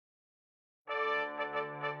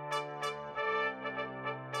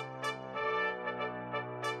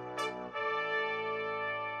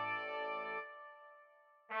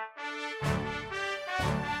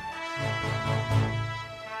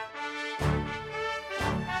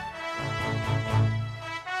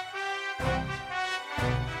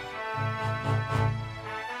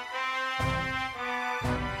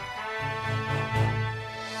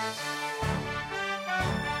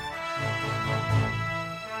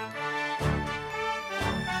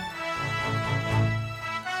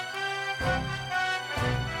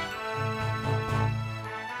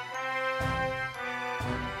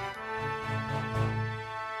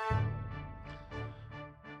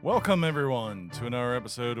Welcome, everyone, to another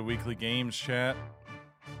episode of Weekly Games Chat.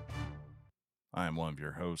 I am one of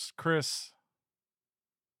your hosts, Chris.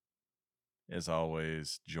 As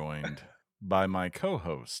always, joined by my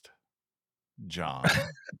co-host, John.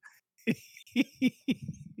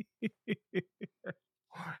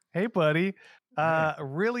 Hey, buddy. Hey.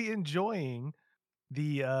 Really enjoying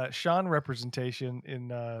the Sean representation in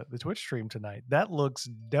the Twitch stream tonight. That looks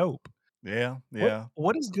dope. Yeah.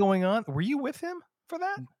 What is going on? Were you with him for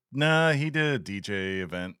that? Nah, he did a DJ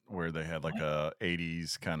event where they had like What? a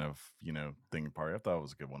 80s kind of, thing party. I thought it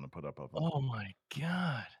was a good one to put up of him. Oh my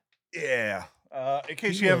god. Yeah. In He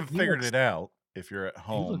case you look haven't he figured looks it out, if you're at he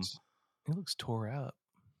home, looks he looks tore up.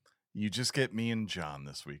 you just get me and John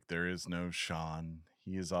this week. There is no Sean.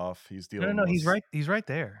 He is off. He's No, dealing no, with he's right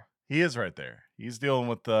there. He is right there. He's dealing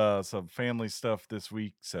with some family stuff this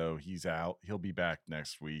week, so he's out. He'll be back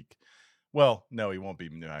next week. Well, no, he won't be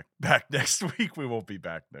back next week. We won't be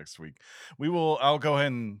back next week. I'll go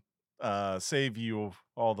ahead and save you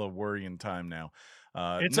all the worrying time now.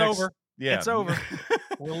 It's Next, over. yeah, It's over.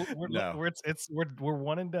 We're no, we're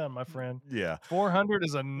one and done, my friend. yeah. 400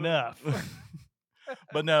 is enough.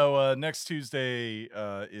 But no, next Tuesday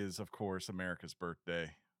is, of course, America's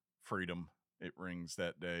birthday. Freedom. It rings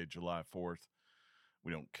that day, July 4th.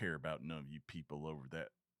 We don't care about none of you people over that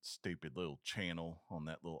stupid little channel on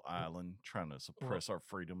that little island trying to Well, suppress our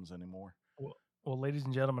freedoms anymore. well, ladies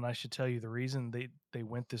and gentlemen, I should tell you the reason they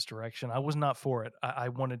went this direction. I was not for it. I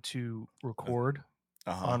wanted to record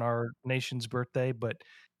Uh-huh. on our nation's birthday, but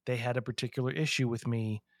they had a particular issue with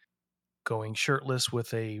me going shirtless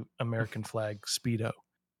with a American flag speedo.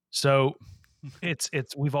 So it's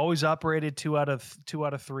we've always operated two out of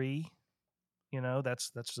three. You know, that's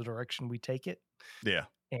the direction we take it. Yeah.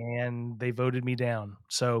 And they voted me down.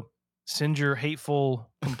 So send your hateful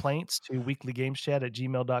complaints to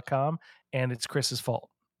weeklygameschat@gmail.com, and it's Chris's fault.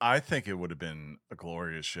 I think it would have been a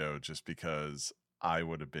glorious show just because I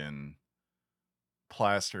would have been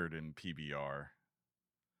plastered in PBR.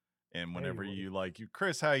 And Yeah, whenever you would.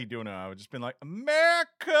 Chris, how you doing? I would just been like,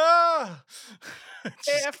 America, just,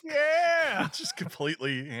 F yeah! just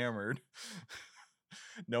completely hammered,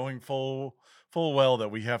 knowing full well that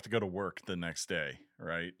we have to go to work the next day,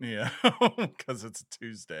 right? Yeah, because it's a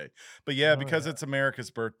Tuesday. But yeah, Oh, because yeah. it's America's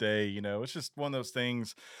birthday, it's just one of those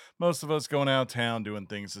things. Most of us going out of town doing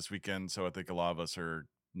things this weekend, so I think a lot of us are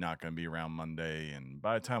not going to be around Monday. And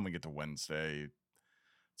by the time we get to Wednesday,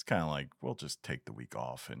 it's kind of like we'll just take the week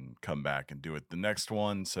off and come back and do it the next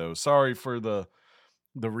one. So sorry for the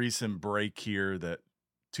recent break here. That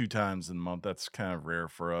 2 times in a month, that's kind of rare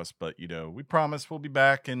for us, but we promise we'll be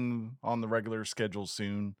back and on the regular schedule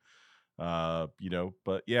soon.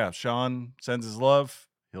 But yeah, Sean sends his love.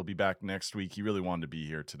 He'll be back next week. He really wanted to be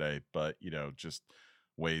here today, but just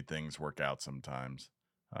way things work out sometimes.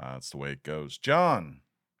 That's the way it goes. John,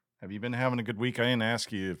 have you been having a good week? I didn't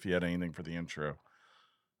ask you if you had anything for the intro.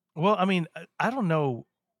 Well, I mean, I don't know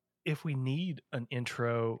if we need an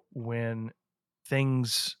intro when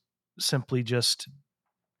things simply just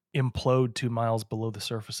implode 2 miles below the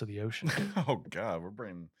surface of the ocean. Oh God, we're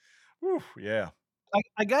bringing. Whew, yeah.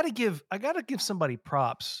 I gotta give somebody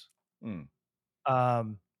props. Mm,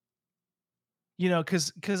 Um,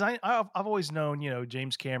 because I've always known,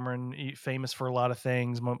 James Cameron, famous for a lot of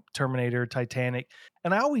things, Terminator, Titanic,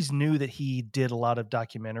 and I always knew that he did a lot of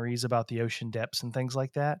documentaries about the ocean depths and things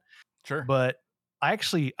like that. sure. But I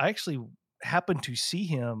actually happened to see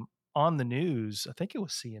him on the news. I think it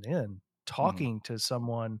was CNN Mhm. talking to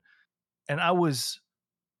someone, and I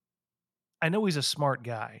know he's a smart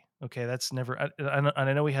guy. Okay, that's never.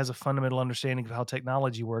 I know he has a fundamental understanding of how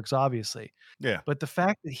technology works, obviously. Yeah. But the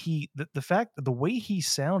fact that the fact the way he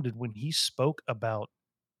sounded when he spoke about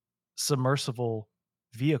submersible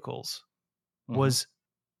vehicles Mhm. was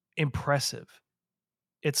impressive.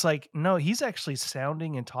 It's like, no, he's actually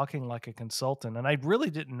sounding and talking like a consultant, and I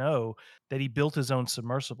really didn't know that he built his own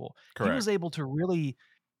submersible. He was Correct. able to really,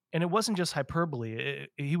 and it wasn't just hyperbole,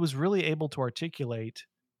 he was really able to articulate,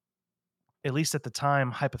 at least at the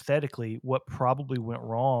time, hypothetically, what probably went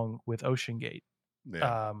wrong with OceanGate.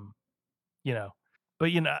 Yeah. Um, you know,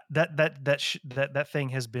 but, that thing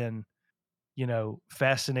has been,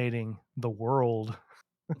 fascinating the world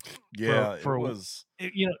Yeah, for it was.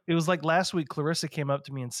 it was like last week, Clarissa came up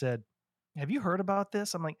to me and said, "Have you heard about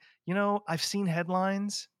this?" I'm like, I've seen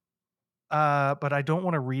headlines, but I don't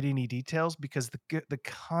wanna read any details because the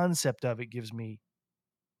concept of it gives me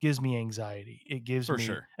anxiety. It gives For me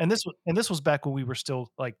sure. and this was back when we were still,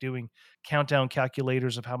 like, doing countdown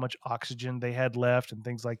calculators of how much oxygen they had left and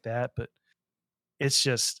things like that, but it's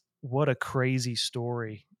just what a crazy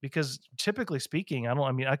story because typically speaking,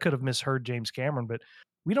 I mean, I could have misheard James Cameron, but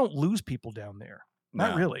we don't lose people down there,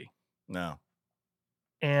 not No, really. no.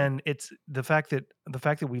 And it's the fact that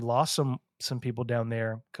we lost some people down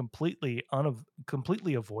there completely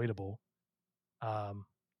avoidable. Um,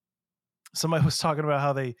 Somebody was talking about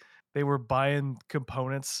how they were buying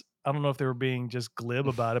components. I don't know if they were being just glib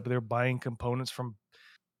about it, but they were buying components from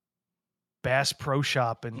Bass Pro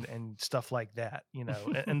Shop and stuff like that,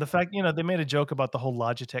 and the fact, they made a joke about the whole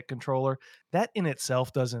Logitech controller. That in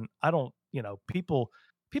itself doesn't I don't people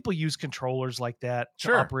use controllers like that to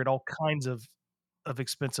Sure. operate all kinds of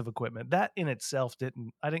expensive equipment. That in itself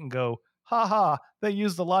I didn't go, "Ha ha, they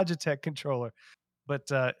used the Logitech controller." But,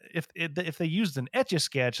 if they used an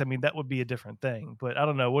Etch-a-Sketch, I mean, that would be a different thing, but I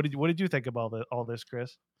don't know. What did you think about all this,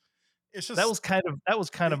 Chris? It's That just was kind of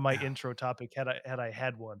it, my intro topic had I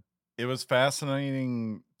had one. it was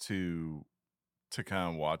fascinating to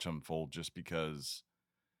kind of watch unfold just because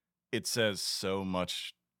it says so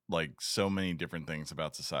much, like so many different things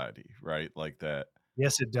about society, right? Like that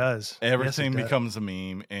Yes, it does. Yes, it everything does. becomes a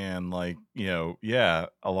meme, and like, yeah,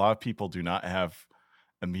 a lot of people do not have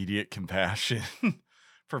immediate compassion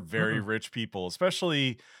for very Mm-mm. rich people,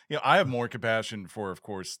 especially, I have more compassion for, of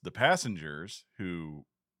course, the passengers who,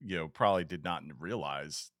 probably did not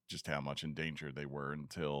realize just how much in danger they were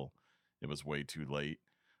until it was way too late.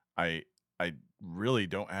 I I really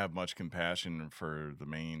don't have much compassion for the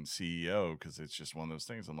main CEO because it's just one of those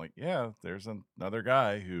things. I'm like, yeah, there's another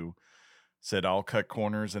guy who said I'll cut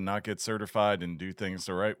corners and not get certified and do things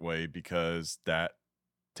the right way because that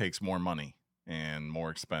takes more money and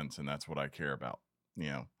more expense, and that's what I care about, you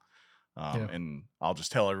know. Yeah. And I'll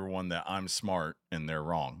just tell everyone that I'm smart and they're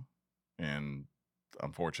wrong. And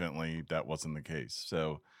unfortunately, that wasn't the case.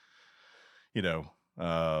 So, you know,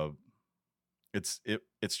 uh, it's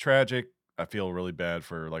tragic. I feel really bad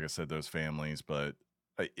for, like I said, those families, but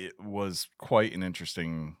it was quite an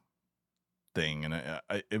interesting thing, and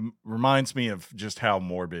it reminds me of just how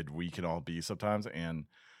morbid we can all be sometimes. And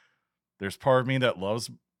there's part of me that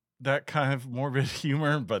loves that kind of morbid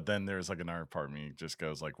humor, but then there's like another part of me just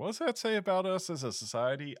goes like, "What does that say about us as a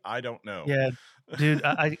society? I don't know." Yeah, dude,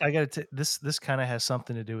 I gotta this kinda has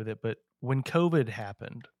something to do with it, but when COVID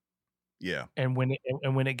happened Yeah. and when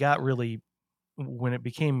it got really when it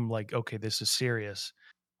became like, "Okay, this is serious,"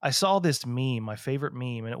 I saw this meme, my favorite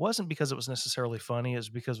meme, and it wasn't because it was necessarily funny, it was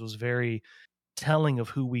because it was very telling of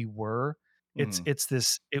who we were. Mhm.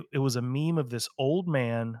 It was a meme of this old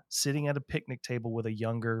man sitting at a picnic table with a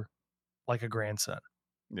younger like a grandson.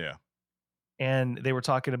 Yeah. And they were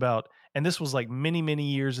talking about and this was like many,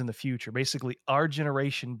 many years in the future, basically our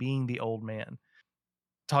generation being the old man,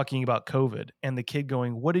 talking about COVID, and the kid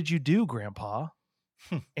going, "What did you do, grandpa?"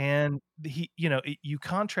 And you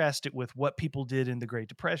contrast it with what people did in the Great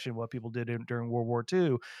Depression, what people did during World War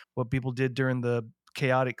II, what people did during the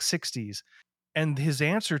chaotic 60s. And his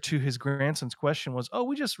answer to his grandson's question was, "Oh,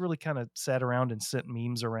 we just really kinda sat around and sent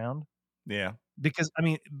memes around." Yeah. Because, I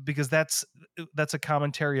mean, because that's a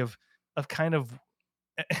commentary of kind of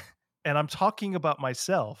and I'm talking about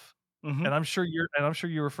myself, Mhm. and I'm sure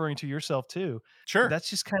you're referring to yourself too. Sure. That's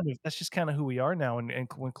just kinda who we are now, and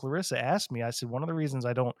when Clarissa asked me, I said, "One of the reasons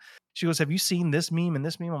I don't." She goes, "Have you seen this meme and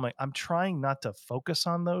this meme?" I'm like, "I'm trying not to focus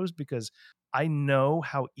on those because I know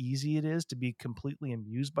how easy it is to be completely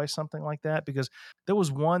amused by something like that," because there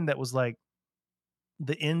was one that was like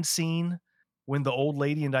the end scene when the old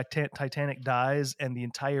lady in Titanic dies and the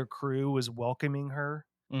entire crew is welcoming her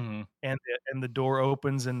Mhm. and the door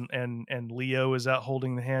opens and Leo is out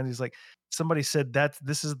holding the hand. He's like, somebody said that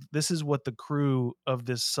this is what the crew of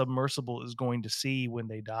this submersible is going to see when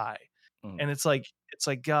they die. Mhm. And it's like,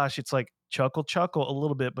 gosh, it's like chuckle a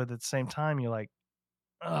little bit, but at the same time, you're like,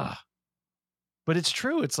 ugh. But it's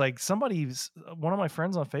true. It's like one of my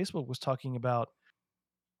friends on Facebook was talking about,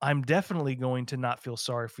 I'm definitely going to not feel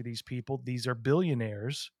sorry for these people. These are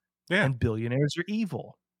billionaires, Yeah. and billionaires are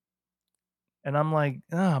evil. And I'm like,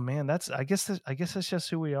 "Oh, man, I guess that's just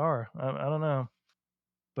who we are." I don't know.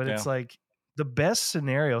 But it's Yeah. like the best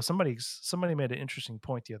scenario somebody made an interesting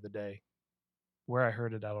point the other day. Where I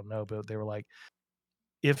heard it, I don't know, but they were like,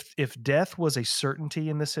 "If death was a certainty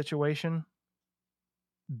in this situation,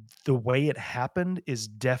 the way it happened is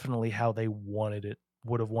definitely how they would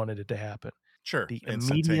have wanted it to happen. Sure. The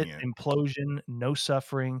immediate Instantaneous. implosion, no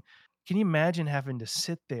suffering." Can you imagine having to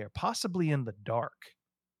sit there, possibly in the dark,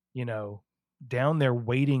 you know, down there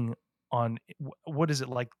waiting on what is it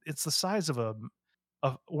like? It's the size of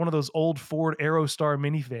one of those old Ford Aerostar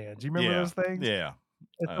minivans. You remember Yeah. those things? Yeah.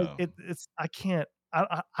 It's like Um, it's I can't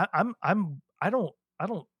I'm I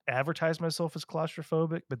don't advertise myself as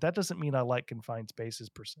claustrophobic, but that doesn't mean I like confined spaces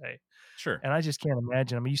per se. sure. And I just can't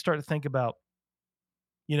imagine. I mean, you start to think about,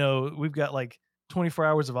 we've got like 24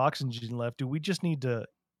 hours of oxygen left. Do we just need to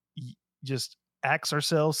y just axe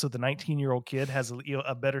ourselves so the 19-year-old kid has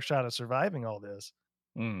a better shot of surviving all this?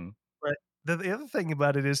 Mhm. But the other thing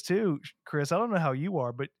about it is too, Chris, I don't know how you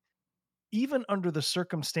are, but even under the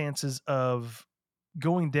circumstances of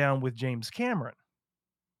going down with James Cameron,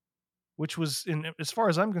 which was in as far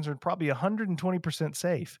as I'm concerned, probably 120%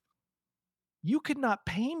 safe, you could not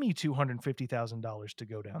pay me $250,000 to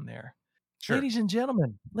go down there. Sure. Ladies and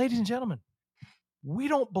gentlemen, we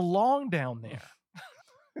don't belong down there.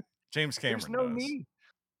 James There's Cameron no does. need.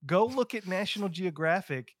 Go look at National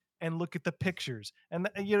Geographic and look at the pictures. And,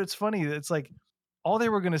 it's funny, it's like all they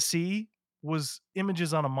were gonna see was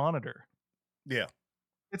images on a monitor. Yeah.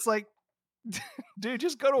 It's like, dude,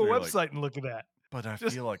 just go to They're a like, website and look at that. "But I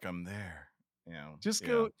Just feel like I'm there." just Yeah.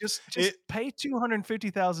 go just It pay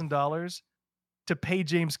 $250,000 to pay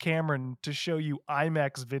James Cameron to show you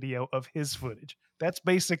IMAX video of his footage. That's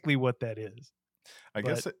basically what that is. I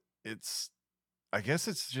But guess it's I guess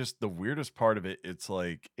it's just the weirdest part of it. It's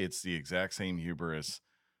like it's the exact same hubris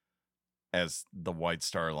as the White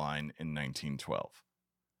Star Line in 1912.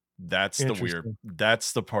 interesting.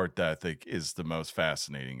 That's the part that I think is the most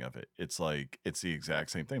fascinating of it. It's like it's the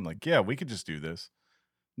exact same thing. Like, yeah, we could just do this.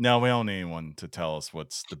 No, we don't need anyone to tell us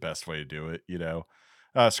what's the best way to do it, you know?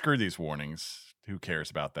 Screw these warnings. Who cares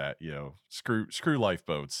about that? Screw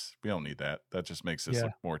lifeboats. We don't need that. That just makes this Yeah.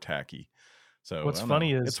 look more tacky. So I What's don't know.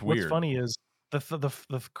 funny is It's what's weird. funny is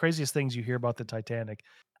the craziest things you hear about the Titanic.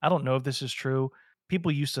 I don't know if this is true.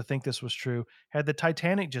 People used to think this was true. Had the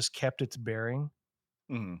Titanic just kept its bearing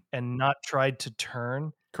Mhm. and not tried to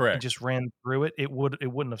turn and Correct. just ran through it, it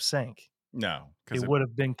wouldn't have sank. No, It because would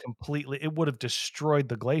have been completely it would have destroyed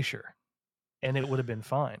the glacier, and it would have been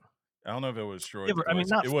fine. I don't know if it would destroy Give the or I mean,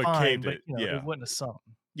 glacier. not It would have fine, caved but, it. it Yeah. wouldn't have sunk.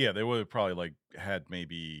 Yeah, they would have probably like had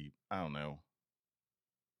maybe, I don't know,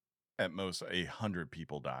 at most 100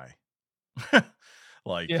 people die.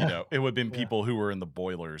 Like, Yeah, it would have been yeah. people who were in the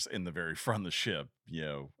boilers in the very front of the ship,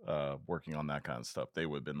 working on that kind of stuff. They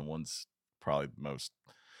would have been the ones probably most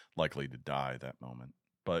likely to die that moment.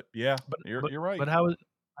 But yeah, But you're but you're right. but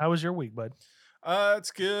how was your week, bud?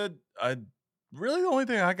 It's good. I really the only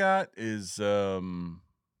thing I got is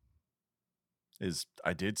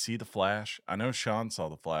I did see The Flash. I know Sean saw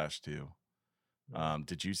The Flash too. Yeah.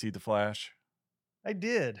 Did you see The Flash? I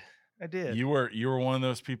did. I did. You were one of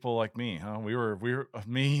those people like me, huh? We were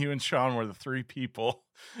me, you, and Sean were the 3 people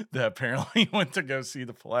that apparently went to go see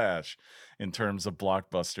The Flash in terms of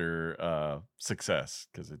blockbuster, success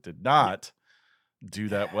because it did Yeah. not do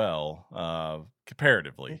that well,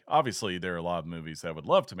 comparatively. Obviously, there are a lot of movies that would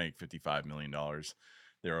love to make $55 million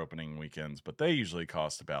their opening weekends, but they usually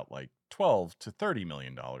cost about, like, 12 to $30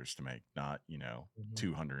 million to make, not, Mhm.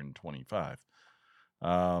 225.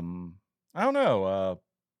 I don't know,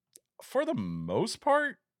 for the most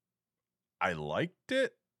part, I liked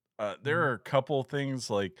it. There Mhm. are a couple things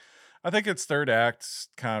like I think its third act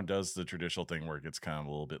kind of does the traditional thing where it gets kind of a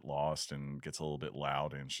little bit lost and gets a little bit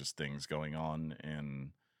loud and it's just things going on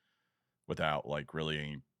and without like really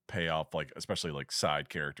any payoff, like especially like side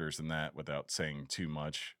characters and that without saying too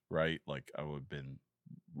much, right? Like I would have been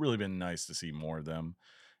really been nice to see more of them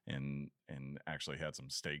and actually had some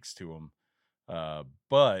stakes to them.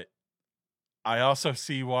 But I also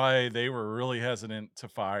see why they were really hesitant to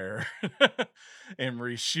fire and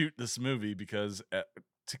reshoot this movie because,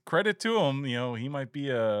 to credit to him, he might be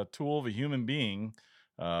a tool of a human being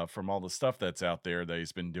from all the stuff that's out there that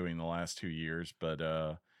he's been doing the last 2 years. But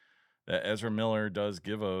Ezra Miller does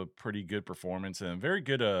give a pretty good performance and a very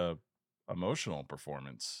good emotional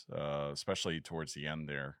performance, especially towards the end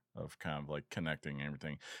there of kind of like connecting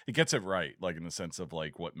everything. It gets it right, like in the sense of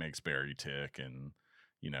like what makes Barry tick and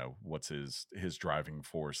what's his driving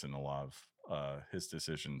force in a lot of his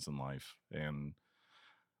decisions in life. And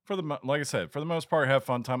like I said, for the most part, have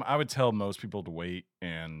fun time. I would tell most people to wait,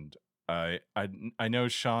 and I know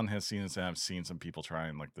Sean has seen this, and I've seen some people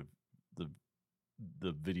trying like the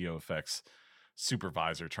the video effects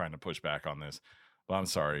supervisor trying to push back on this. But I'm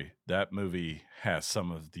sorry, that movie has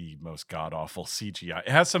some of the most god awful CGI. It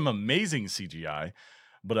has some amazing CGI,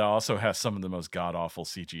 but it also has some of the most god awful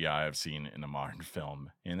CGI I've seen in a modern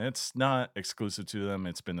film. And it's not exclusive to them.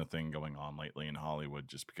 It's been a thing going on lately in Hollywood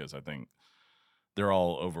just because I think they're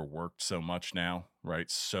all overworked so much now, right?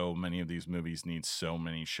 So many of these movies need so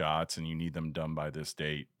many shots and you need them done by this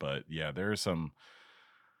date. But yeah, there are some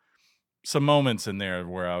moments in there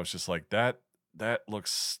where I was just like, that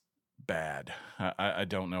looks bad. I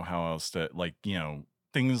don't know how else to like,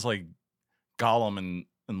 things like Gollum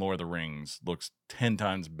and Lord of the Rings looks 10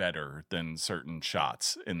 times better than certain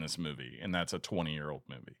shots in this movie. And that's a 20-year-old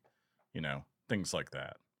movie, things like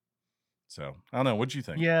that. So I don't know. What'd you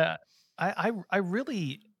think? Yeah, I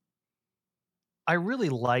really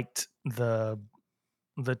liked the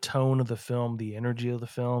tone of the film, the energy of the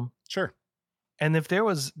film. Sure. And if there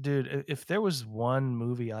was dude, if there was one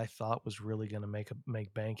movie I thought was really gonna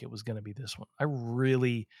make bank, it was gonna be this one.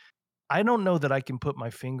 I don't know that I can put my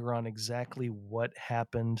finger on exactly what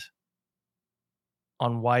happened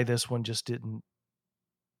on why this one just didn't,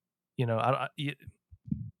 I y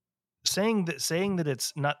saying that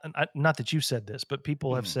it's not that you said this, but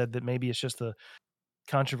people have Mhm. said that maybe it's just the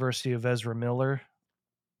controversy of Ezra Miller.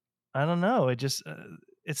 I don't know,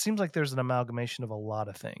 it seems like there's an amalgamation of a lot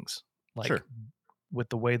of things, like, Sure. with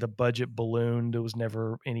the way the budget ballooned, there was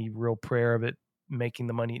never any real prayer of it making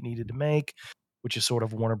the money it needed to make, which is sort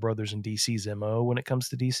of Warner Brothers and DC's MO when it comes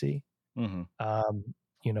to DC. Mhm. Um,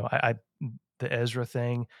 I the Ezra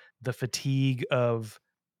thing, the fatigue of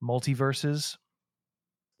multiverses,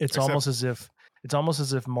 it's Except almost as if it's almost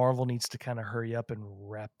as if Marvel needs to kinda hurry up and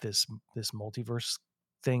wrap this multiverse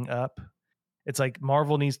thing up. It's like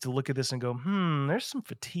Marvel needs to look at this and go, there's some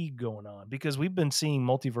fatigue going on because we've been seeing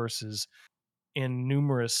multiverses in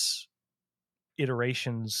numerous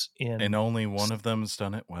iterations and in only one s of them's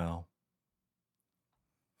done it well.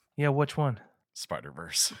 yeah, which one?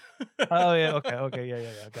 Spider-Verse. Oh, yeah, okay, yeah,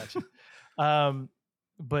 yeah, yeah, gotcha. Um,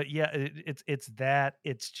 but yeah,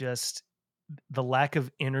 it's just the lack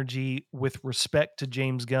of energy with respect to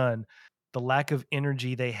James Gunn, the lack of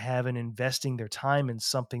energy they have in investing their time in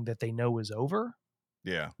something that they know is over,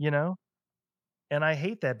 Yeah. you know? And I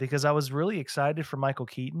hate that because I was really excited for Michael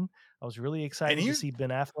Keaton. I was really And excited to you see Ben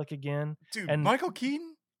Affleck again, dude, and Michael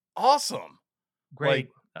Keaton, awesome. Like, great.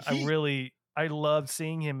 he I loved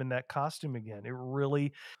seeing him in that costume again.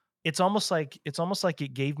 It's almost like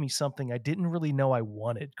it gave me something I didn't really know I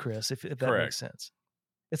wanted, Chris, if that makes correct. sense.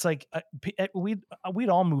 It's like, we'd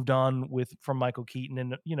all moved on from Michael Keaton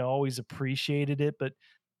and, always appreciated it, but,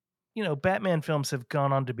 Batman films have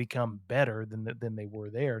gone on to become better than they were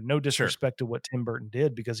there. No Sure. disrespect to what Tim Burton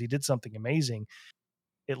did because he did something amazing,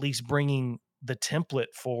 at least bringing the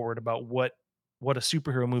template forward about what a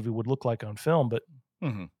superhero movie would look like on film, but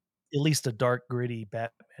Mhm. at least a dark, gritty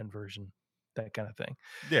Batman version, that kinda thing.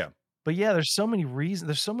 Yeah. But yeah, there's so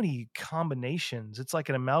many combinations. It's like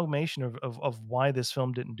an amalgamation of why this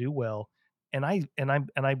film didn't do well,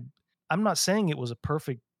 I'm not saying it was a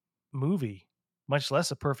perfect movie, much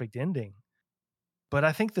less a perfect ending, but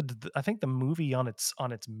I think the movie on its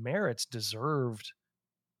merits deserved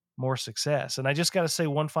more success, and I just gotta say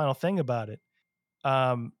one final thing about it.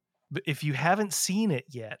 But if you haven't seen it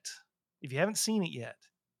yet,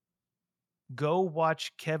 go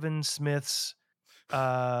watch Kevin Smith's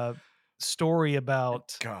uh, story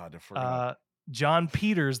about God, I forgot. uh, John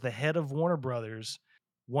Peters, the head of Warner Brothers,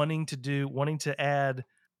 wanting to add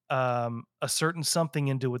a certain something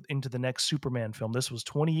into the next Superman film. This was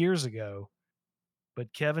 20 years ago,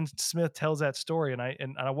 but Kevin Smith tells that story, and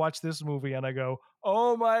I watch this movie and I go,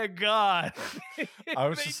 "Oh my god, I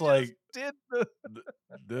was they just just like, did the." "Th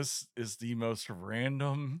this is the most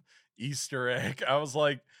random Easter egg." I was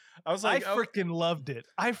I like, "Oh." freaking loved it.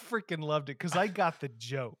 I freaking loved it because I got the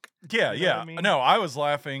joke. Yeah, You know what I yeah. mean? No, I was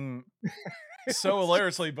laughing It so was just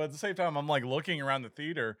hilariously, but at the same time, I'm, like, looking around the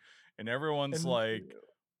theater, and everyone's and like,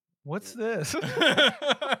 what's "W" this?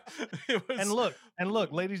 It And was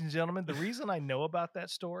look, ladies and gentlemen, the reason I know about that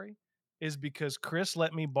story is because Chris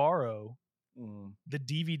let me borrow Mm. the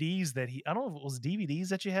DVDs that he I don't know if it was DVDs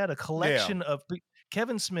that you had, a Yeah, collection of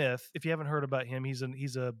Kevin Smith, if you haven't heard about him, he's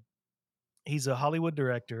a Hollywood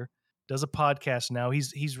director, does a podcast now.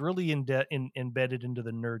 He's really embedded into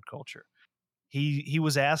the nerd culture. He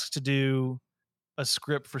was asked to do a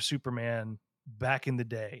script for Superman back in the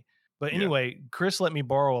day. But yeah. anyway, Chris let me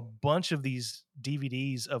borrow a bunch of these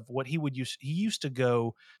DVDs of what he used to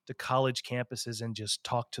go to college campuses and just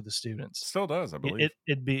talk to the students. Still does, I believe.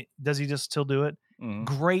 It'd be does he just still do it? Mhm.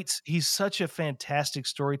 Great. He's such a fantastic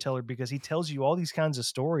storyteller because he tells you all these kinds of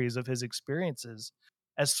stories of his experiences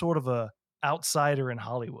as sort of a outsider in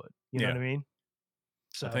Hollywood. You know what Yeah. I mean?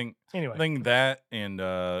 I So think I anyway. think that and,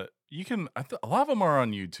 you can a lot of them are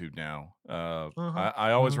on YouTube now. Mhm.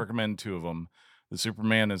 I always Mhm. recommend 2 of them. The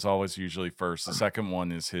Superman is always usually first. The second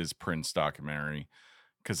one is his Prince documentary,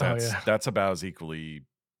 because Oh yeah. that's about as equally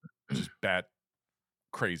just bat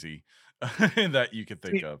crazy that you could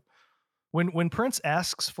think See, of. when Prince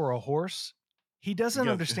asks for a horse, he You doesn't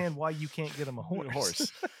got understand why you can't get him a a horse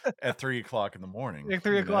horse at 3 o'clock in the morning, at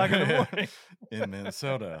 3 o'clock in the morning. in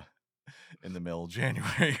Minnesota in the middle of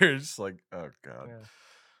January. You're just like, "Oh god."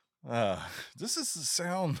 Yeah. This is the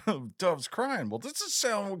sound of doves crying. Well, this is the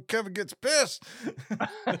sound when Kevin gets pissed.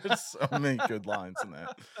 There's so many good lines in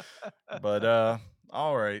that. But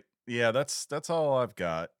all right. yeah, that's all I've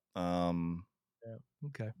got. Um, Yeah.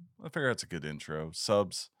 Okay. I figure that's a good intro.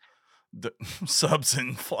 Subs, the, subs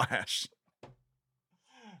in Flash.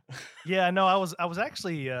 Yeah, no, I was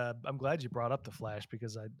actually I'm glad you brought up The Flash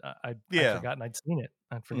because I'd Yeah. forgotten I'd seen it.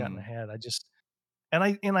 I'd forgotten I Mhm. had. I just and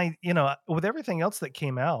I with everything else that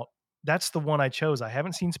came out, that's the one I chose. I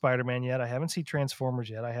haven't seen Spider-Man yet. I haven't seen Transformers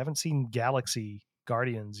yet. I haven't seen Galaxy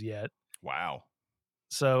Guardians yet. Wow.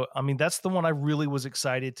 So, I mean, that's the one I really was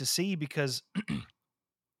excited to see because,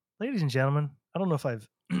 ladies and gentlemen, I don't know if I've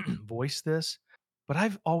voiced this, but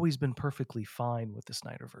I've always been perfectly fine with the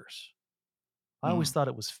Snyderverse. I always Mm. thought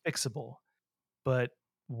it was fixable, but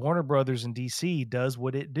Warner Brothers and DC does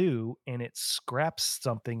what it do and it scraps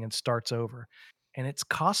something and starts over. And it's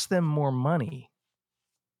cost them more money,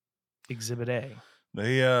 Exhibit A.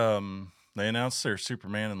 They announced their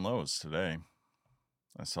Superman and Lois today.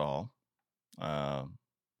 I saw. Uh, Like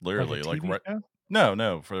a literally, like TV right. show?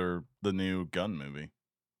 No, for the new Gun movie.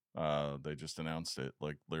 They just announced it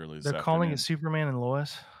like literally this They're calling it afternoon. Superman and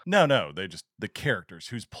Lois? No, they just the characters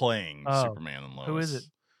who's playing Oh, Superman and who is it?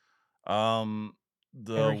 Lois. Um,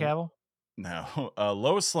 Henry the Cavill? no,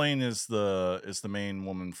 Lois Lane is the main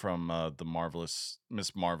woman from the Marvelous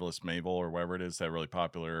Miss Marvelous Mabel or whatever it is, that really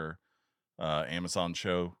popular Amazon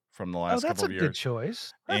show from the Oh, last that's couple a of good years.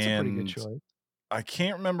 choice. That's a pretty good And choice. I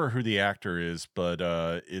can't remember who the actor is, but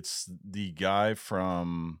it's the guy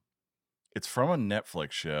from it's from a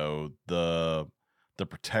Netflix show, the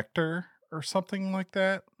Protector or something like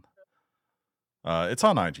that. It's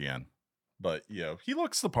on IGN, but he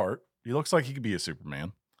looks the part. He looks like he could be a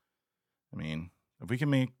Superman. I mean, if we can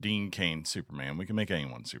make Dean Cain Superman, we can make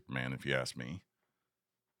anyone Superman. If you ask me,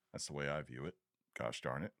 that's the way I view it. Gosh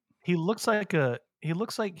darn it. He looks like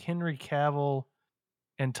Henry Cavill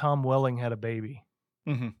and Tom Welling had a baby.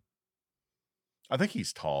 Hmm. I think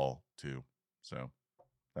he's tall too, so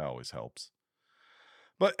that always helps.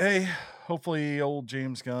 But hey, hopefully old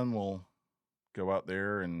James Gunn will go out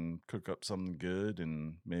there and cook up something good,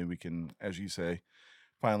 and maybe we can, as you say,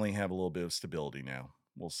 finally have a little bit of stability now.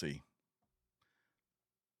 We'll see.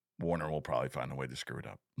 Warner will probably find a way to screw it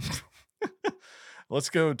up.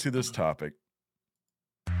 Let's go to this topic.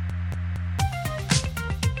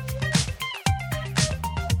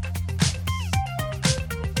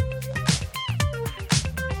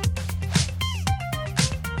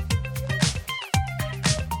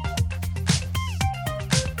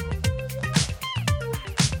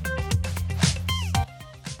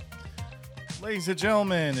 Ladies and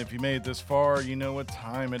gentlemen, if you made it this far, you know what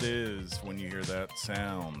time it is when you hear that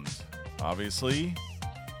sound. Obviously,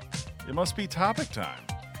 it must be topic time.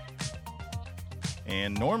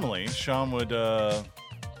 And normally, Sean would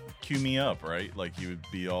cue me up, right? Like he would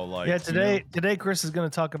be all like, Yeah, today Chris is gonna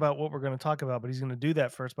talk about what we're gonna talk about, but he's gonna do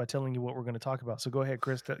that first by telling you what we're gonna talk about. So go ahead,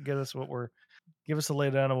 Chris, give us a lay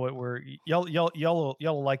down of what we're y'all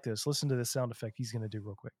will like this. Listen to this sound effect he's gonna do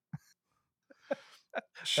real quick.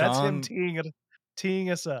 That's him Sean,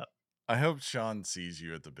 teeing us up. I hope Sean sees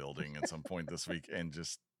you at the building at some point this week and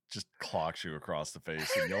just clocks you across the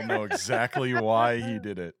face, and you'll know exactly why he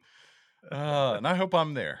did it. And I hope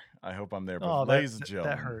I'm there. I hope I'm there. But Oh, ladies and that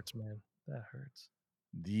gentlemen, hurts, man. That hurts.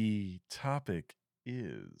 the topic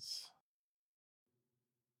is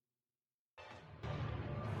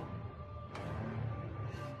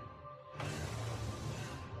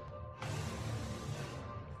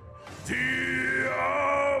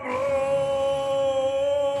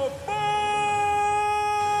Diablo 4!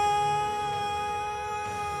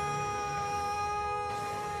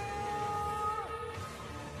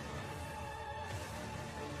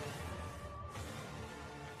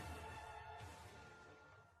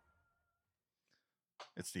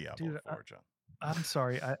 It's Diablo Dude, 4, John. I'm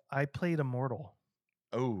sorry. I played Immortal.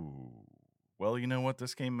 Oh, well, you know what?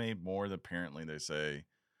 This game made more than apparently they say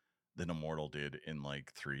than Immortal did in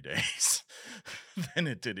like 3 days than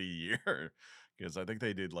it did a year. Because I think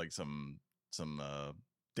they did like some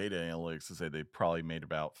data analytics to say they probably made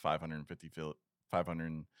about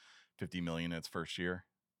 550 million its first year.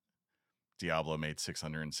 Diablo made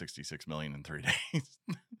 666 million in 3 days. Which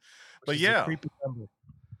But is a yeah, creepy number.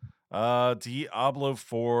 Diablo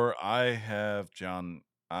 4, I have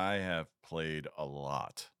played a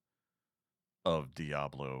lot of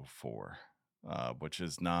Diablo 4, which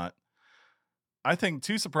is not, I think,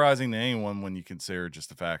 too surprising to anyone when you consider just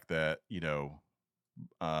the fact that,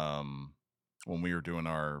 um, when we were doing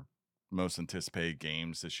our most anticipated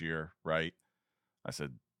games this year, right? I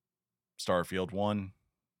said Starfield 1,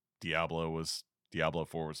 Diablo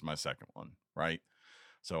 4 was my second one, right?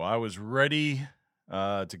 So I was ready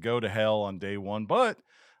to go to hell on day one, but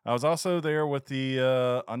I was also there with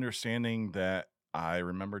the understanding that I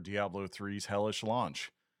remember Diablo 3's hellish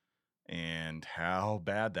launch and how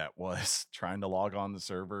bad that was trying to log on the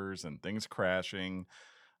servers and things crashing.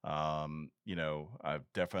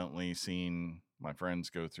 I've definitely seen my friends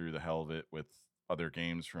go through the hell of it with other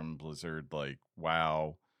games from Blizzard, like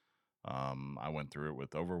WoW. I went through it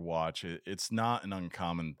with Overwatch. It's not an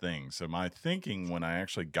uncommon thing. So my thinking when I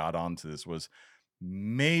actually got onto this was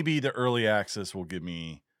maybe the early access will give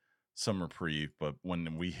me some reprieve, but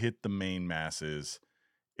when we hit the main masses,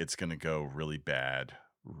 it's going to go really bad,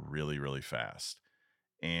 really, really fast.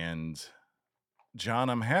 And John,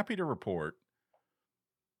 I'm happy to report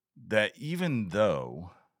that even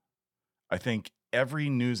though I think every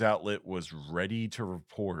news outlet was ready to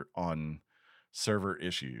report on server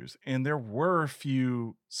issues, and there were a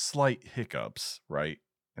few slight hiccups, right?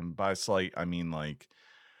 And by slight, I mean like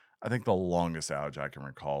I think the longest outage I can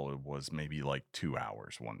recall it was maybe like 2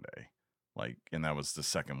 hours one day, like, and that was the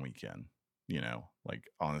second weekend. Like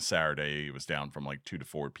on a Saturday, it was down from like 2 to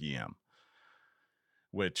 4 p.m.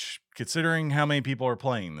 Which, considering how many people are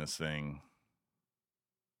playing this thing,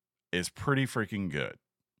 is pretty freaking good.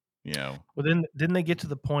 You know, Well, then didn't they get to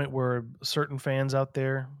the point where certain fans out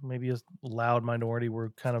there, maybe a loud minority,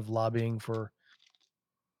 were kind of lobbying for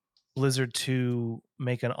Blizzard to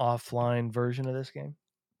make an offline version of this game?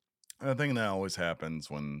 I think that always happens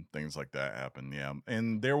when things like that happen. Yeah.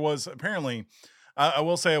 And there was apparently, I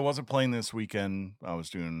will say I wasn't playing this weekend. I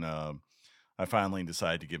finally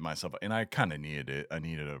decided to give myself, and I kind of needed it. I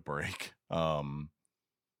needed a break from,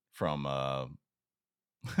 I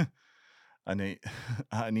need,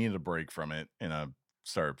 I needed a break from it. And I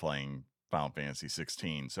started playing Final Fantasy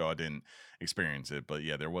 16. So I didn't experience it. But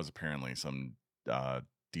yeah, there was apparently some, uh,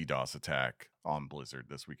 DDoS attack on Blizzard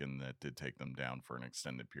this weekend that did take them down for an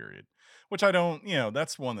extended period, which I don't,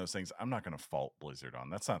 that's one of those things I'm not going to fault Blizzard on.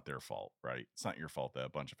 That's not their fault, right? It's not your fault that a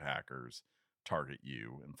bunch of hackers target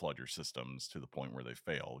you and flood your systems to the point where they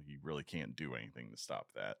fail. You really can't do anything to stop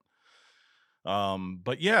that.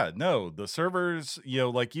 But yeah, no, the servers,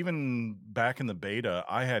 like even back in the beta,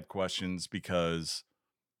 I had questions because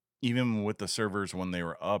even with the servers when they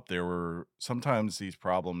were up, there were sometimes these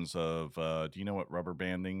problems of do you know what rubber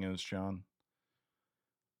banding is, John?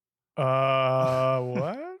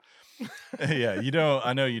 What? Yeah,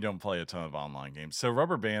 I know you don't play a ton of online games. So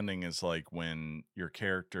rubber banding is like when your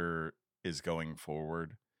character is going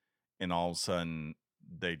forward and all of a sudden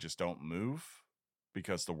they just don't move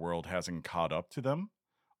because the world hasn't caught up to them,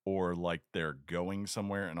 or like they're going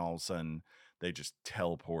somewhere and all of a sudden they just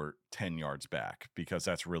teleport 10 yards back because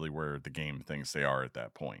that's really where the game thinks they are at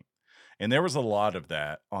that point. And there was a lot of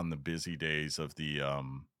that on the busy days of the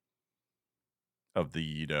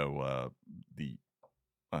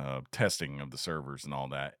testing of the servers and all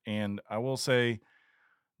that. And I will say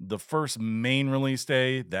the first main release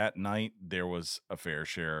day, that night there was a fair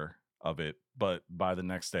share of it, but by the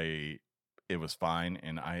next day it was fine.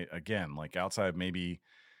 And I, again, like outside maybe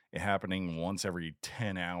it happening once every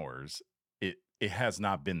 10 hours, it has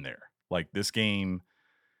not been there. Like this game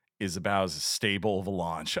is about as stable of a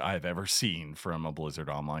launch I've ever seen from a Blizzard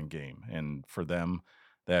online game. And for them,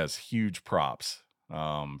 that is huge props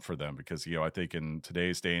for them because, I think in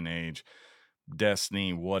today's day and age,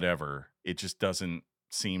 Destiny, whatever, it just doesn't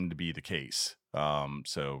seem to be the case.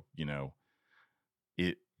 So,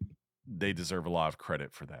 it they deserve a lot of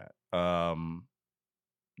credit for that.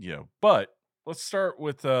 But let's start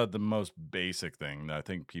with the most basic thing that I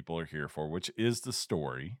think people are here for, which is the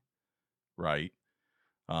story, right?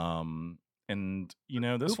 Um, and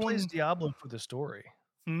Who this plays one, Diablo for the story?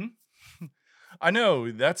 hmm? I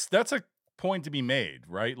know that's a point to be made,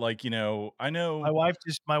 right? Like, I know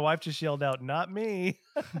My wife just yelled out, "Not me."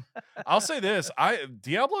 I'll say this: I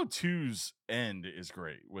Diablo 2's end is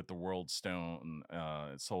great with the World Stone,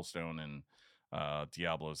 Soul Stone, and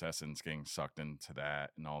Diablo's essence getting sucked into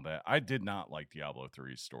that and all that. I did not like Diablo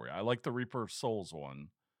 3's story. I like the Reaper of Souls one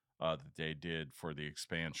that they did for the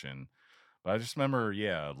expansion, but I just remember,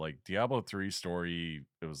 yeah, like Diablo 3 story.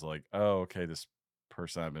 It was like, oh, okay, this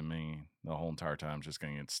person I've been meeting the whole entire time just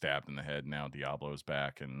going to get stabbed in the head. Now Diablo's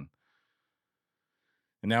back and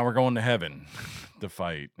now we're going to heaven to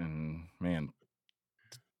fight. And man,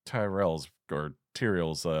 Tyrell's kind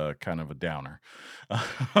of a downer.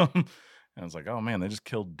 And I was like, oh man, they just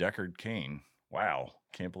killed Deckard Cain. Wow,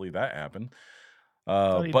 can't believe that happened.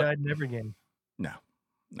 Thought he But died in every game. no,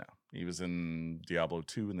 no, he was in Diablo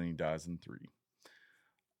 2 and then he dies in 3.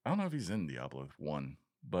 I don't know if he's in Diablo 1,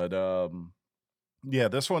 but yeah,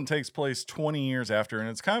 this one takes place 20 years after, and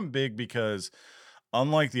it's kind of big because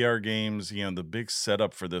unlike the other games, the big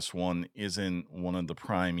setup for this one isn't one of the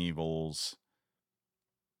primevals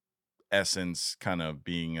essence kind of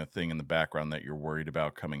being a thing in the background that you're worried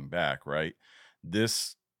about coming back, right?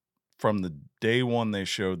 This from the day one they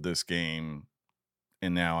showed this game,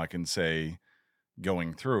 and now I can say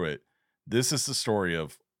going through it, this is the story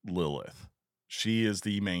of Lilith. She is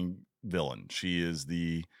the main villain. She is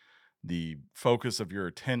the focus of your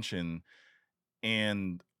attention.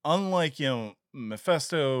 And unlike,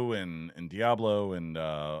 Mephisto and Diablo and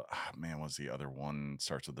man, what's the other one?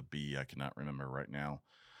 Starts with a B. I cannot remember right now.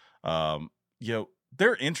 Um,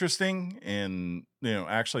 they're interesting, and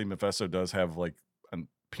actually Mephisto does have like an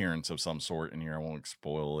appearance of some sort in here. I won't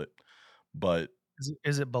spoil it, but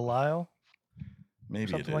Is it Belial or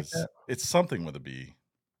maybe it something like is. that? It's something with a B.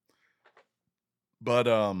 But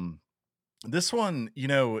this one,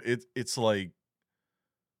 it's like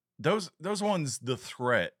those ones, the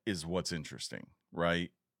threat is what's interesting,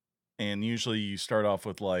 right? And usually you start off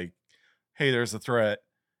with like, hey, there's a threat,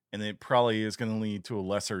 and it probably is going to lead to a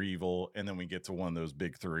lesser evil, and then we get to one of those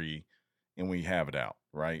big three, and we have it out,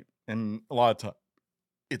 right? And a lot of time,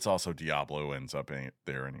 it's also Diablo ends up in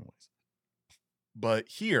there anyways. But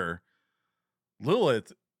here,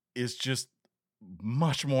 Lilith is just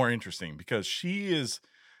much more interesting because she is,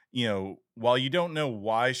 while you don't know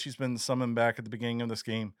why she's been summoned back at the beginning of this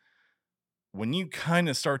game, when you kind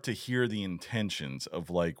of start to hear the intentions of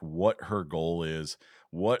like what her goal is,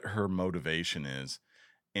 what her motivation is,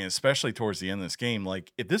 and especially towards the end of this game,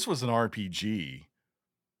 like if this was an RPG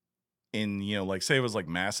in, like say it was like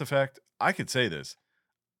Mass Effect, I could say this.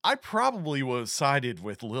 I probably would have sided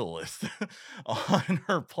with Lilith on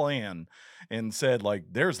her plan and said, like,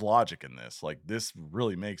 there's logic in this. Like, this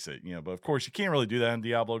really makes it, but of course, you can't really do that in a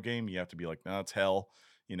Diablo game. You have to be like, no, it's hell,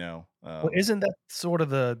 you know. Well, Um, isn't that sort of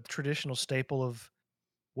the traditional staple of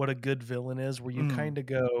what a good villain is, where mm, you kinda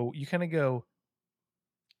go,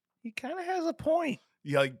 "He kinda has a point."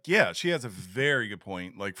 yeah, yeah, she has a very good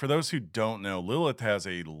point. Like, for those who don't know, Lilith has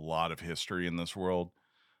a lot of history in this world.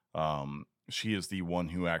 She is the one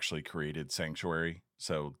who actually created Sanctuary.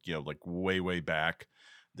 So, like way, way back,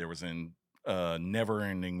 there was an never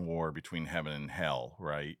ending war between heaven and hell,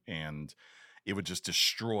 right? And it would just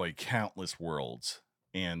destroy countless worlds.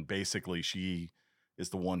 And basically, she is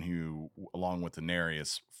the one who, along with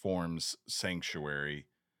Daenerys, forms Sanctuary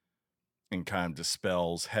and kind of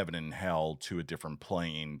dispels heaven and hell to a different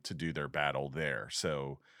plane to do their battle there.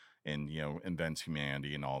 So, and invents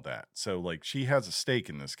humanity and all that. So, like, she has a stake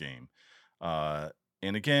in this game. Uh,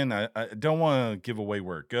 and again, I don't want to give away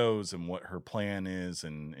where it goes and what her plan is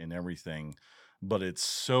and everything, but it's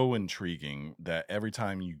so intriguing that every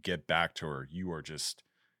time you get back to her, you are just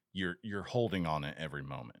you're holding on it every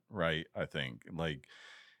moment, right? I think like,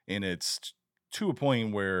 and it's to a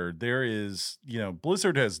point where there is,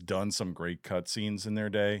 Blizzard has done some great cutscenes in their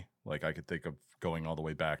day. Like I could think of going all the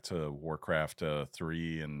way back to Warcraft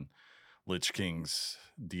 3 and Lich King's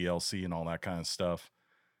DLC and all that kind of stuff.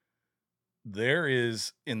 There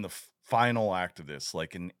is in the final act of this,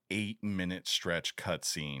 like an 8-minute stretch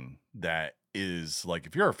cutscene that is like,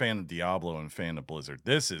 if you're a fan of Diablo and fan of Blizzard,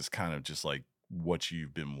 this is kind of just like what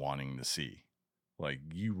you've been wanting to see. Like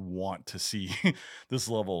you want to see this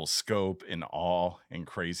level of scope and awe and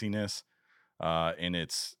craziness. And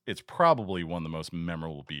it's probably one of the most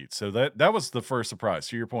memorable beats. So that was the first surprise.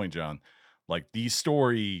 To your point, John, like the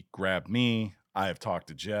story grabbed me. I have talked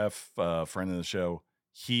to Jeff, friend of the show.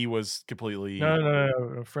 He was No, completely no, no, no,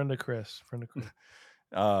 no, friend of Chris.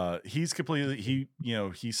 he's completely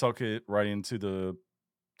he sunk it right into the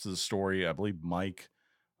story. I believe Mike,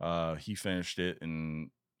 he finished it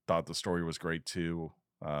and thought the story was great too.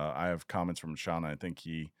 I have comments from Shauna. I think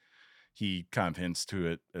he kind of hints to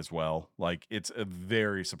it as well. Like it's a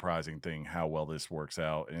very surprising thing how well this works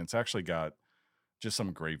out, and it's actually got just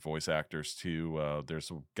some great voice actors too.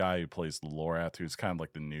 There's a guy who plays Lorath, who's kind of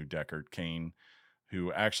like the new Deckard Cain,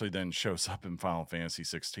 who actually then shows up in Final Fantasy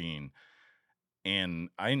 16. And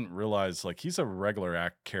I didn't realize like he's a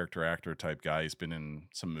regular character actor type guy. He's been in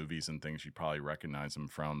some movies and things you probably recognize him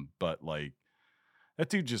from, but like that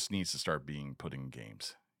dude just needs to start being put in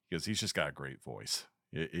games because he's just got a great voice.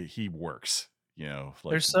 He works,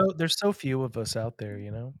 like There's so few of us out there,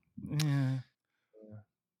 yeah. Yeah,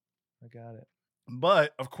 I got it.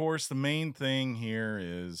 But of course, the main thing here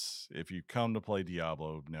is if you come to play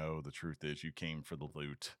Diablo, no, the truth is you came for the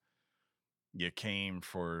loot. You came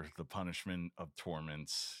for the punishment of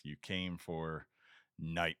torments. You came for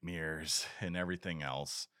nightmares and everything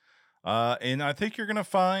else. And I think you're going to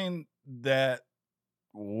find that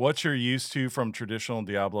what you're used to from traditional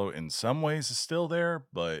Diablo in some ways is still there,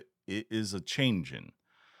 but it is a changing.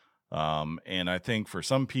 And I think for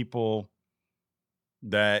some people,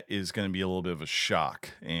 that is going to be a little bit of a shock.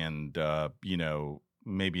 And,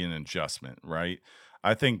 maybe an adjustment, right?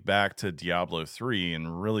 I think back to Diablo 3,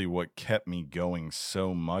 and really what kept me going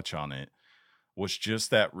so much on it was just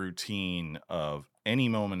that routine of any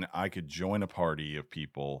moment I could join a party of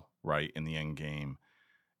people, right, in the end game,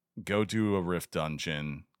 go do a rift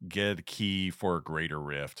dungeon, get a key for a greater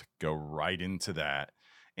rift, go right into that,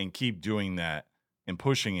 and keep doing that and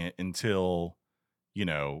pushing it until, you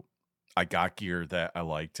know, I got gear that I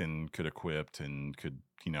liked and could equip and could,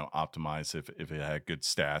 optimize if it had good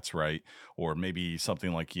stats, right? Or maybe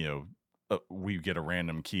something like, we get a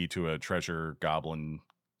random key to a treasure goblin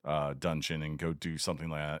dungeon and go do something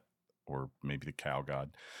like that. Or maybe the cow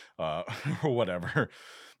god, uh, or whatever,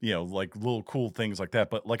 like little cool things like that.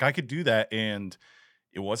 But like I could do that, and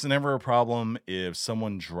it wasn't ever a problem if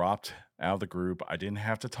someone dropped out of the group. I didn't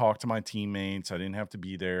have to talk to my teammates. I didn't have to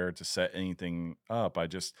be there to set anything up. I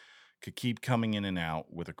just could keep coming in and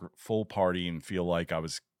out with a full party and feel like I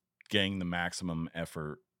was getting the maximum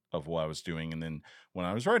effort of what I was doing. And then when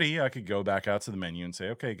I was ready, I could go back out to the menu and say,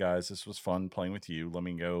 "Okay, guys, this was fun playing with you. Let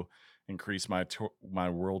me go increase my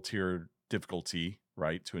world tier difficulty,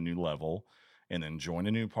 right, to a new level, and then join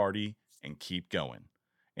a new party and keep going."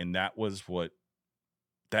 And that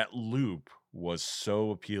loop was so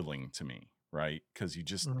appealing to me, right? Because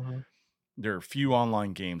Mhm. there are few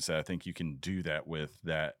online games that I think you can do that with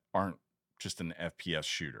that aren't just an FPS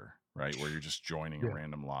shooter, right? Where you're just joining a Yeah.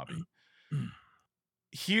 random lobby.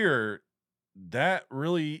 Here, that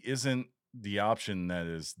really isn't the option that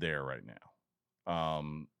is there right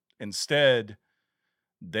now. Instead,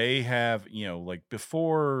 they have, like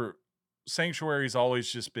before, Sanctuary's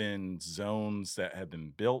always just been zones that have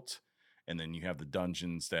been built, and then you have the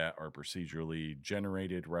dungeons that are procedurally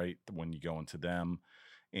generated, right? When you go into them.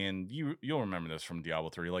 And you'll remember this from Diablo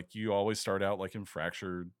 3. Like you always start out like in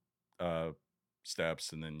fractured uh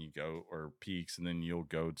steps, and then you go, or peaks, and then you'll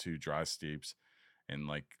go to dry steeps and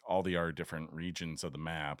like all the other different regions of the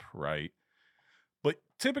map, right? But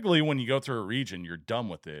typically, when you go through a region, you're done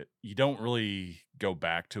with it. You don't really go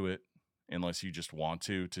back to it unless you just want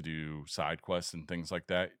to do side quests and things like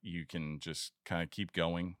that. You can just kind of keep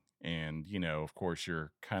going. And, of course,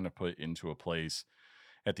 you're kind of put into a place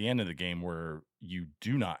at the end of the game where you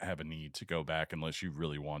do not have a need to go back unless you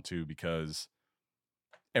really want to, because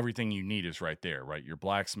everything you need is right there, right? Your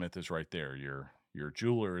blacksmith is right there. Your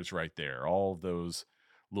jeweler is right there. All of those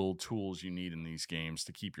little tools you need in these games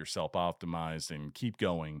to keep yourself optimized and keep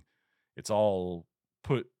going. It's all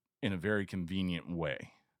put in a very convenient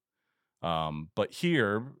way. But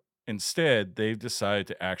here, instead, they've decided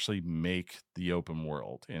to actually make the open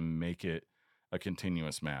world and make it a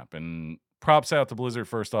continuous map. And props out to Blizzard,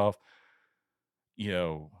 first off. You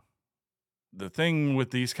know, the thing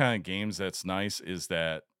with these kind of games that's nice is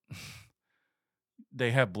that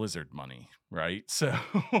they have Blizzard money, right? So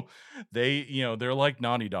they're like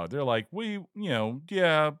Naughty Dog. They're like,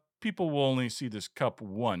 yeah, people will only see this cup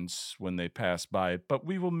once when they pass by it, but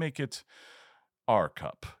we will make it our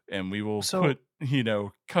cup, and we will So put,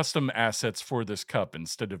 custom assets for this cup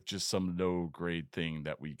instead of just some low grade thing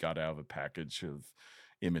that we got out of a package of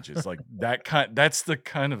images. Like that's the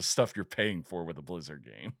kind of stuff you're paying for with a Blizzard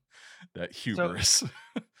game. That so hubris.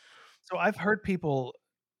 so I've heard people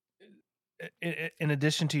in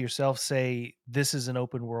addition to yourself say this is an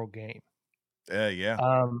open world game. Yeah,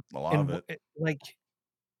 a lot And of it. like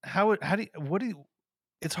how do you, what do you,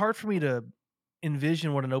 it's hard for me to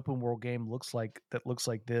envision what an open world game looks like that looks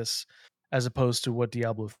like this as opposed to what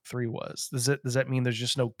Diablo 3 was. Does that mean there's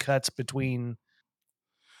just no cuts between?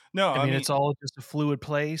 No, I I mean, mean, it's all just a fluid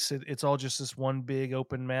place. It's all just this one big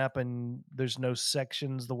open map, and there's no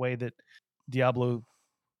sections the way that Diablo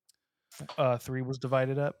 3 was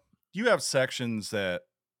divided up. you have sections that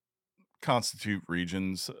constitute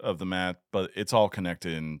regions of the map, but it's all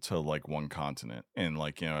connected into like one continent. And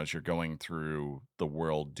like, as you're going through the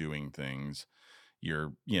world doing things,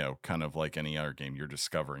 you're, kind of like any other game, you're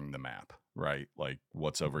discovering the map, right? Like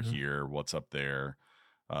what's over Mhm. here, what's up there.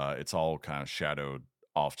 It's all kind of shadowed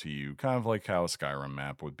off to you, kind of like how a Skyrim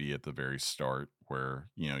map would be at the very start, where,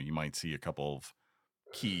 you might see a couple of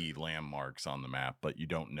key landmarks on the map, but you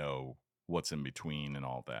don't know what's in between and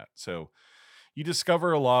all that. So you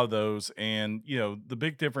discover a lot of those. And, the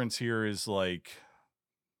big difference here is like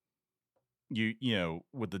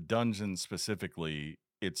with the dungeons specifically,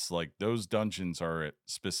 it's like those dungeons are at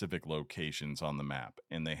specific locations on the map,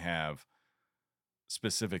 and they have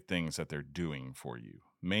specific things that they're doing for you.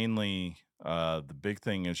 Mainly, the big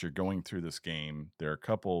thing is you're going through this game, there are a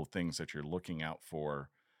couple of things that you're looking out for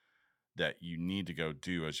that you need to go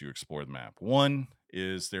do as you explore the map. One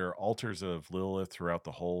is there are altars of Lilith throughout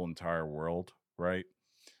the whole entire world, right?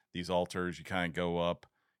 These altars, you kind of go up,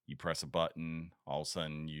 You press a button, all of a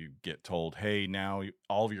sudden you get told, hey, now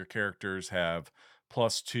all of your characters have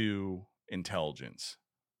 +2 intelligence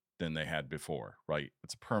than they had before, right?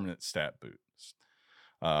 It's a permanent stat boost.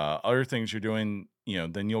 Other things you're doing,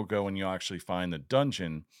 then you'll go and you'll actually find the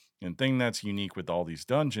dungeon. And thing that's unique with all these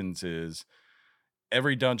dungeons is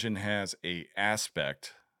every dungeon has a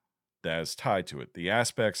aspect that is tied to it. The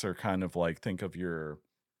aspects are kind of like, think of your,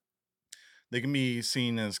 they can be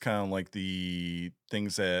seen as kind of like the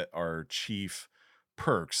things that are chief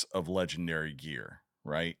perks of legendary gear,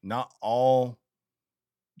 right? Not all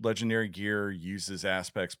legendary gear uses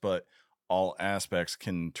aspects, but all aspects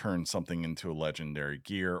can turn something into a legendary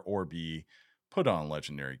gear or be put on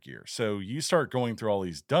legendary gear. So you start going through all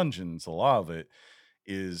these dungeons, a lot of it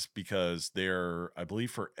is because there, I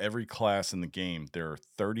believe for every class in the game, there are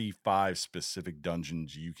 35 specific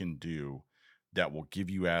dungeons you can do that will give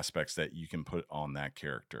you aspects that you can put on that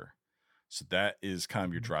character. So that is kind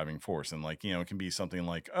of your Mhm. driving force. And like, it can be something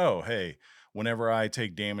like, oh, hey, whenever I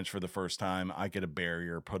take damage for the first time, I get a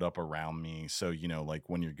barrier put up around me. So, like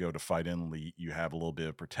when you go to fight in elite, you have a little bit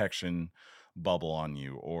of protection bubble on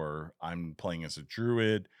you. Or I'm playing as a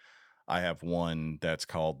druid. I have one that's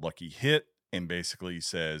called Lucky Hit and basically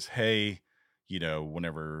says, hey,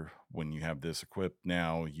 when you have this equipped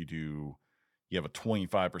now, you have a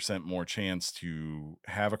 25% more chance to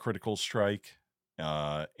have a critical strike.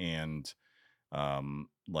 And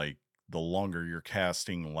like the longer you're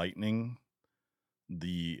casting lightning,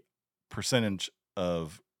 the percentage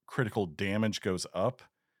of critical damage goes up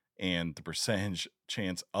and the percentage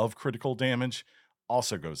chance of critical damage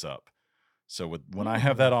also goes up. So when I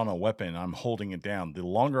have that Hmm. on a weapon, I'm holding it down. The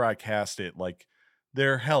longer I cast it, like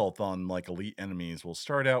their health on like elite enemies will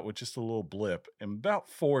start out with just a little blip. In about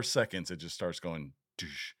 4 seconds, it just starts going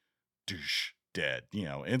douche, douche, dead.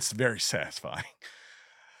 It's very satisfying.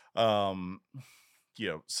 Um,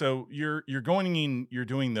 so you're going in, you're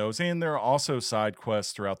doing those, and there are also side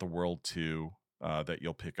quests throughout the world too, that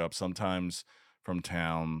you'll pick up sometimes from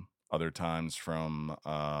town, other times from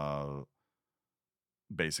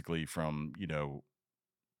basically from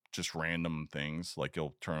just random things. Like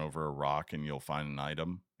you'll turn over a rock and you'll find an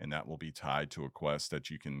item, and that will be tied to a quest that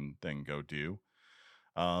you can then go do.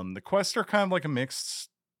 The quests are kind of like a mixed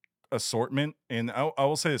assortment, and I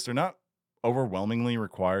will say this: they're not overwhelmingly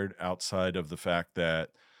required outside of the fact that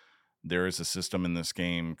there is a system in this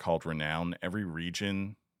game called Renown. Every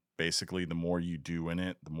region, basically, the more you do in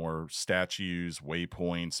it, the more statues,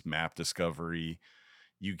 waypoints, map discovery,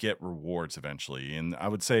 you get rewards eventually. And I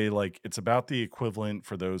would say like it's about the equivalent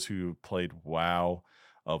for those who played WoW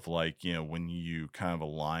of like, when you kind of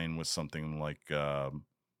align with something like like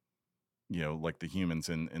the humans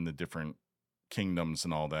in the different kingdoms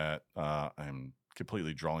and all that. I'm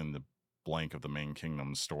completely drawing the blank of the main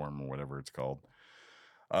kingdom, Storm or whatever it's called.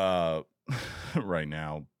 Uh right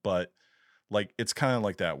now. But like it's kind of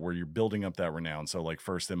like that where you're building up that renown. So like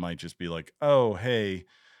first it might just be like, oh hey,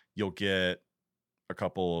 you'll get a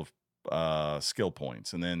couple of skill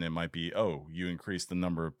points, and then it might be, oh, you increase the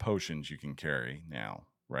number of potions you can carry now,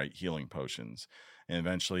 right? Healing potions. And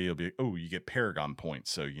eventually it'll be, oh, you get paragon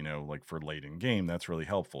points, so like for late in game that's really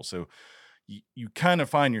helpful. So you kind of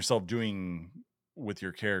find yourself doing with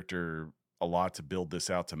your character a lot to build this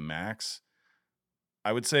out to max.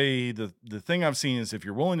 I would say the thing I've seen is if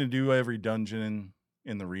you're willing to do every dungeon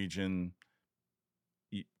in the region,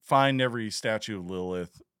 find every statue of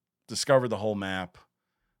Lilith, discover the whole map.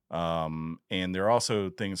 And there are also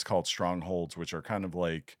things called strongholds, which are kind of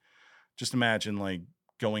like, just imagine like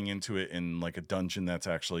going into it in like a dungeon that's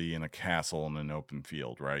actually in a castle in an open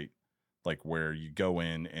field, right? Like where you go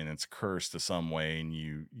in and it's cursed to some way, and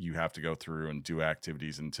you have to go through and do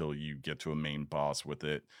activities until you get to a main boss with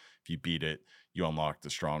it. If you beat it, you unlock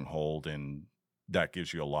the stronghold, and that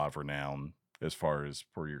gives you a lot of renown as far as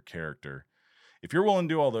for your character. If you're willing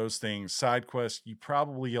to do all those things, side quests, you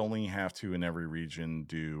probably only have to in every region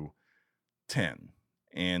do 10.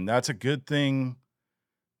 And that's a good thing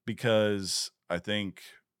because I think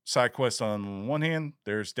side quests on one hand,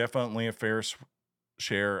 there's definitely a fair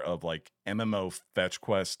share of like MMO fetch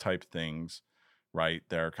quest type things, right?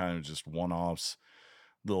 They're kind of just one offs,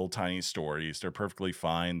 little tiny stories. They're perfectly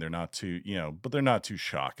fine. They're not too, but they're not too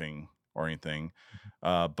shocking or anything.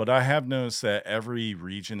 But I have noticed that every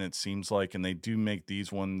region, it seems like, and they do make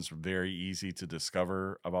these ones very easy to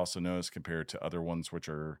discover. I've also noticed compared to other ones, which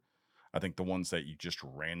are, I think the ones that you just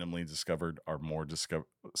randomly discovered are more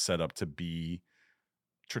set up to be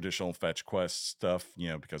traditional fetch quest stuff,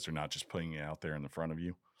 because they're not just putting it out there in the front of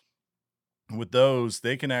you. With those,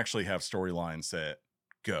 they can actually have storylines that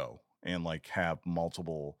go and like have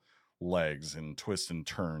multiple legs and twists and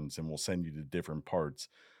turns and will send you to different parts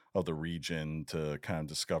of the region to kind of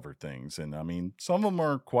discover things. And I mean, some of them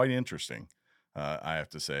are quite interesting. I have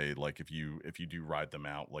to say, like if you do ride them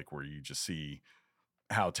out, like where you just see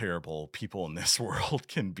how terrible people in this world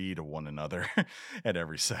can be to one another at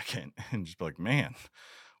every second, and just be like, man,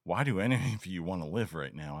 why do any of you want to live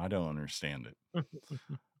right now? I don't understand it.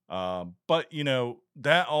 But you know,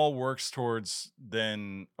 that all works towards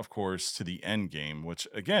then, of course, to the end game, which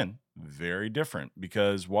again, very different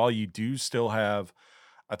because while you do still have,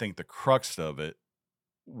 I think the crux of it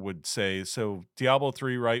would say so Diablo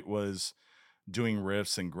 3, right, was doing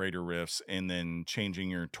rifts and greater rifts and then changing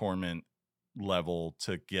your torment level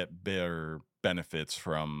to get better benefits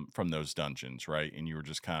from those dungeons, right? And you were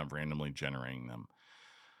just kind of randomly generating them.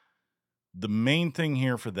 The main thing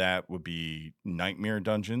here for that would be nightmare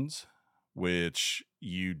dungeons, which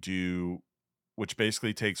you do, which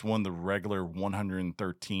basically takes one of the regular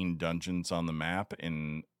 113 dungeons on the map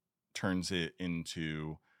and turns it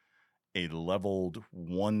into a leveled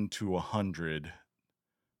 1 to 100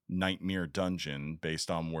 nightmare dungeon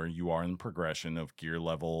based on where you are in progression of gear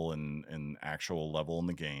level and actual level in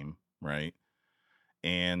the game, right?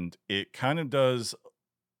 And it kind of does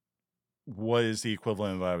what is the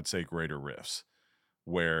equivalent of, I would say, greater rifts,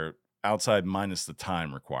 where outside minus the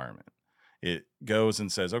time requirement, it goes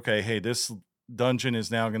and says, okay, hey, this dungeon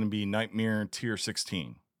is now going to be nightmare tier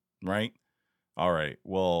 16, right? All right.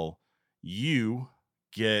 Well, you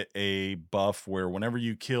get a buff where whenever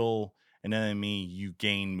you kill an enemy, you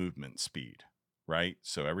gain movement speed, right?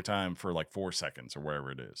 So every time for like 4 seconds or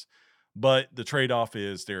wherever it is. But the trade off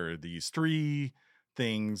is there are these three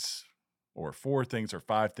things or four things or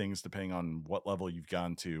five things, depending on what level you've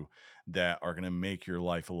gone to, that are going to make your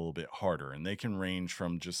life a little bit harder. And they can range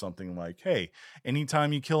from just something like, hey,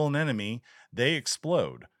 anytime you kill an enemy, they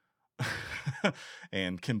explode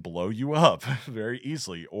and can blow you up very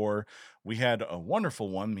easily. Or we had a wonderful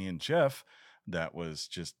one, me and Jeff, that was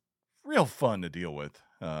just real fun to deal with.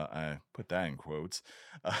 I put that in quotes.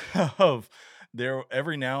 Of there,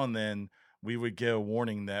 every now and then we would get a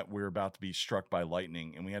warning that we're about to be struck by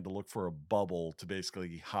lightning, and we had to look for a bubble to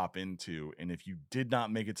basically hop into. And if you did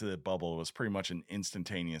not make it to that bubble, it was pretty much an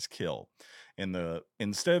instantaneous kill. And the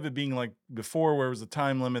instead of it being like before, where it was a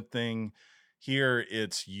time limit thing, here,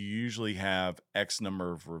 it's you usually have X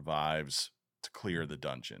number of revives to clear the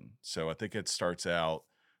dungeon. So I think it starts out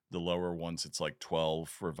the lower ones, it's like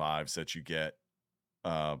 12 revives that you get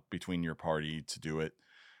between your party to do it.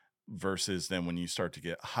 Versus then when you start to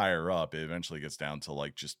get higher up, it eventually gets down to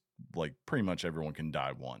like just like pretty much everyone can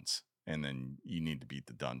die once, and then you need to beat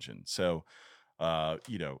the dungeon. So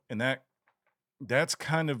you know, and that's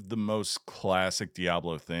kind of the most classic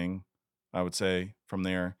Diablo thing, I would say, from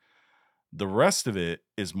there. The rest of it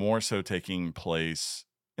is more so taking place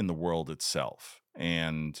in the world itself.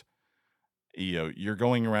 And, you know, you're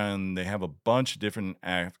going around, they have a bunch of different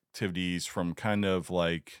activities from kind of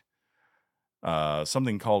like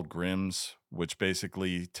something called Grims, which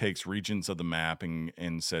basically takes regions of the map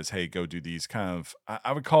and says, hey, go do these kind of,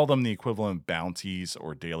 I would call them the equivalent of bounties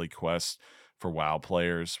or daily quests for WoW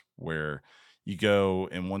players, where you go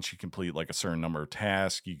and once you complete like a certain number of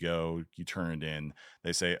tasks, you go, you turn it in.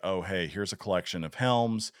 They say, oh, hey, here's a collection of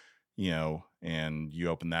helms, you know, and you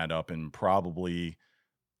open that up and probably,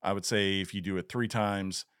 I would say if you do it 3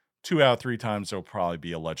 times, 2 out of 3 times, there'll probably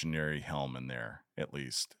be a legendary helm in there at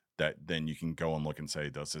least. That then you can go and look and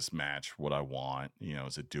say, does this match what I want? You know,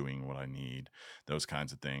 is it doing what I need? Those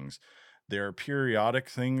kinds of things. There are periodic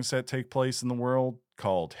things that take place in the world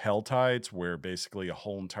called hell tides, where basically a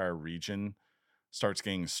whole entire region starts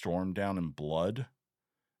getting stormed down in blood.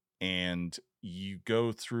 And you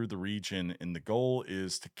go through the region, and the goal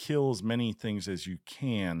is to kill as many things as you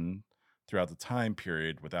can throughout the time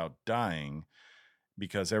period without dying,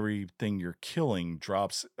 because everything you're killing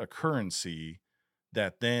drops a currency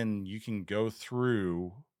that then you can go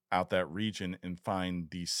through out that region and find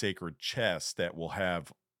these sacred chests that will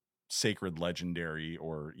have sacred legendary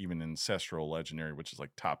or even ancestral legendary, which is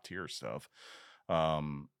like top tier stuff,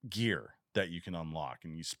 gear that you can unlock,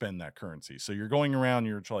 and you spend that currency. So you're going around,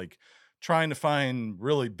 you're like trying to find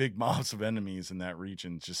really big mobs of enemies in that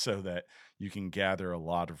region just so that you can gather a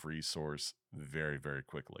lot of resource very, very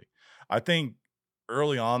quickly. I think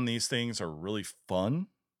early on these things are really fun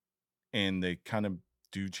and they kind of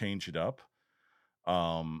do change it up.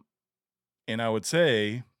 Um, and I would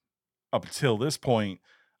say up until this point,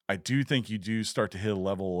 I do think you do start to hit a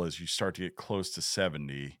level as you start to get close to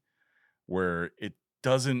 70 where it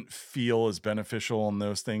doesn't feel as beneficial on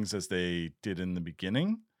those things as they did in the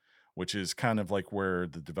beginning, which is kind of like where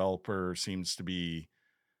the developer seems to be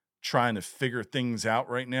trying to figure things out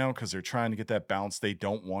right now because they're trying to get that balance. They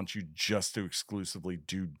don't want you just to exclusively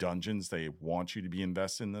do dungeons. They want you to be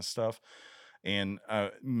invested in this stuff. And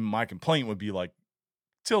my complaint would be like,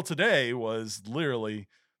 till today was literally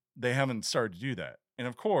they haven't started to do that. And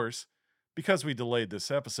of course, because we delayed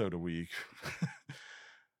this episode a week,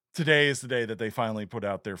 today is the day that they finally put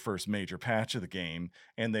out their first major patch of the game,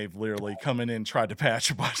 and they've literally come in and tried to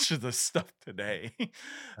patch a bunch of this stuff today.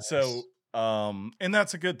 So, Nice. and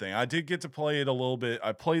that's a good thing. I did get to play it a little bit.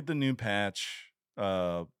 I played the new patch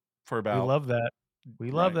for We about love that.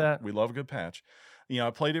 We love right. that. We love a good patch. I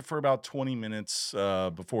played it for about 20 minutes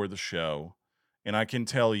before the show, and I can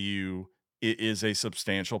tell you it is a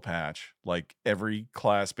substantial patch. Like every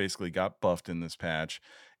class basically got buffed in this patch.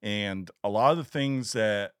 And a lot of the things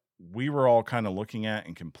that we were all kind of looking at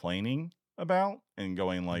and complaining about and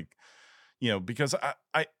going Mm. like, because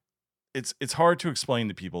I it's hard to explain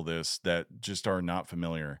to people this that just are not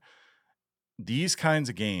familiar. These kinds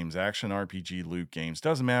of games, action RPG loot games,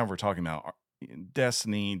 doesn't matter if we're talking about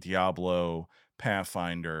Destiny, Diablo,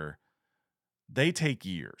 Pathfinder, they take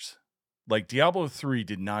years. Like Diablo 3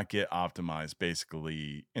 did not get optimized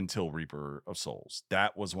basically until Reaper of Souls.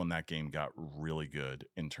 That was when that game got really good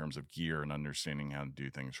in terms of gear and understanding how to do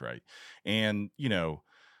things right. And,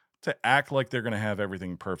 to act like they're going to have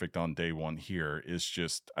everything perfect on day one here is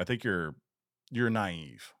just, I think you're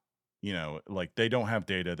naive. Like they don't have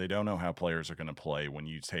data, they don't know how players are going to play. When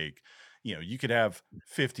you take, you could have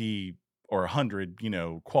 50 or 100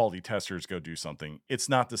 quality testers go do something. It's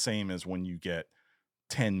not the same as when you get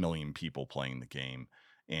 10 million people playing the game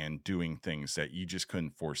and doing things that you just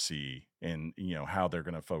couldn't foresee, and how they're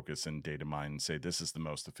going to focus and data mine and say this is the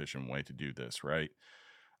most efficient way to do this, right?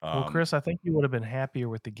 Well, um Chris, I think you would have been happier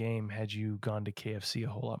with the game had you gone to KFC a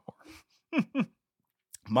whole lot more.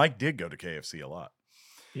 Mike did go to KFC a lot.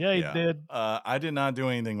 Yeah, he Yeah. did. I did not do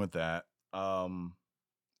anything with that.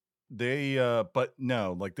 They but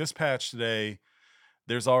no, like this patch today,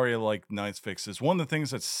 there's already like nice fixes. One of the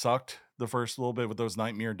things that sucked the first little bit with those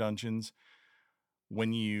nightmare dungeons,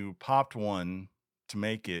 when you popped one to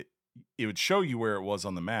make it, it would show you where it was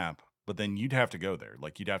on the map, but then you'd have to go there.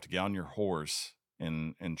 Like you'd have to get on your horse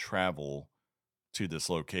and travel to this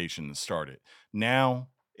location to start it. Now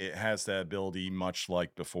it has that ability, much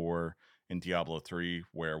like before in Diablo 3,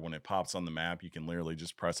 where when it pops on the map, you can literally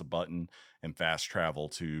just press a button and fast travel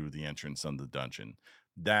to the entrance of the dungeon.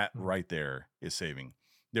 That Mm. right there is saving.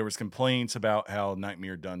 There was complaints about how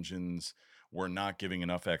nightmare dungeons were not giving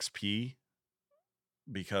enough XP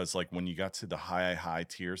because like when you got to the high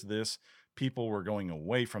tiers of this, people were going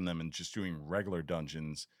away from them and just doing regular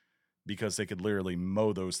dungeons because they could literally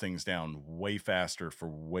mow those things down way faster for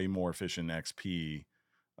way more efficient XP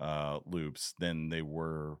loops than they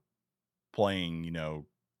were playing,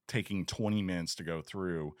 taking 20 minutes to go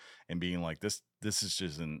through and being like this is just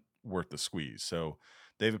isn't worth the squeeze. So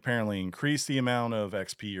they've apparently increased the amount of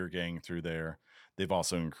XP you're getting through there. They've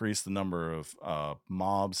also increased the number of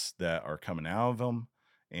mobs that are coming out of them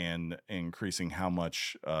and increasing how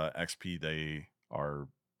much XP they are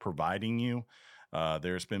providing you.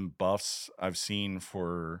 There's been buffs I've seen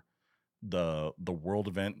for the world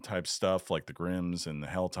event type stuff like the Grims and the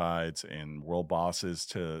Hell Tides and world bosses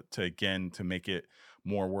to again to make it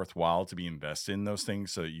more worthwhile to be invested in those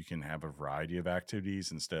things so that you can have a variety of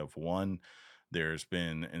activities instead of one. There's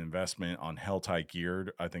been an investment on Helltide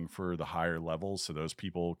geared, I think, for the higher levels, so those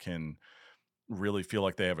people can really feel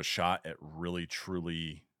like they have a shot at really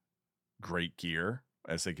truly great gear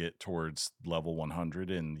as they get towards level 100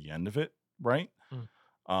 and the end of it, right?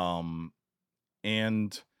 Mm. Um,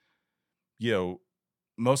 and you know,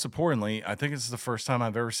 most importantly, I think this is the first time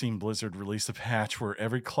I've ever seen Blizzard release a patch where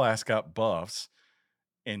every class got buffs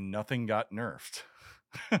and nothing got nerfed.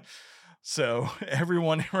 So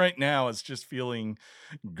everyone right now is just feeling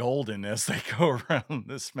golden as they go around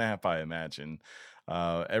this map, I imagine.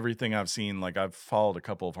 Everything I've seen, like I've followed a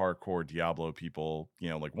couple of hardcore Diablo people,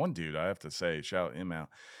 like one dude, I have to say, shout him out.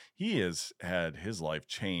 He has had his life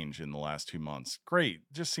change in the last 2 months. Great.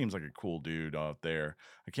 Just seems like a cool dude out there.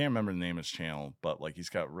 I can't remember the name of his channel, but like he's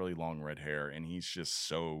got really long red hair and he's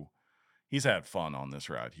had fun on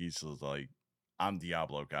this ride. He's just like, I'm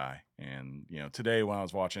Diablo guy. And, today when I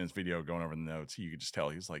was watching his video going over the notes, you could just tell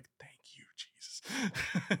he's like, thank you,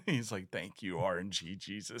 Jesus. He's like, thank you, RNG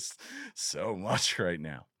Jesus, so much right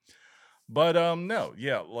now. But no,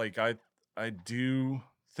 yeah, like I do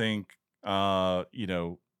think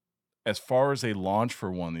as far as a launch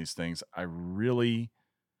for one of these things, I really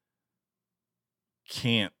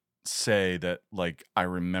can't say that like I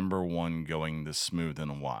remember one going this smooth in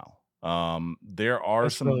a while. There are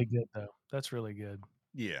That's really some good, though. That's really good.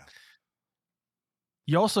 yeah.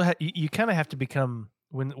 You also you kinda have to become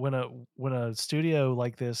when a studio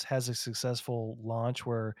like this has a successful launch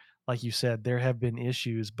where, like you said, there have been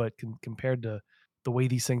issues, but compared to the way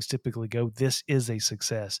these things typically go, this is a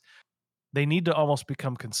success. They need to almost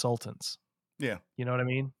become consultants, Yeah. you know what I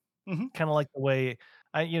mean? Hmm. Kinda like the way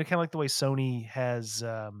kinda like the way Sony has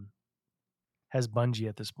Bungie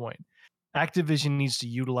at this point. Activision needs to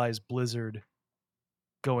utilize Blizzard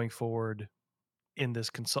going forward in this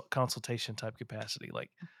consultation type capacity,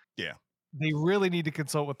 like, Yeah. they really need to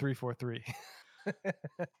consult with 343.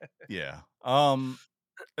 Yeah.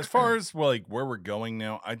 As far as well, like where we're going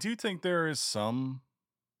now, I do think there is some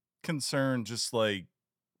concern, just like,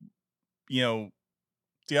 you know,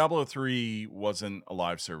 Diablo 3 wasn't a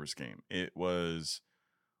live service game. It was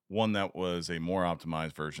one that was a more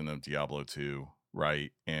optimized version of Diablo 2,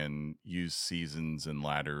 right? And used seasons and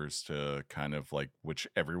ladders to kind of like which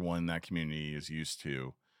everyone in that community is used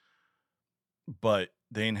to, but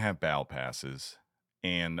they didn't have battle passes.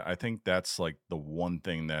 And I think that's like the one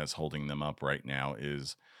thing that's holding them up right now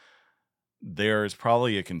is there's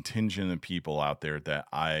probably a contingent of people out there that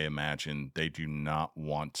I imagine they do not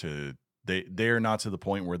want to, they're not to the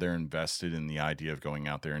point where they're invested in the idea of going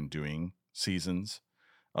out there and doing seasons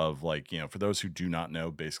of, like, for those who do not know,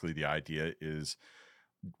 basically the idea is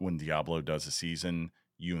when Diablo does a season,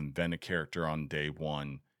 you invent a character on day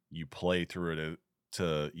one, you play through it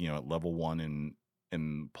at level one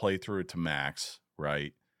and play through it to max,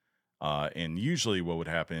 right? And usually what would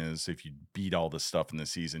happen is if you beat all the stuff in the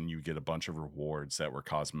season, you get a bunch of rewards that were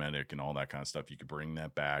cosmetic and all that kind of stuff. You could bring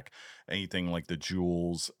that back. Anything like the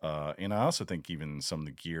jewels. And I also think even some of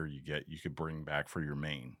the gear you get, you could bring back for your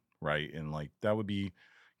main, right? And like that would be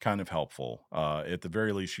kind of helpful. At the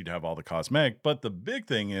very least, you'd have all the cosmetic. But the big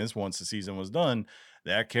thing is once the season was done,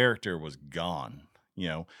 that character was gone, you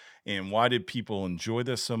know. And why did people enjoy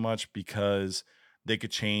this so much? Because they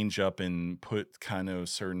could change up and put kind of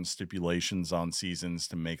certain stipulations on seasons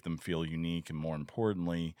to make them feel unique. And more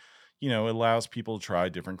importantly, it allows people to try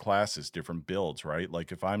different classes, different builds, right?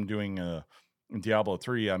 Like if I'm doing a Diablo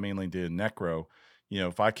 3, I mainly did Necro.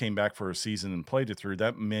 If I came back for a season and played it through,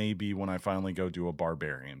 that may be when I finally go do a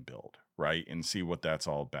barbarian build, right? And see what that's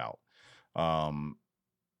all about. Um,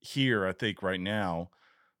 Here, I think right now,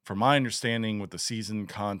 from my understanding with the season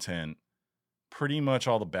content, pretty much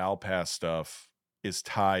all the battle pass stuff is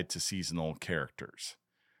tied to seasonal characters.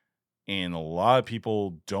 And a lot of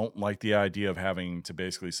people don't like the idea of having to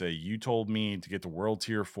basically say, you told me to get to world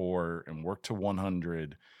tier 4 and work to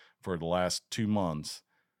 100 for the last 2 months.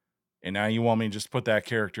 And now you want me to just put that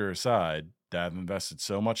character aside that I've invested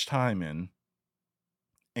so much time in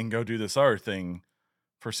and go do this other thing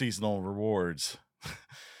for seasonal rewards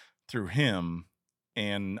through him.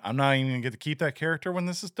 And I'm not even going to get to keep that character when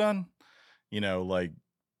this is done. Like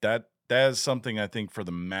that is something I think for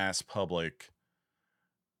the mass public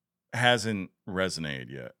hasn't resonated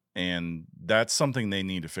yet. And that's something they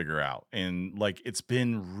need to figure out. And like it's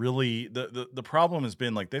been really the problem has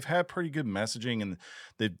been like they've had pretty good messaging and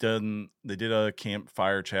they did a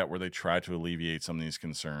campfire chat where they tried to alleviate some of these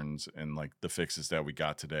concerns and like the fixes that we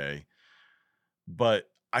got today. But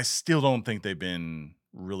I still don't think they've been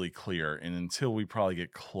really clear. And until we probably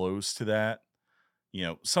get close to that,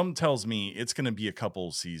 some tells me it's going to be a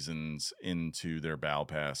couple seasons into their battle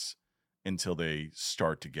pass until they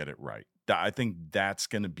start to get it right. I think that's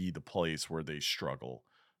going to be the place where they struggle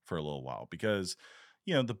for a little while because,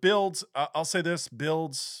 the builds, I'll say this,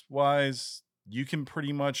 builds wise, you can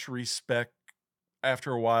pretty much respec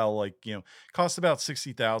after a while, like, costs about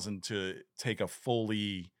 60,000 to take a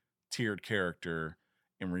fully tiered character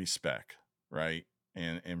and respec, right?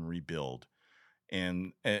 And rebuild.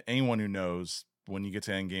 And anyone who knows, when you get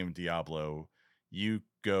to end game of Diablo, you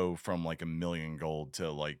go from like 1,000,000 gold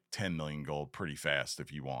to like 10 million gold pretty fast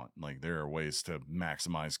if you want. Like there are ways to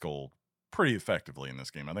maximize gold pretty effectively in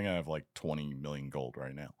this game. I think I have like 20 million gold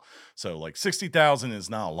right now. So like 60,000 is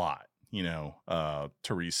not a lot,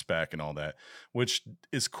 to respec and all that, which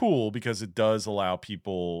is cool because it does allow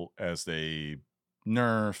people as they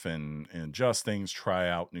nerf and adjust things, try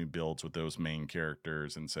out new builds with those main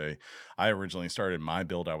characters and say, I originally started my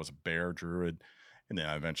build, I was a bear druid. And then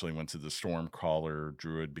I eventually went to the Stormcaller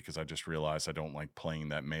Druid because I just realized I don't like playing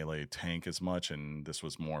that melee tank as much. And this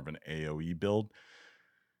was more of an AoE build.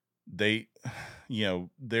 They,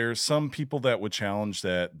 there's some people that would challenge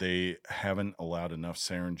that they haven't allowed enough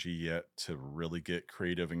synergy yet to really get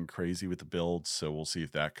creative and crazy with the builds. So we'll see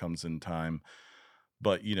if that comes in time.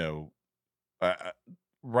 But, I,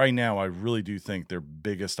 right now, I really do think their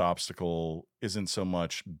biggest obstacle isn't so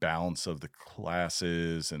much balance of the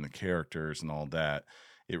classes and the characters and all that.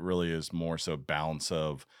 It really is more so balance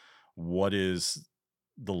of what is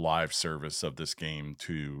the live service of this game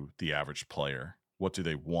to the average player. What do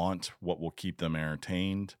they want? What will keep them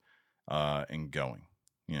entertained and going?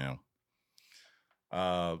 You know.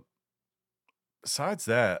 Uh, Besides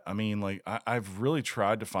that, I mean, like I've really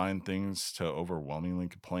tried to find things to overwhelmingly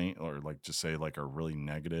complain or like just say like are really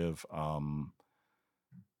negative.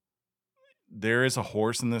 There is a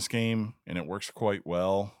horse in this game, and it works quite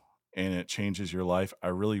well, and it changes your life. I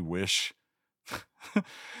really wish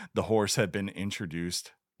the horse had been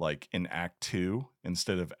introduced like in Act Two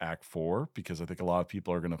instead of Act Four, because I think a lot of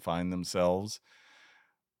people are going to find themselves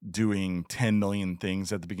doing 10 million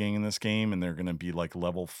things at the beginning of this game, and they're going to be like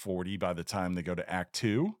level 40 by the time they go to Act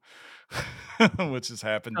Two, which has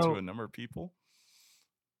happened to So a number of people.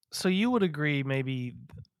 so you would agree maybe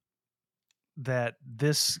that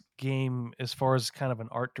this game, as far as kind of an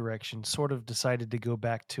art direction, sort of decided to go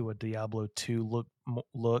back to a Diablo 2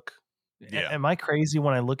 look. Yeah. Am I crazy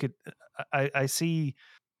when I look at I see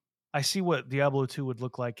what Diablo 2 would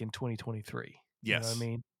look like in 2023, you know what I Yes.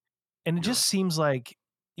 mean? And it You're just right. seems like,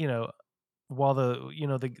 you know, while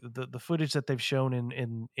the footage that they've shown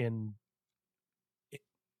in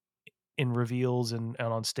reveals and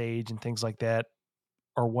on stage and things like that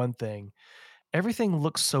are one thing, everything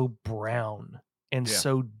looks so brown and Yeah.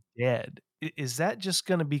 so dead. Is that just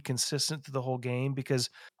gonna be consistent through the whole game? Because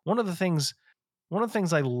one of the things one of the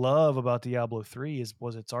things I love about Diablo 3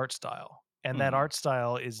 was its art style, and that Mhm. art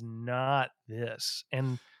style is not this.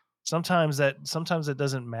 And sometimes it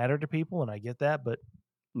doesn't matter to people, and I get that, but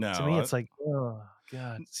to No. me, it's like, oh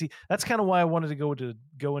god. See, that's kinda why I wanted to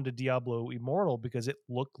go into Diablo Immortal, because it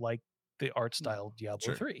looked like the art style of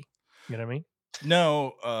Diablo Sure. 3. You know what I mean?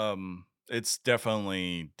 No, it's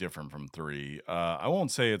definitely different from 3. I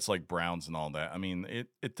won't say it's like Browns and all that. I mean,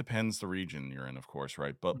 it depends the region you're in, of course,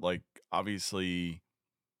 right? But Mhm. like obviously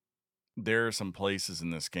there are some places in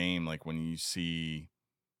this game like when you see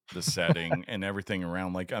the setting and everything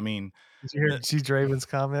around like I mean, Did you see Draven's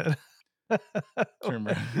comment? Turn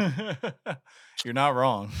You're not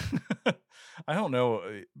wrong. I don't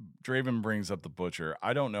know. Draven brings up the butcher.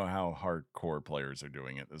 I don't know how hardcore players are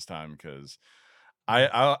doing it this time because I,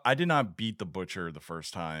 Mm. I did not beat the butcher the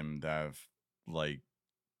first time that I've like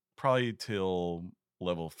probably till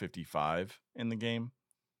level 55 in the game.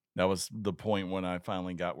 That was the point when I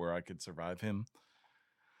finally got where I could survive him.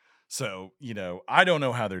 So, I don't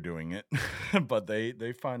know how they're doing it, but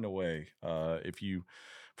they find a way. If you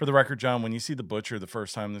For the record, John, when you see the butcher the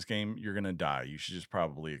first time in this game, you're gonna die. You should just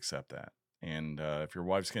probably accept that. And if your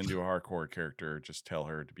wife's gonna do a hardcore character, just tell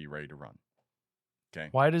her to be ready to run.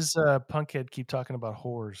 Okay. Why does, Punkhead keep talking about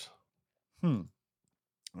whores? Hmm.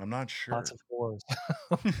 I'm not Lots sure. of whores.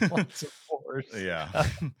 Lots of whores. Yeah.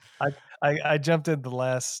 I I jumped in the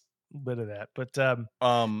last bit of that, but,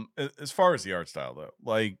 As far as the art style though,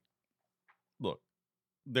 like, look,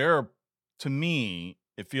 there are to me,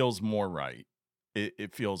 it feels more right.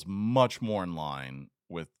 It feels much more in line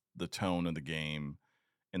with the tone of the game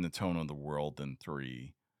and the tone of the world than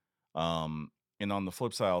 3. Um, and on the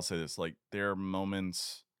flip side, I'll say this: like, there are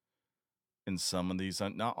moments in some of these,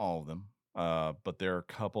 not all of them, but there are a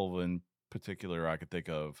couple in particular I could think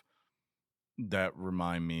of that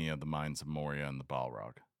remind me of the Mines of Moria and the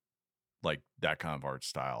Balrog, like that kind of art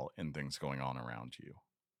style and things going on around you,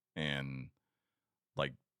 and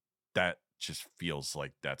like that just feels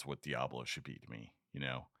like that's what Diablo should be to me.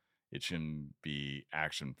 It shouldn't be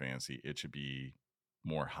action fantasy; it should be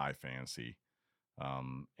more high fantasy,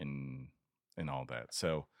 and all that.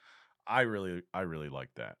 So I really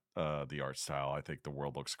like that. The art style. I think the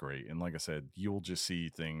world looks great. And like I said, you'll just see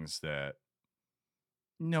things that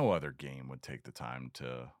no other game would take the time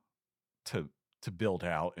to to build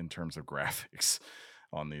out in terms of graphics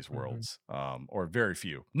on these mhm, worlds. Or very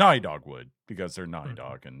few. Naughty Dog would, because they're Naughty mhm.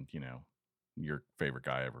 Dog, and your favorite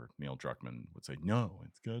guy ever, Neil Druckmann, would say, no,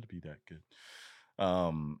 it's gotta be that good.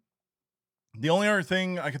 Um The only other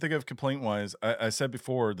thing I could think of complaint wise, I said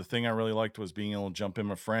before, the thing I really liked was being able to jump in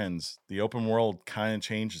with friends. The open world kind of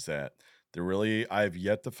changes that. I've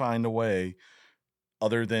yet to find a way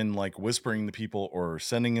other than like whispering to people or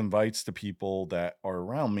sending invites to people that are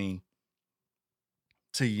around me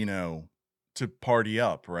to, to party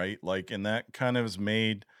up, right? Like, and that kind of has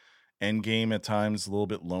made Endgame at times a little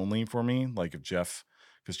bit lonely for me. Like, if Jeff,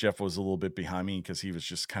 because Jeff was a little bit behind me because he was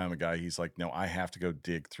just kind of a guy. He's like, no, I have to go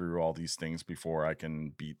dig through all these things before I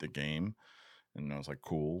can beat the game. And I was like,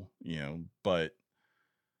 cool, but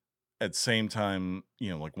at the same time,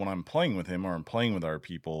 like when I'm playing with him or I'm playing with our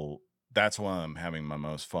people, that's when I'm having my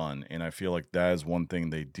most fun. And I feel like that is one thing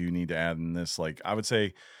they do need to add in this. Like, I would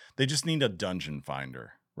say they just need a dungeon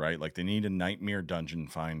finder, right? Like, they need a nightmare dungeon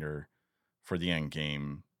finder for the end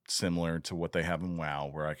game similar to what they have in WoW,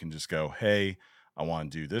 where I can just go, hey, I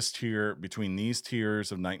want to do this tier between these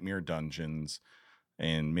tiers of Nightmare Dungeons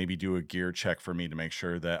and maybe do a gear check for me to make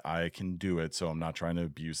sure that I can do it so I'm not trying to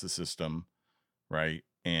abuse the system, right?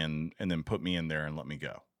 And then put me in there and let me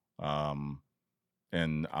go. Um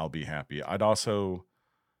and I'll be happy. I'd like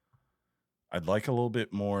a little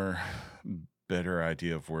bit more better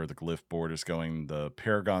idea of where the glyph board is going. The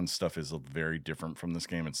Paragon stuff is very different from this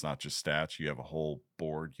game. It's not just stats. You have a whole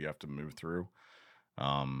board you have to move through.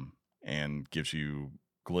 And gives you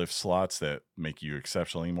glyph slots that make you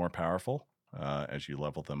exceptionally more powerful as you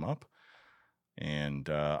level them up. And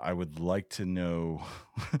I would like to know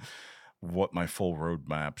what my full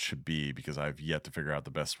roadmap should be because I've yet to figure out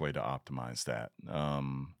the best way to optimize that.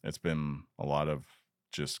 It's been a lot of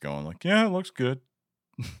just going like, yeah, it looks good.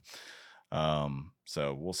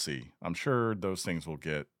 So we'll see. I'm sure those things will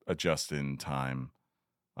get adjusted in time.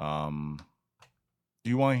 Do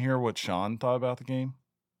you want to hear what Sean thought about the game?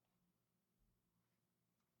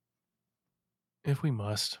 If we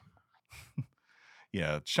must.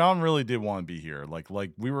 Yeah, Sean really did want to be here. Like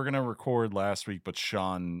we were gonna record last week, but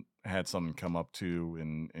Sean had something come up too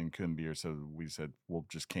and couldn't be here, so we said we'll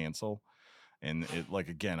just cancel. And it like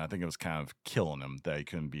again, I think it was kind of killing him that he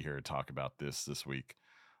couldn't be here to talk about this week.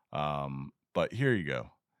 But here you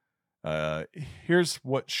go. Here's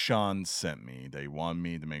what Sean sent me. They wanted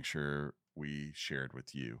me to make sure we shared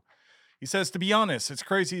with you. He says, to be honest, it's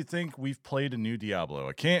crazy to think we've played a new Diablo.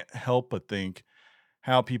 I can't help but think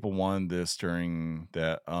how people wanted this during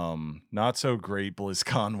that not so great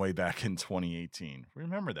BlizzCon way back in 2018.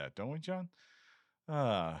 Remember that, don't we, John?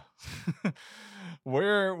 Uh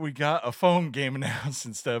where we got a phone game announced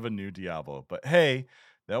instead of a new Diablo. But hey,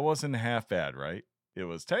 that wasn't half bad, right? It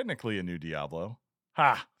was technically a new Diablo.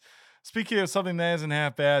 Ha! Speaking of something that isn't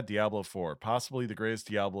half bad, Diablo 4, possibly the greatest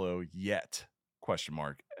Diablo yet. Question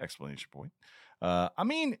mark, exclamation point. I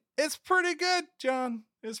mean, it's pretty good, John.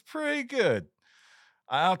 It's pretty good.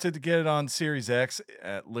 I opted to get it on Series X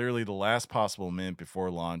at literally the last possible minute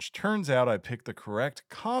before launch. Turns out I picked the correct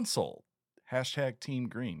console. Hashtag Team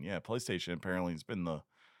Green. Yeah, PlayStation apparently has been the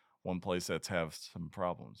one place that's have some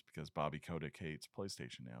problems because Bobby Kotick hates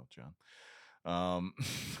PlayStation now, John.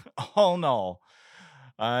 All in all,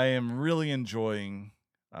 I am really enjoying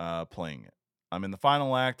playing it. I'm in the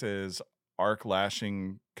final act as arc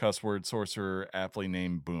lashing cuss word sorcerer aptly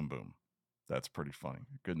named Boom Boom. That's pretty funny.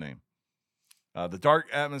 Good name. The dark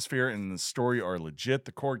atmosphere and the story are legit.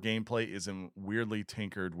 The core gameplay isn't weirdly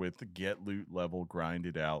tinkered with the get loot level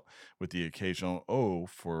grinded out with the occasional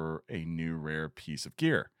for a new rare piece of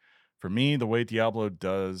gear. For me, the way Diablo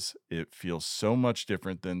does it feels so much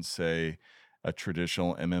different than, say, a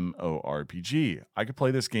traditional MMORPG. I could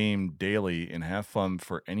play this game daily and have fun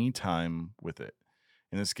for any time with it.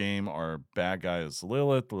 In this game, our bad guy is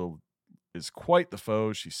Lilith. Lilith is quite the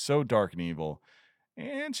foe. She's so dark and evil.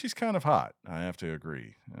 And she's kind of hot. I have to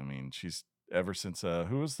agree. I mean, she's ever since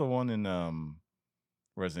who was the one in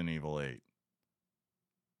Resident Evil 8?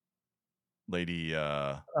 Lady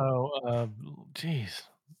Geez.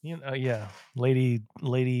 Yeah. Lady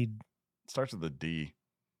starts with a D.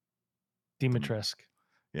 Dimitrescu.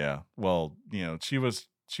 Yeah. Well, she was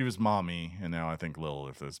mommy, and now I think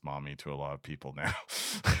Lilith is mommy to a lot of people now.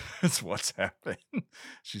 That's what's happened.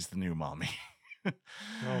 She's the new mommy.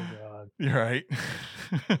 Oh God. You're right.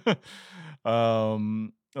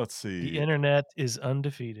 Let's see. The internet is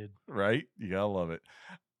undefeated. Right? You gotta love it.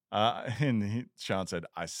 Sean said,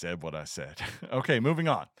 I said what I said. Okay, moving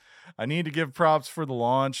on. I need to give props for the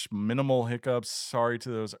launch. Minimal hiccups. Sorry to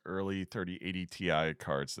those early 3080 Ti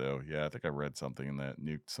cards, though. Yeah, I think I read something in that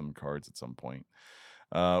nuked some cards at some point.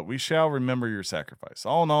 We shall remember your sacrifice.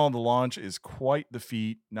 All in all, the launch is quite the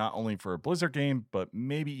feat, not only for a Blizzard game, but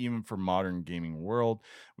maybe even for modern gaming world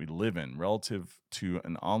we live in relative to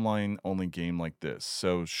an online-only game like this.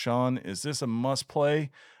 So, Sean, is this a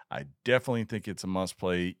must-play? I definitely think it's a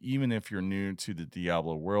must-play, even if you're new to the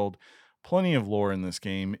Diablo world. Plenty of lore in this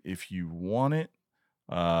game if you want it,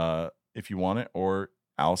 or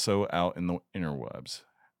also out in the interwebs.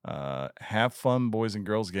 Have fun, boys and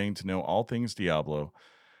girls, getting to know all things Diablo.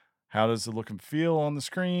 How does it look and feel on the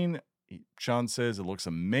screen? Sean says it looks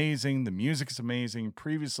amazing. The music is amazing.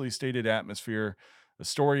 Previously stated atmosphere. The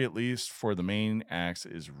story, at least for the main acts,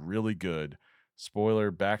 is really good.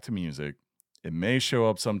 Spoiler, back to music. It may show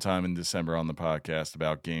up sometime in December on the podcast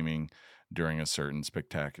about gaming during a certain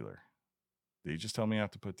spectacular. Did you just tell me I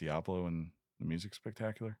have to put Diablo in the music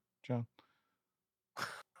spectacular, John?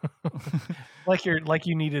 like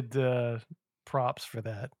you needed props for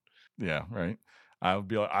that. Yeah, right. I would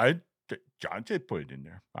be like, John said put it in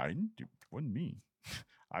there. It wasn't me.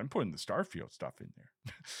 I'm putting the Starfield stuff in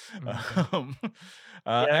Okay. there.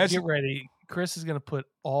 Yeah, As get you, ready. Chris is gonna put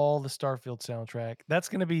all the Starfield soundtrack. That's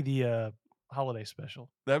gonna be the, holiday special.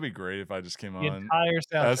 that'd be great if I just came The on. entire As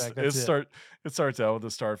soundtrack, that's it. it starts out with the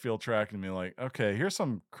Starfield track and be like, okay, here's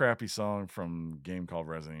some crappy song from a game called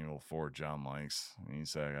Resident Evil 4 John likes. And he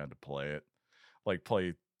said I had to play it. Like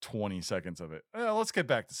play 20 seconds of it. Let's get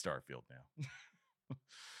back to Starfield now.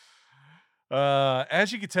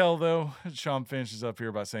 As you can tell, though, Sean finishes up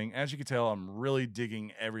here by saying, as you can tell, I'm really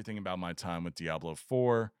digging everything about my time with Diablo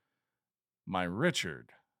 4. My Richard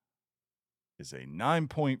is a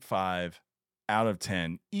 9.5 out of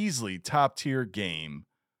 10, easily top tier game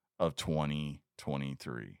of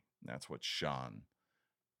 2023. That's what Sean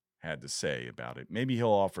had to say about it. Maybe he'll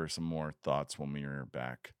offer some more thoughts when we are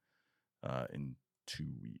back in 2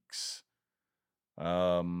 weeks.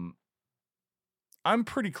 I'm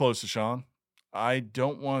pretty close to Sean. I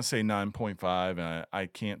don't want to say 9.5, and I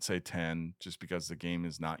can't say 10 just because the game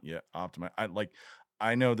is not yet optimized.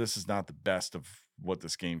 I know this is not the best of what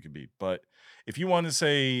this game could be, but if you want to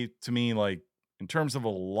say to me, like, in terms of a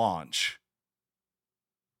launch,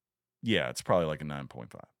 yeah, it's probably like a 9.5.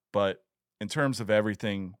 But in terms of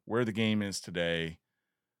everything, where the game is today,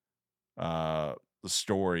 uh, the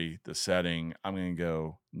story, the setting, I'm going to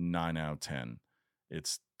go 9 out of 10.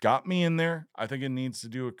 It's got me in there. I think it needs to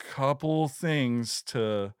do a couple things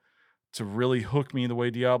to really hook me the way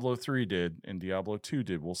Diablo 3 did and Diablo 2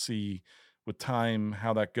 did. We'll see with time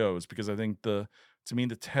how that goes, because I think to me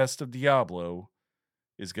the test of Diablo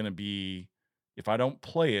is going to be, if I don't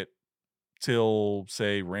play it till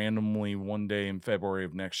say randomly one day in February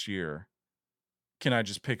of next year, can I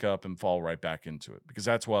just pick up and fall right back into it? Because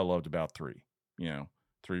that's what I loved about 3. You know,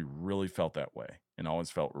 3 really felt that way and always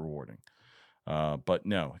felt rewarding. But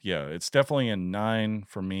no, yeah, it's definitely a 9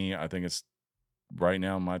 for me. I think it's right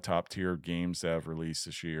now my top tier games that have released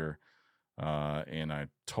this year. And I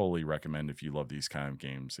totally recommend, if you love these kind of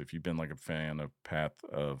games, if you've been like a fan of Path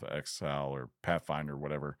of Exile or Pathfinder,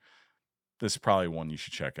 whatever, this is probably one you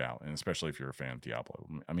should check out. And especially if you're a fan of Diablo.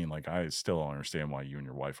 I mean, like, I still don't understand why you and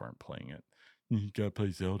your wife aren't playing it. You gotta play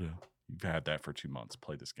Zelda. You've had that for 2 months.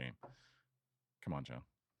 Play this game. Come on, John.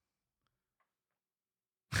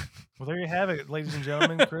 Well, there you have it, ladies and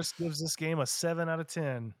gentlemen. Chris gives this game a 7 out of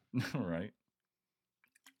 10. Right.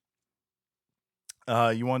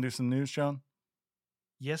 You want to do some news, John?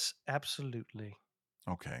 Yes, absolutely.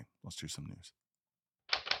 Okay, let's do some news.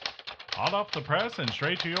 Hot off the press and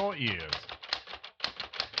straight to your ears.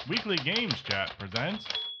 Weekly Games Chat presents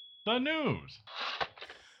the news.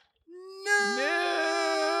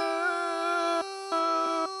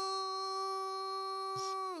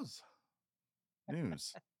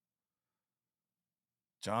 News.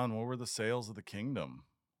 John, what were the sales of the kingdom?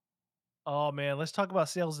 Oh, man, let's talk about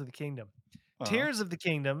Sales of the Kingdom. Uh-huh. Tears of the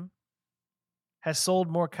Kingdom has sold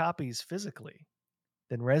more copies physically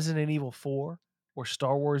than Resident Evil 4 or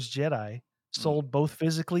Star Wars Jedi sold both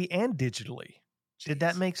physically and digitally. Did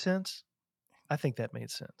that Jeez. make sense? I think that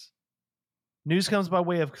made sense. News comes by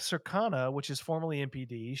way of Circana, which is formerly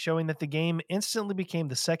NPD, showing that the game instantly became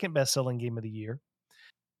the second best-selling game of the year.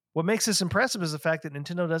 What makes this impressive is the fact that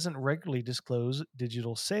Nintendo doesn't regularly disclose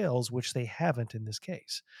digital sales, which they haven't in this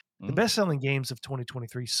case. The best-selling games of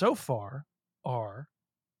 2023 so far are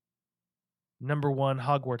number 1,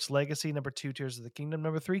 Hogwarts Legacy, number 2, Tears of the Kingdom,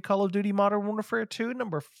 number 3, Call of Duty Modern Warfare 2,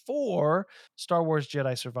 number 4, Star Wars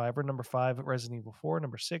Jedi Survivor, number 5, Resident Evil 4,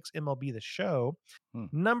 number 6, MLB The Show,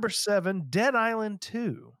 number 7, Dead Island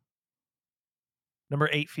 2, number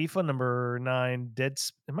 8, FIFA, number 9,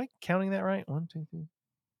 am I counting that right? 1, 2, 3,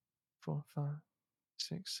 4, 5,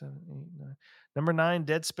 6, 7, 8, 9. Number 9,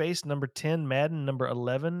 Dead Space, number 10, Madden, number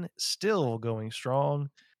 11, still going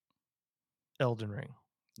strong, Elden Ring.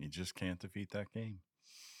 You just can't defeat that game.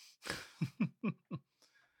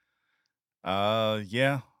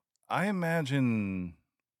 Yeah. I imagine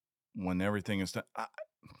when everything is done.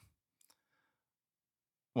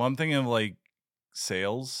 Well, I'm thinking of like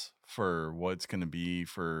sales for what's going to be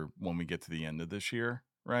for when we get to the end of this year,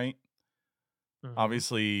 right?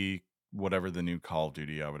 Obviously, whatever the new Call of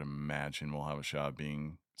Duty, I would imagine will have a shot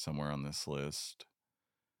being somewhere on this list.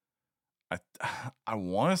 I I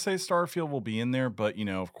want to say Starfield will be in there, but you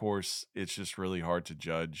know, of course, it's just really hard to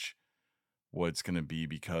judge what it's going to be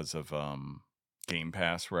because of Game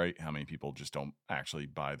Pass, right? How many people just don't actually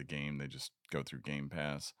buy the game, they just go through Game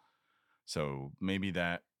Pass. So maybe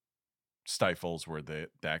that stifles where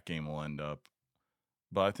that game will end up.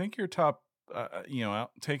 But I think your top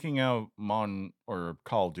taking out Mon or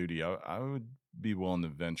Call of Duty, I would be willing to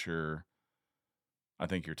venture. I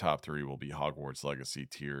think your top 3 will be Hogwarts Legacy,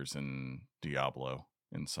 Tears, and Diablo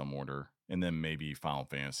in some order. and then maybe Final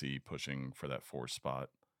Fantasy pushing for that 4th spot,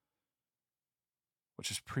 which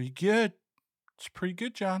is pretty good. It's pretty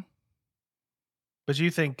good, John. But you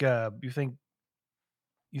think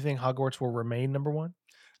Hogwarts will remain number one?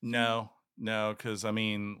 No, because I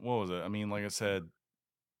mean, what was it? I mean, like I said,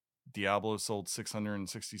 Diablo sold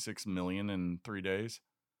 666 million in 3 days,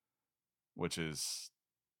 which is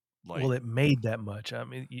like, Well, it made that much. I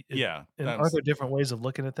mean, yeah, and are that's there different ways of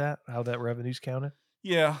looking at that? How that revenue's counted?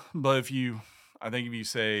 yeah. But I think if you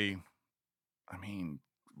say, I mean,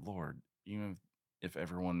 Lord, even if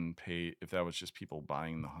everyone paid, if that was just people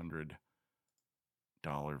buying the $100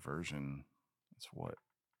 version, that's what.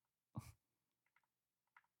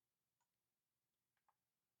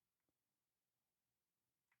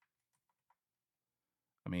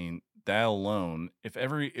 I mean, that alone, if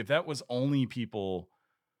that was only people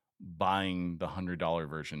buying the $100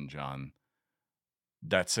 version, John,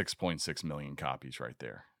 that's 6.6 million copies right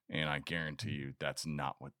there. And I guarantee you that's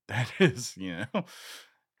not what that is, you know?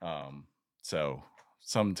 So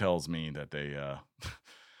some tells me that they're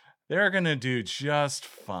gonna do just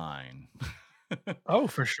fine. Oh,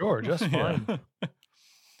 for sure, just Yeah.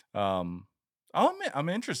 fine. I'm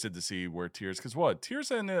interested to see where Tears, because what Tears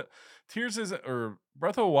is, or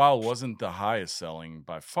Breath of the Wild wasn't the highest selling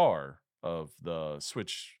by far of the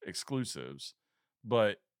Switch exclusives,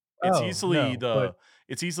 but it's Oh, easily no, but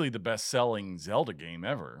the best selling Zelda game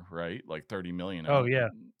ever, right? Like 30 million. oh, yeah,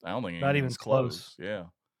 I don't think not even anything's close. close. Yeah.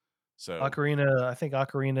 So I think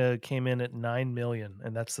Ocarina came in at 9,000,000,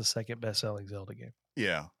 and that's the second best-selling Zelda game.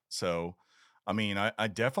 yeah. So I mean, I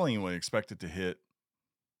definitely would expect it to hit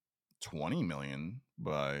 20 million,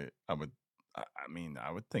 but I mean,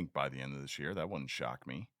 I would think by the end of this year. That wouldn't shock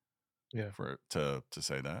me Yeah. for to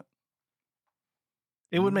say that.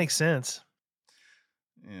 It would make sense.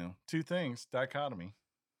 Two things, dichotomy.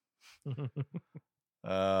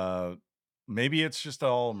 Uh Maybe it's just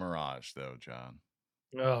all mirage though, John.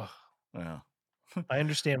 Oh, Yeah. I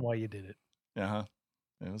understand why you did it. Uh-huh.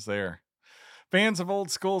 It was there. Fans of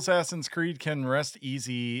old school Assassin's Creed can rest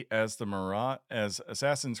easy as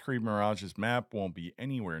Assassin's Creed Mirage's map won't be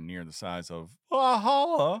anywhere near the size of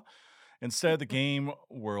Valhalla. Instead, the game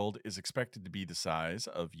world is expected to be the size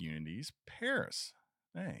of Unity's Paris.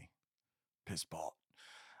 Hey, pissball.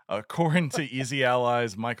 According to Easy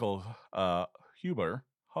Allies Michael Huber,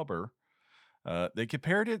 they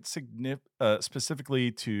compared it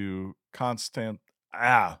specifically to Constantinople,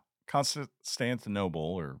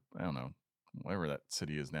 or I don't know, whatever that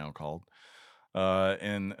city is now called,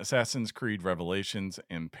 in Assassin's Creed Revelations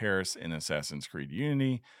and Paris in Assassin's Creed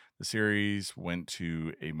Unity. The series went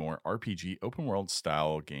to a more RPG open world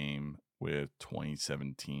style game with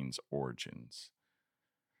 2017's origins.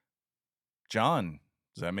 John,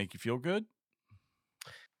 does that make you feel good?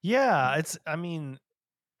 Yeah, I mean,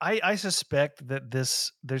 I suspect that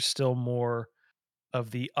there's still more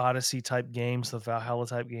of the Odyssey type games, the Valhalla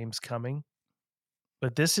type games coming,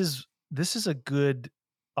 but this is a good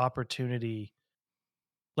opportunity.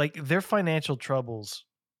 Like, their financial troubles,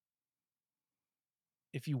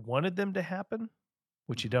 if you wanted them to happen,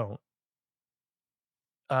 which you Mhm. don't,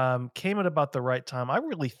 came at about the right time. I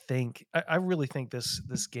really think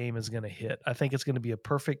this game is gonna hit. I think it's gonna be a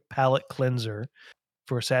perfect palate cleanser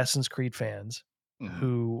for Assassin's Creed fans Mhm.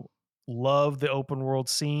 who love the open world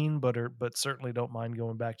scene, but certainly don't mind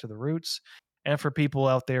going back to the roots, and for people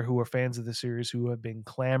out there who are fans of the series who have been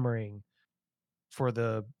clamoring for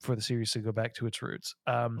the series to go back to its roots.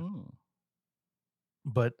 Mm.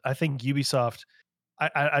 But I think Ubisoft,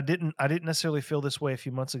 I didn't necessarily feel this way a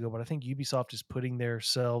few months ago, but I think Ubisoft is putting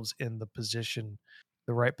themselves in the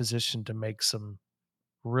right position to make some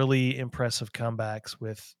really impressive comebacks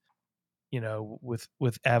with,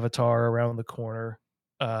 with Avatar around the corner.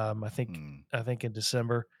 Um, I think Mm. I think in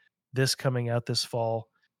December, this coming out this fall,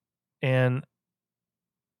 and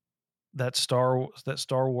that Star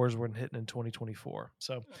Wars one hitting in 2024.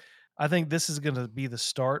 So I think this is going to be the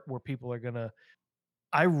start where people are going to.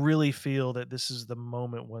 I really feel that this is the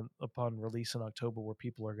moment when, upon release in October, where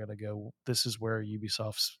people are going to go. This is where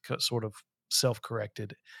Ubisoft's sort of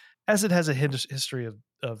self-corrected, as it has a history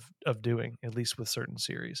of doing, at least with certain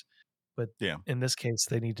series. But Yeah. in this case,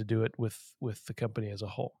 they need to do it with the company as a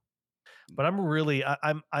whole. But I'm really,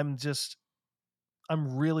 I'm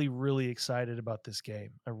really really excited about this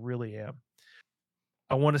game. I really am.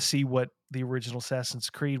 I want to see what the original Assassin's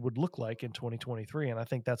Creed would look like in 2023, and I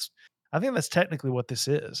think that's technically what this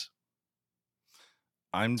is.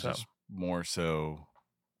 I'm So just more so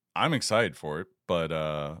I'm excited for it, but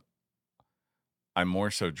I'm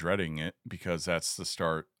more so dreading it because that's the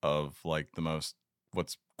start of like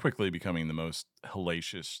what's quickly becoming the most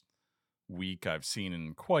hellacious week I've seen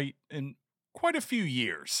in quite a few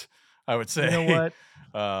years, I would You know say. what?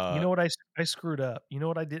 You Uh, know what I screwed up? You know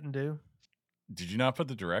what I didn't do? did you not put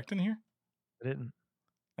the direct in here? I didn't.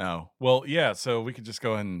 Oh, well, yeah. So we could just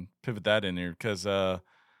go ahead and pivot that in here because the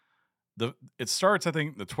it starts. I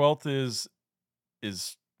think the 12th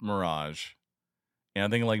is Mirage, and I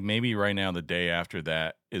think like maybe right now the day after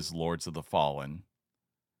that is Lords of the Fallen,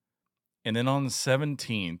 and then on the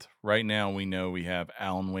 17th, right now we know we have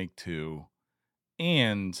Alan Wake 2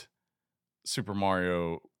 and Super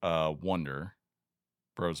Mario Wonder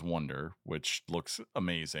Bros Wonder, which looks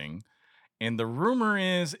amazing. And the rumor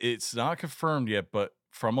is it's not confirmed yet, but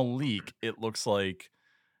from a leak, it looks like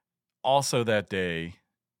also that day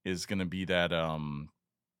is going to be that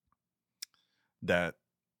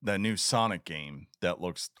that new Sonic game that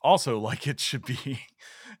looks also like it should be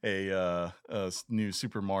new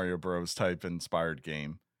Super Mario Bros type inspired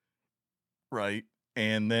game, right?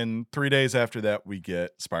 And then 3 days after that we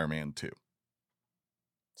get Spider-Man 2.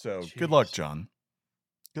 So, good luck, Jeez. John.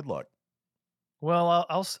 Good luck. Well,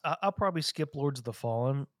 I'll probably skip Lords of the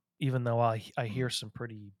Fallen, even though I hear Mm.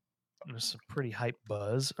 some pretty hype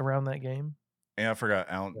buzz around that game. And I forgot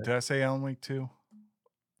Alan. But Did I say Alan Wake 2?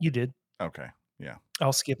 you did. Okay. Yeah.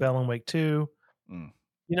 I'll skip Alan Wake 2. Mm,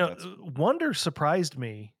 that's Wonder surprised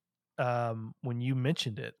me when you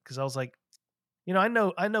mentioned it because I was like, I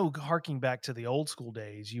know, harking back to the old school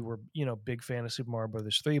days, you were, big fan of Super Mario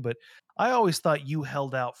Brothers 3, but I always thought you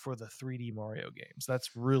held out for the 3D Mario games. That's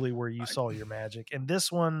really where you I, saw your magic. And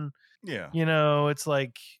this one, yeah. it's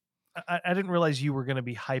like I didn't realize you were going to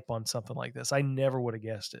be hype on something like this. I never would have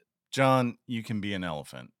guessed it. John, you can be an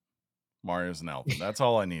elephant. Mario's an elephant. That's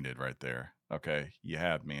all I needed right there. Okay. You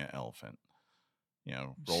have me an elephant.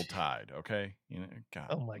 Roll tide. Okay. God.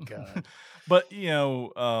 Oh my god. But,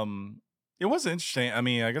 it was interesting. I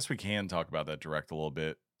mean, I guess we can talk about that direct a little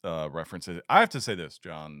bit. References. I have to say this,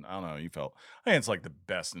 John. I don't know how you felt. I think it's like the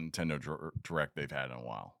best Nintendo direct they've had in a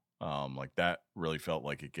while. Like that really felt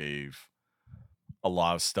like it gave a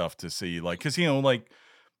lot of stuff to see. Like, because like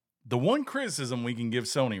the one criticism we can give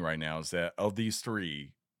Sony right now is that of these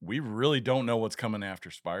three, we really don't know what's coming after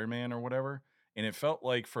Spider-Man or whatever. And it felt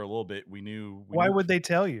like for a little bit we Why knew would they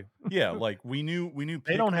tell you? yeah, like we knew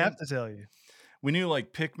They don't have Pikmin. to tell you. We knew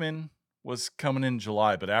like Pikmin was coming in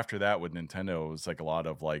July, but after that with Nintendo, it was like a lot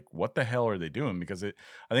of like, what the hell are they doing? Because I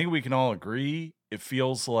think we can all agree, it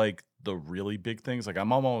feels like the really big things. Like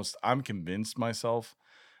I'm convinced myself.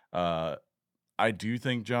 Uh, I do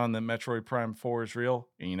think, John, that Metroid Prime 4 is real.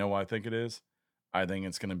 And you know what I think it is? I think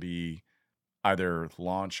it's going to be either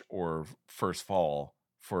launch or first fall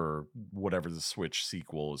for whatever the Switch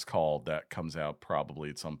sequel is called that comes out probably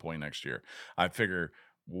at some point next year. I figure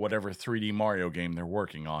whatever 3D Mario game they're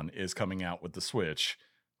working on is coming out with the Switch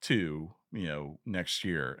too, next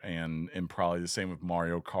year. And probably the same with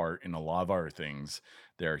Mario Kart and a lot of other things.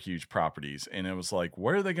 They're huge properties. And it was like,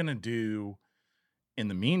 what are they going to do in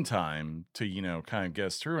the meantime to, kind of get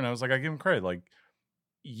us through? And I was like, I give them credit. Like,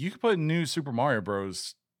 you could put a new Super Mario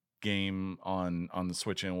Bros. Game on the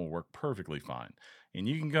Switch and it will work perfectly fine. And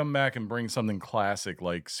you can come back and bring something classic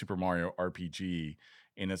like Super Mario RPG,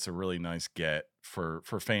 and it's a really nice get for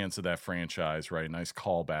fans of that franchise, right? Nice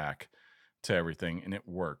callback to everything, and it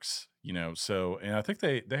works, So, and I think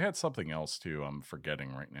they had something else too. I'm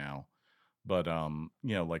forgetting right now, but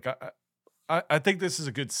like I think this is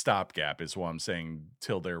a good stopgap, is what I'm saying,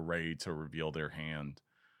 till they're ready to reveal their hand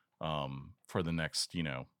for the next,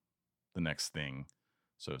 the next thing,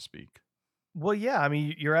 so to speak. Well, yeah, I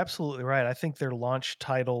mean, you're absolutely right. I think their launch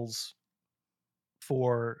titles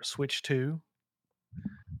for Switch 2,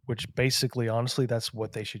 which basically, honestly, that's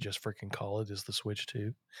what they should just freaking call it, is the Switch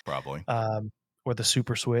 2, Probably. or the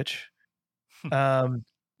Super Switch. Um,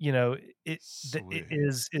 you know, it Sweet.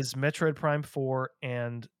 is Metroid Prime 4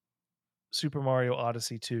 and Super Mario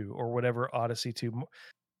Odyssey 2, or whatever Odyssey 2,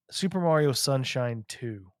 Super Mario Sunshine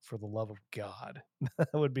 2, for the love of God.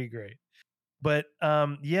 That would be great. But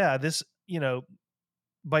yeah, this,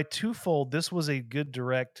 by twofold, this was a good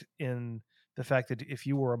direct in the fact that if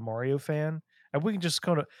you were a Mario fan, and we can just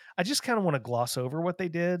I just kind of want to gloss over what they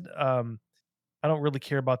did. I don't really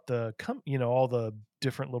care about all the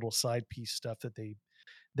different little side piece stuff that they.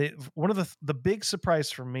 One of the big surprise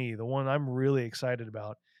for me, the one I'm really excited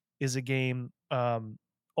about, is a game.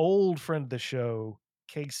 Old friend of the show,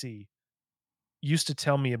 Casey, used to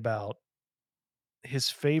tell me about.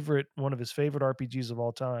 One of his favorite RPGs of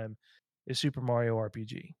all time is Super Mario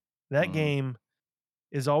RPG. That Mm, game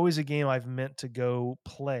is always a game I've meant to go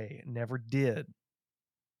play, never did.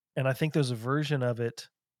 And I think there's a version of it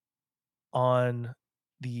on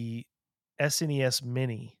the SNES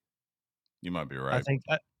Mini. you might be I right. think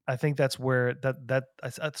I, I think that's where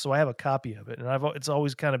so I have a copy of it, and it's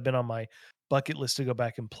always kind of been on my bucket list to go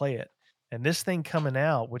back and play it. And this thing coming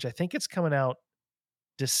out, which I think it's coming out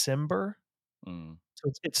December, Mm.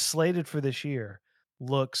 so it's slated for this year,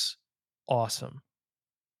 looks awesome.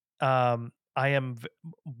 I am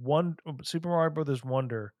one Super Mario Brothers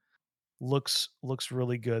Wonder looks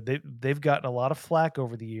really good. They've gotten a lot of flack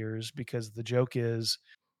over the years because the joke is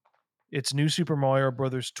it's New Super Mario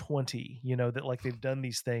Brothers 20, that like they've done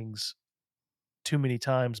these things too many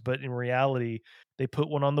times, but in reality, they put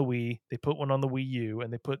one on the Wii, they put one on the Wii U,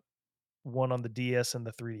 and they put one on the DS and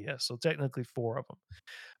the 3DS. So technically 4 of them.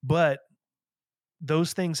 But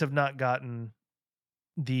those things have not gotten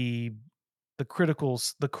the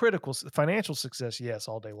the financial success, yes,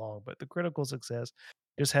 all day long, but the critical success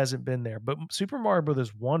just hasn't been there. But Super Mario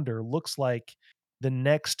Brothers Wonder looks like the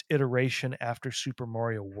next iteration after Super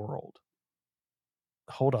Mario World.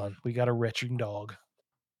 Hold on, we got a retching dog.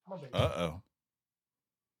 Come on, baby. Uh-oh.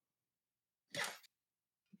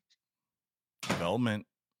 Development.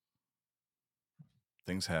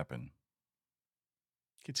 Things happen.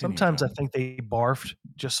 Continue, Sometimes I John. think they barfed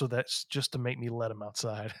just to make me let them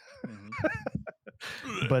outside. Mhm.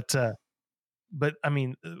 But I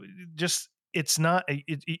mean, just it's not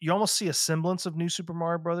you almost see a semblance of New Super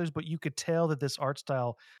Mario Brothers, but you could tell that this art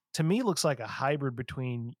style to me looks like a hybrid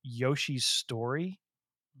between Yoshi's Story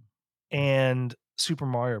and Super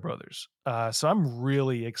Mario Brothers. So I'm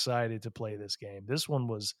really excited to play this game. This one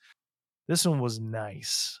was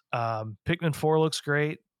nice. Pikmin 4 looks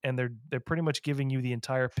great, and they're pretty much giving you the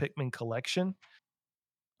entire Pikmin collection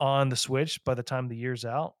on the Switch by the time the year's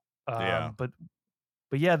out. Yeah. But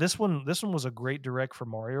yeah, this one was a great direct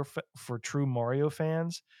for for true Mario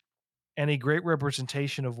fans, and a great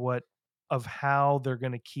representation of how they're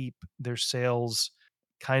going to keep their sales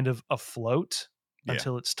kind of afloat Yeah.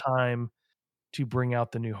 until it's time to bring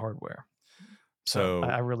out the new hardware. So I,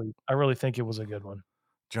 So, I really I really think it was a good one.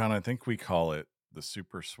 John, I think we call it the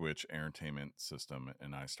Super Switch Entertainment System,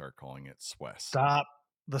 and I start calling it SWES. Stop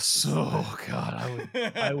the so God,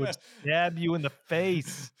 I would stab you in the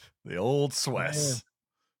face, The old man. SWES.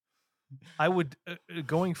 I would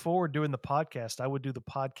going forward doing the podcast. I would do the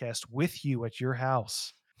podcast with you at your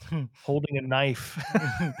house, holding a knife,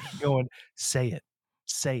 going, say it.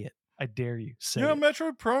 I dare you, say Yeah, it.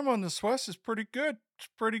 Metroid Prime on the SWES is pretty good. It's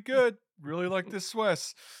pretty good. Really like this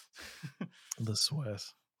SWES. The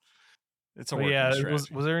Swiss. It's a But working yeah, was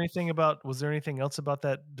strategy. was there anything else about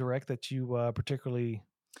that direct that you particularly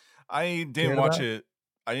I didn't cared watch about? it.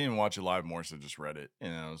 I didn't watch it live more so just read it.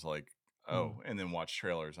 And I was like, Mm. oh, and then watch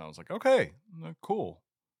trailers. And I was like, okay, cool.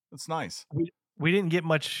 That's nice. We didn't get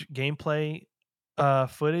much gameplay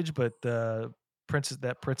footage, but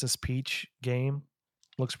Princess Peach game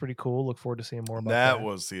looks pretty cool. Look forward to seeing more about That that.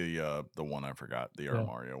 was the one I forgot, the Yeah.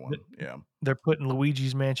 Mario Th one. Yeah. They're putting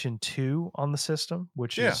Luigi's Mansion 2 on the system,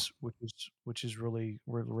 which Yeah. is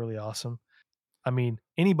really awesome. I mean,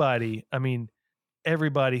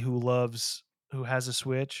 everybody who has a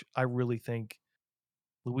Switch, I really think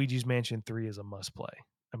Luigi's Mansion 3 is a must play.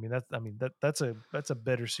 That's a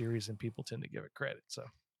better series than people tend to give it credit, so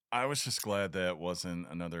I was just glad that wasn't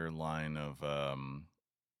another line of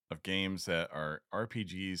games that are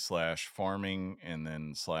RPGs slash farming and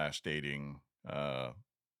then slash dating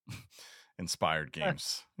inspired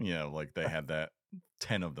games. Like they had that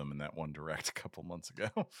 10 of them in that one direct a couple months ago.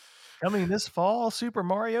 coming this fall, Super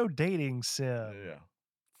Mario Dating Sim. Yeah.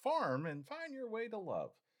 Farm and find your way to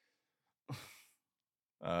love.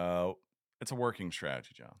 It's a working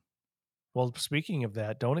strategy, John. Well, speaking of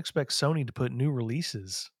that, don't expect Sony to put new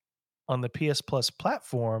releases on the PS Plus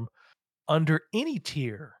platform under any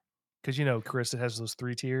tier, because Chris, it has those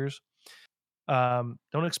 3 tiers. Don't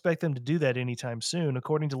expect them to do that anytime soon.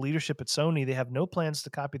 According to leadership at Sony, they have no plans to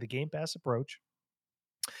copy the Game Pass approach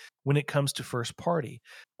when it comes to first party.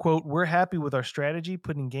 Quote, "We're happy with our strategy.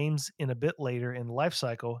 Putting games in a bit later in the life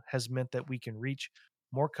cycle has meant that we can reach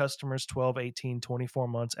more customers 12, 18, 24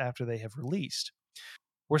 months after they have released.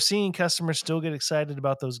 We're seeing customers still get excited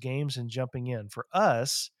about those games and jumping in. For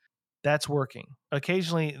us, that's working.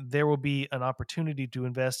 Occasionally, there will be an opportunity to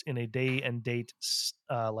invest in a day and date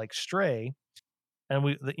like Stray, and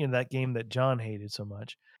that game that John hated so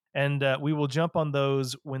much, and we will jump on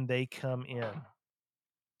those when they come in.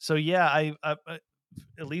 So yeah, I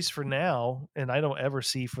at least for now, and I don't ever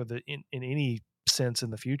see in any sense in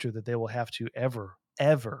the future that they will have to ever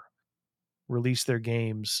release their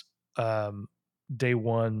games day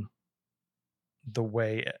one the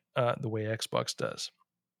way Xbox does.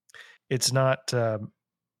 It's not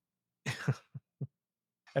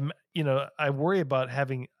I worry about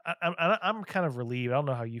having. I'm kind of relieved. I don't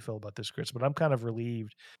know how you feel about this, Chris, but I'm kind of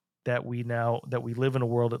relieved that we live in a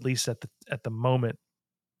world, at least at the moment,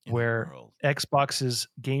 In the where world. Xbox's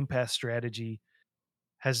Game Pass strategy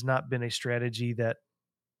has not been a strategy that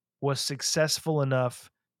was successful enough,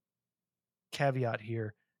 caveat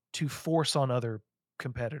here, to force on other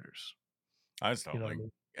competitors. I just You don't know what I think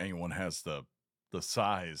mean? anyone has the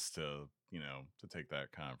size to, to take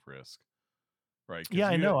that kind of risk, right?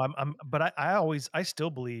 Yeah, Because I know. But I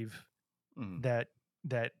still believe mhm,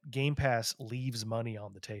 that Game Pass leaves money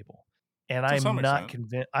on the table. And to some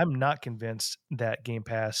extent, I'm not convinced that Game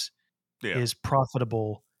Pass yeah. is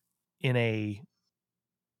profitable in a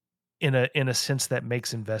sense that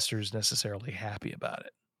makes investors necessarily happy about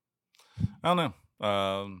it. I don't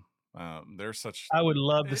know. There's such I would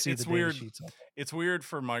love to see the it's data weird. sheets on that. It's weird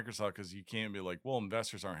for Microsoft because you can't be like, well,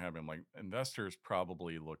 investors aren't having like investors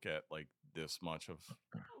probably look at like this much of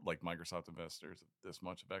like Microsoft investors, this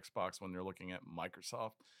much of Xbox when they're looking at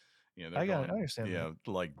Microsoft. They're I going, understand that. yeah,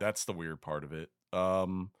 like that's the weird part of it.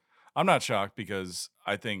 I'm not shocked because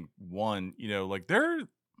I think one, like the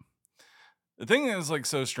thing that is like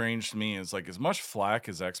so strange to me is like as much flack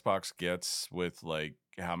as Xbox gets with like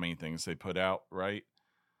how many things they put out, right?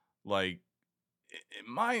 Like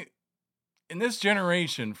my in this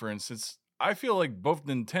generation, for instance, I feel like both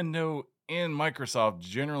Nintendo and Microsoft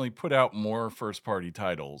generally put out more first party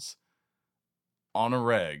titles on a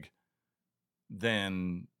reg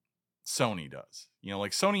than Sony does.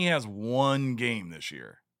 Like Sony has one game this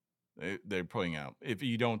year they're putting out. If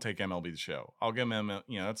you don't take MLB the Show, I'll give them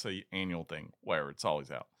that's a annual thing. Where it's always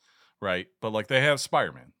out, right? But like they have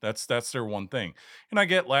Spider Man. That's their one thing. And I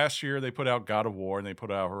get last year they put out God of War and they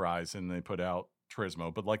put out Horizon. And they put out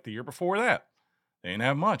Turismo. But like the year before that, they didn't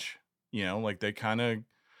have much. Like they kind of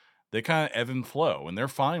ebb and flow, and they're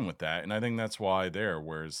fine with that. And I think that's why they're.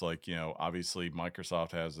 Whereas like obviously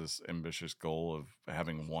Microsoft has this ambitious goal of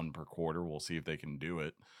having one per quarter. We'll see if they can do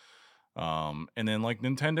it. And then like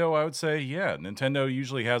Nintendo, I would say, yeah, Nintendo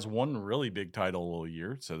usually has one really big title a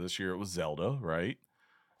year. So this year it was Zelda, right?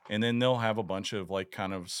 And then they'll have a bunch of like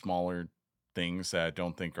kind of smaller things that I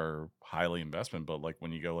don't think are highly investment. But like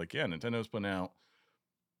when you go like, yeah, Nintendo's putting out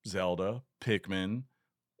Zelda, Pikmin,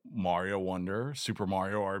 Mario Wonder, Super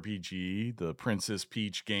Mario RPG, the Princess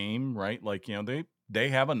Peach game, right? Like, they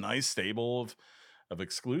have a nice stable of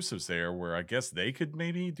exclusives there where I guess they could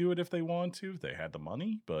maybe do it if they want to, if they had the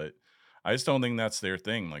money, but I just don't think that's their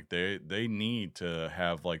thing. Like they need to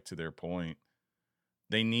have like to their point.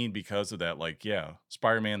 They need because of that like yeah,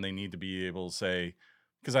 Spider-Man they need to be able to say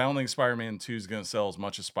because I don't think Spider-Man 2 is going to sell as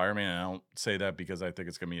much as Spider-Man. I don't say that because I think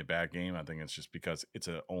it's going to be a bad game. I think it's just because it's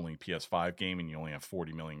a only PS5 game and you only have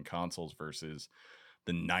 40 million consoles versus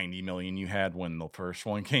the 90 million you had when the first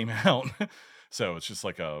one came out. So it's just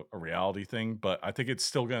like a reality thing. But I think it's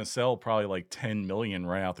still going to sell probably like 10 million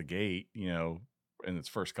right out the gate, in its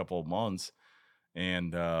first couple of months.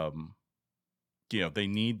 And, they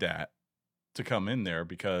need that to come in there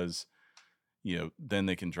because, then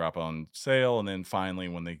they can drop on sale. And then finally,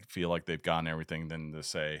 when they feel like they've gotten everything, then to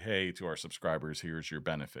say, hey, to our subscribers, here's your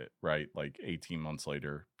benefit, right? Like 18 months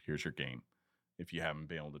later, here's your game if you haven't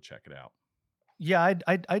been able to check it out. Yeah,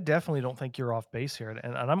 I definitely don't think you're off base here,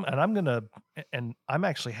 and I'm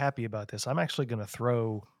actually happy about this. I'm actually gonna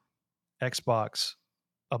throw Xbox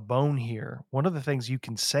a bone here. One of the things you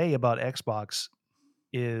can say about Xbox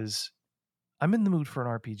is, "I'm in the mood for an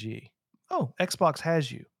RPG." Oh, Xbox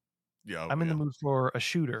has you. Yeah, oh, I'm in the yeah. mood for a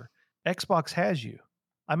shooter. Xbox has you.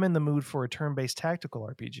 I'm in the mood for a turn-based tactical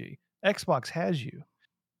RPG. Xbox has you.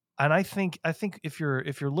 And I think if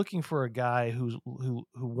you're looking for a guy who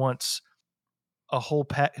wants a whole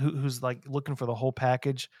who's like looking for the whole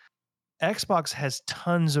package, Xbox has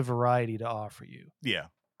tons of variety to offer you. Yeah.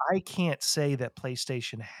 I can't say that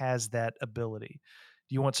PlayStation has that ability.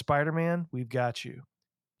 Do you want Spider-Man? We've got you.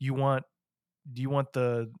 You want do you want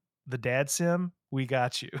the dad sim? We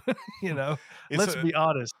got you. You know, It's let's a be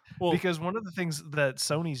honest, well, because one of the things that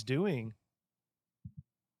Sony's doing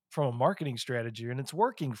from a marketing strategy, and it's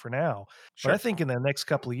working for now, but I sure. think in the next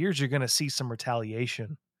couple of years you're going to see some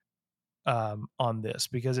retaliation on this,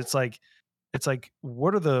 because it's like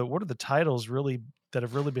what are the titles really that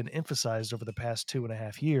have really been emphasized over the past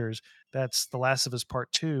 2.5 years? That's The Last of Us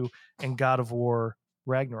Part 2 and God of War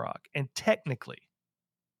Ragnarok. And technically,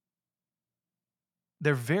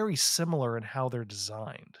 they're very similar in how they're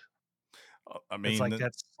designed. I It's mean, like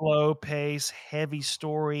that slow pace, heavy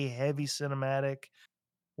story, heavy cinematic,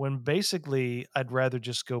 when basically I'd rather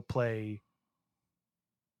just go play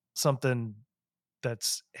something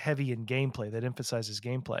that's heavy in gameplay, that emphasizes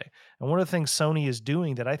gameplay. And one of the things Sony is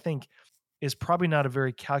doing that I think is probably not a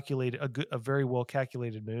very calculated, a very well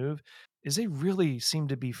calculated move, is they really seem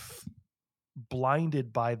to be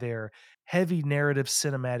blinded by their heavy narrative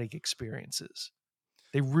cinematic experiences.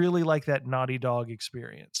 They really like that Naughty Dog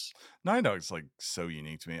experience. Naughty Dog's like so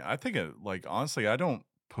unique to me. I think it like honestly, I don't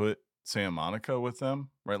put Santa Monica with them,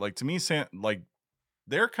 right? Like to me, like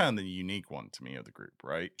they're kind of the unique one to me of the group,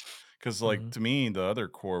 right? Because like Mhm. to me, the other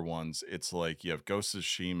core ones, it's like you have Ghost of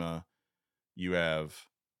Tsushima, you have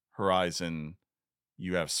Horizon,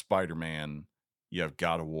 you have Spider-Man, you have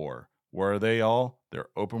God of War. Where are they all? They're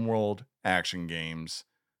open world action games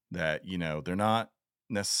that, they're not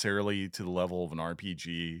necessarily to the level of an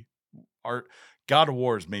RPG. Art God of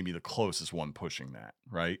War is maybe the closest one pushing that,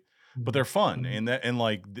 right? But they're Mhm. fun. Mhm. And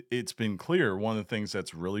like it's been clear, one of the things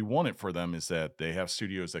that's really won it for them is that they have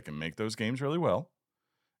studios that can make those games really well.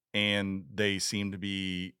 And they seem to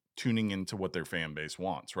be tuning into what their fan base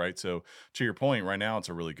wants, right? So to your point, right now it's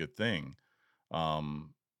a really good thing.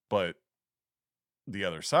 But the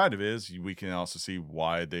other side of it is we can also see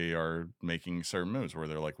why they are making certain moves where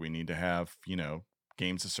they're like, we need to have,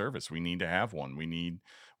 games of service. We need to have one.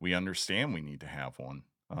 We understand we need to have one.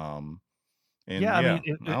 And Yeah, I yeah,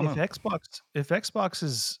 mean, I don't know. if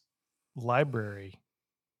Xbox's library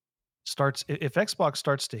if Xbox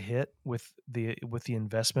starts to hit with the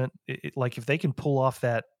investment, like if they can pull off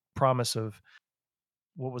that promise of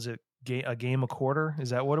what was it, a game a quarter? Is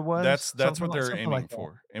that what it was? That's what they're Something like aiming that.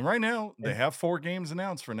 for. And right now they And have 4 games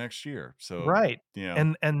announced for next year. So, right. you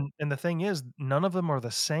know, And the thing is, none of them are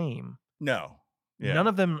the same. no. None Yeah.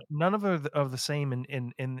 of them are the same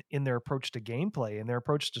in their approach to gameplay, and their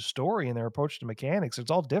approach to story, and their approach to mechanics.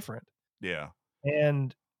 It's all different. Yeah.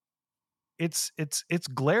 And it's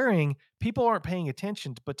glaring. People aren't paying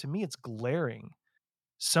attention, but to me, it's glaring.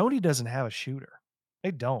 Sony doesn't have a shooter.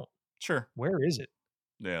 They don't. Sure. Where is it?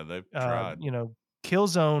 Yeah, they've tried. You know,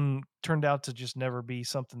 Killzone turned out to just never be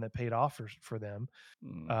something that paid off for them.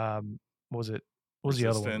 Mm, Um, what was it? What was the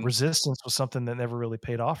other one? Resistance. Resistance was something that never really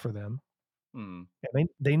paid off for them. Mm, And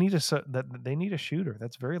they need they need a shooter.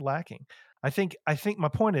 That's very lacking. I think my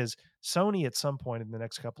point is Sony at some point in the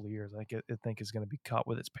next couple of years, I think is going to be caught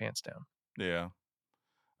with its pants down. yeah.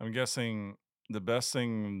 I'm guessing the best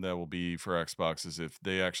thing that will be for Xbox is if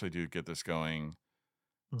they actually do get this going.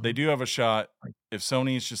 They Mhm. do have a shot. If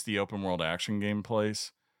Sony is just the open world action game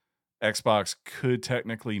place, Xbox could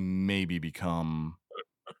technically maybe become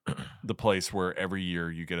the place where every year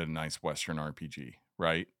you get a nice Western RPG,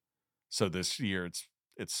 right? So this year it's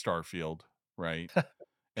Starfield, right?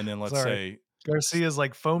 And then let's Sorry. say Garcia's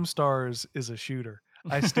like Foam Stars is a shooter.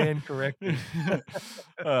 I stand corrected.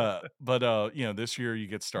 this year you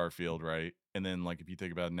get Starfield, right? And then like if you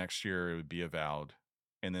think about next year, it would be Avowed.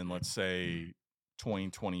 And then let's say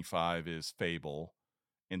 2025 is Fable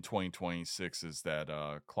and 2026 is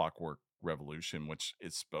that Clockwork Revolution, which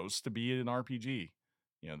is supposed to be an RPG.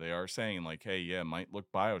 They are saying like, hey, yeah, it might look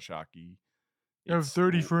Bioshocky. I have It's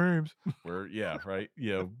 30 frames. we're yeah, right.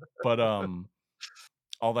 But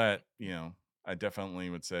all that, I definitely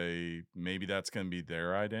would say maybe that's going to be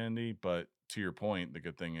their identity. But to your point, the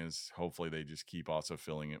good thing is hopefully they just keep also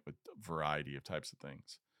filling it with a variety of types of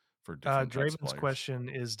things for different types of Draven's players. question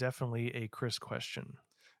is definitely a Chris question.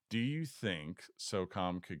 Do you think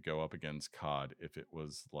SOCOM could go up against COD if it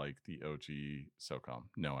was like the OG SOCOM?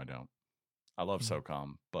 No, I don't. I love Mm.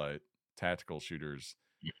 SOCOM, but tactical shooters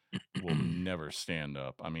will never stand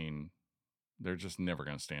up. I mean, they're just never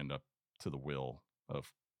going to stand up to the will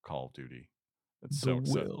of Call of Duty. It's The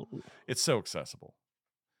so will. it's so accessible.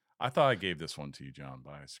 I thought I gave this one to you, John,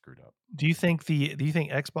 but I screwed up. Do you think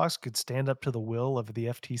Xbox could stand up to the will of the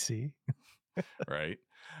FTC? Right?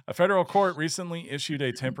 A federal court recently issued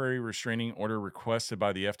a temporary restraining order requested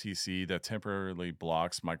by the FTC that temporarily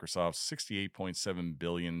blocks Microsoft's $68.7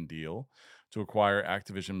 billion deal to acquire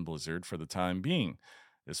Activision Blizzard for the time being.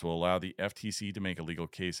 This will allow the FTC to make a legal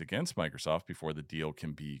case against Microsoft before the deal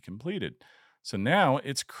can be completed. So now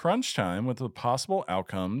it's crunch time with a possible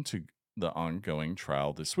outcome to the ongoing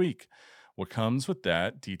trial this week. What comes with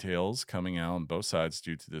that, details coming out on both sides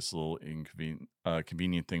due to this little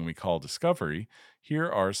convenient thing we call discovery. Here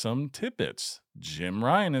are some tidbits. Jim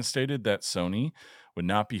Ryan has stated that Sony would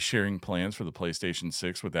not be sharing plans for the PlayStation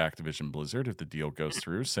 6 with Activision Blizzard if the deal goes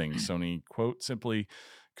through, saying Sony, quote, simply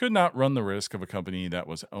could not run the risk of a company that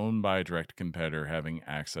was owned by a direct competitor having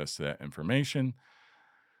access to that information.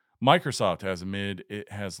 Microsoft has admitted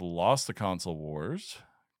it has lost the console wars.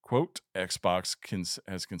 Quote, Xbox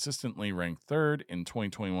has consistently ranked third. In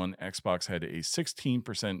 2021, Xbox had a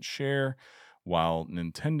 16% share, while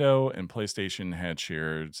Nintendo and PlayStation had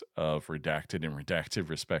shares of redacted and redacted,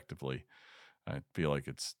 respectively. I feel like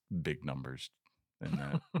it's big numbers. in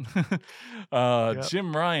that. Yep.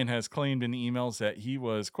 Jim Ryan has claimed in emails that he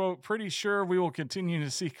was, quote, pretty sure we will continue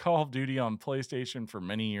to see Call of Duty on PlayStation for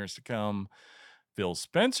many years to come. Phil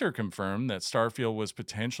Spencer confirmed that Starfield was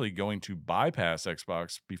potentially going to bypass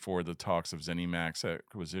Xbox before the talks of ZeniMax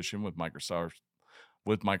acquisition with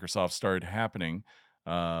Microsoft started happening.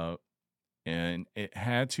 Uh, and it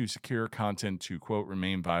had to secure content to, quote,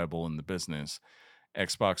 remain viable in the business.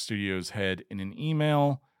 Xbox Studios head in an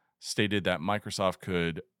email stated that Microsoft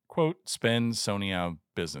could, quote, spend Sony out of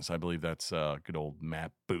business. I believe that's good old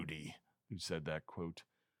Matt Booty who said that quote.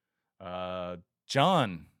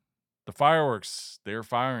 John, the fireworks, they're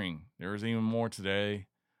firing. There's even more today.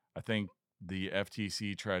 I think the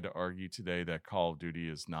FTC tried to argue today that Call of Duty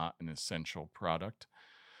is not an essential product.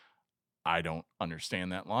 I don't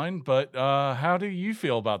understand that line, but how do you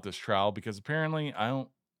feel about this trial? Because apparently, I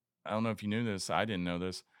don't know if you knew this. I didn't know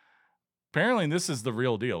this. Apparently, this is the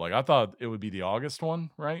real deal. Like I thought it would be the August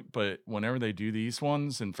one, right? But whenever they do these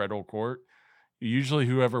ones in federal court, usually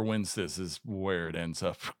whoever wins this is where it ends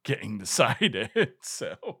up getting decided.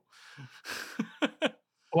 So,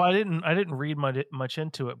 Well, I didn't read much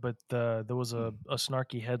into it, but there was a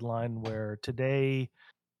snarky headline where today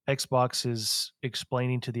Xbox is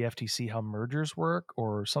explaining to the FTC how mergers work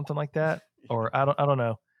or something like that, or I don't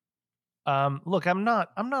know. Look, I'm not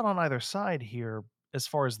on either side here as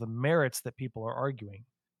far as the merits that people are arguing.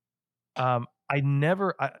 I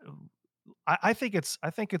never I think it's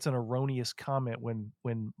an erroneous comment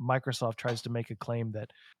when Microsoft tries to make a claim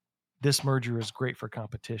that this merger is great for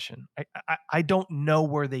competition. I don't know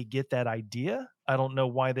where they get that idea. I don't know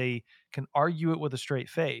why they can argue it with a straight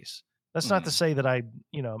face. That's not to mm, say that I'm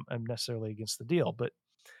necessarily against the deal, but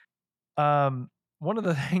um, one of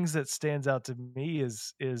the things that stands out to me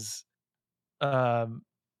is um,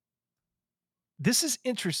 this is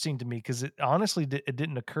interesting to me because it honestly it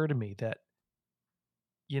didn't occur to me that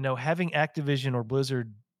having Activision or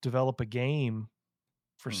Blizzard develop a game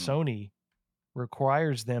for mm, Sony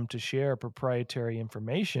requires them to share proprietary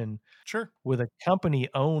information sure. with a company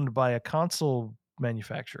owned by a console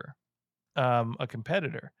manufacturer, a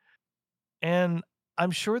competitor. And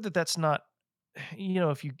I'm sure that that's not,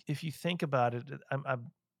 if you think about it,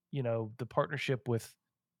 the partnership with,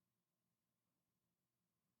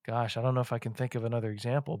 gosh, I don't know if I can think of another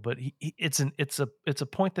example, but it's a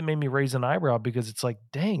point that made me raise an eyebrow because it's like,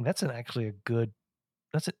 dang, that's an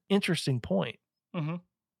interesting point. Hmm.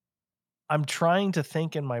 I'm trying to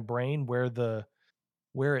think in my brain where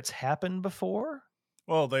it's happened before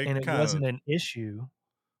Well, they and it kind wasn't of an issue,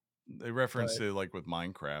 they referenced but it like with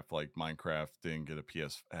Minecraft. Like Minecraft didn't get a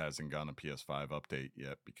hasn't gotten a PS5 update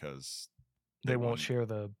yet because they they won't wouldn't. share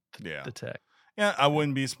the Yeah, the tech. yeah. I Yeah,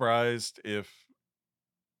 wouldn't be surprised if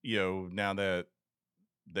now that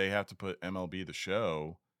they have to put MLB the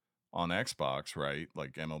Show on Xbox, right?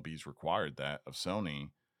 Like MLB's required that of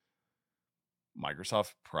Sony.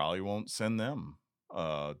 Microsoft probably won't send them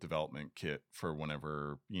a development kit for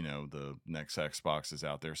whenever, the next Xbox is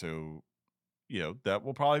out there. So, that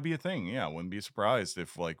will probably be a thing. Yeah, I wouldn't be surprised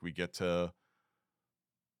if like we get to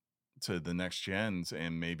the next gens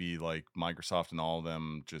and maybe like Microsoft and all of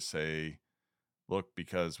them just say, look,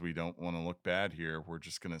 because we don't want to look bad here, we're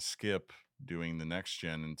just going to skip doing the next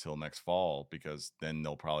gen until next fall because then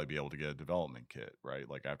they'll probably be able to get a development kit, right?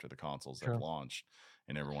 Like after the consoles have sure. launched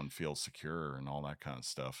and everyone feels secure and all that kind of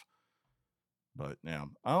stuff. But yeah,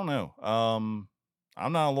 I don't know.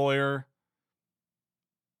 I'm not a lawyer.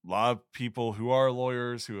 A lot of people who are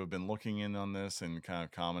lawyers who have been looking in on this and kind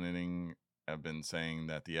of commenting have been saying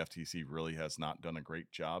that the FTC really has not done a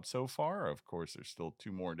great job so far. Of course, there's still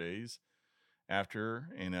 2 more days after,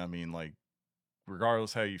 and I mean, like,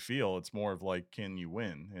 regardless how you feel, it's more of like, can you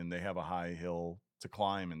win? And they have a high hill to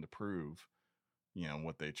climb and to prove,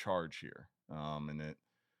 what they charge here.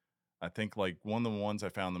 I think like one of the ones I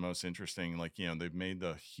found the most interesting, like, they've made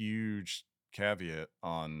the huge caveat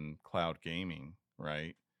on cloud gaming,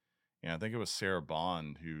 right? And I think it was Sarah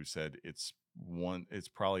Bond who said it's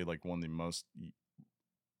probably like one of the most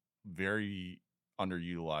very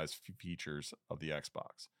underutilized features of the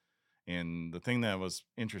Xbox. And the thing that was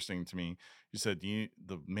interesting to me, you said the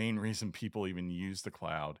main reason people even use the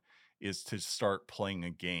cloud is to start playing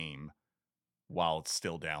a game while it's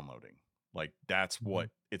still downloading. Like that's Mhm. what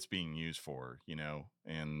it's being used for,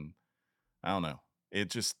 And I don't know. It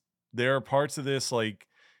just there are parts of this like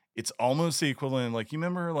it's almost the equivalent. Like you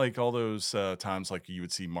remember like all those times like you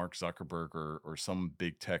would see Mark Zuckerberg or some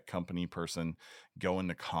big tech company person go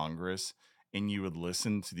into Congress and you would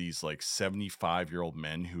listen to these like 75-year-old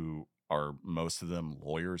men who are most of them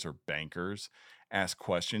lawyers or bankers ask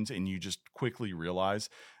questions, and you just quickly realize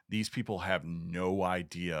these people have no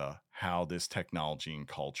idea how this technology and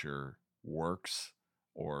culture works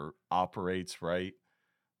or operates, right?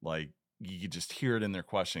 Like, you could just hear it in their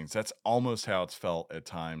questions. That's almost how it's felt at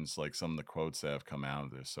times, like some of the quotes that have come out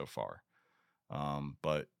of this so far.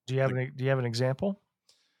 But the Do you have an example?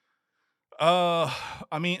 uh,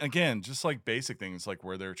 I mean, again, just like basic things, like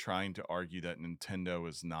where they're trying to argue that Nintendo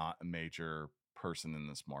is not a major person in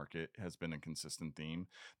this market has been a consistent theme.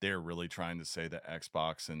 They're really trying to say that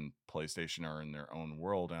Xbox and PlayStation are in their own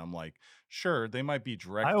world. And I'm like, sure, they might be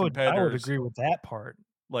direct I would competitors. agree with that part.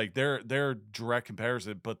 Like they're direct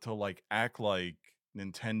comparison, but to like act like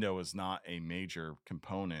Nintendo is not a major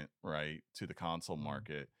component, right, to the console Mm.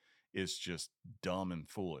 market is just dumb and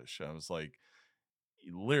foolish. I was like,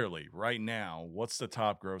 literally right now, what's the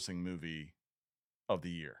top grossing movie of the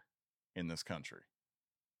year in this country?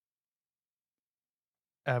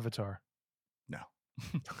 Avatar. No.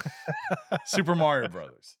 Super Mario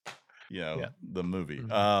Brothers, Yeah. the movie.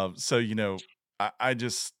 Mhm. So I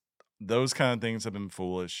just those kind of things have been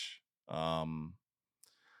foolish.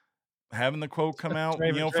 Having the quote come out,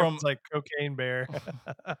 Draven's like cocaine bear.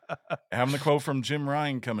 having the quote from Jim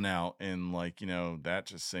Ryan coming out and like, that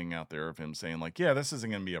just saying out there of him saying like, yeah, this isn't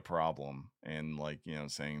going to be a problem. And like,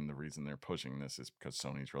 saying the reason they're pushing this is because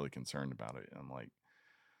Sony's really concerned about it. And I'm like,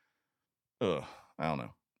 ugh, I don't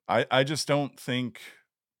know. I just don't think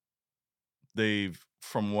they've,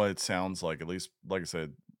 from what it sounds like, at least, like I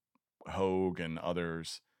said, Hogue and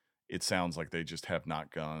others, it sounds like they just have not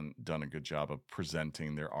done a good job of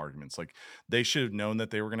presenting their arguments. Like they should have known that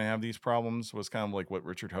they were going to have these problems was kind of like what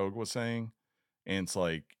Richard Hogue was saying. And it's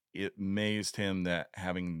like it amazed him that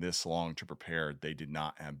having this long to prepare, they did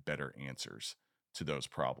not have better answers to those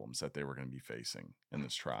problems that they were going to be facing in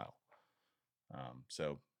this trial.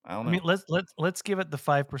 So I don't I mean, know. let's give it the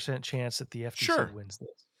 5% chance that the FTC Sure, wins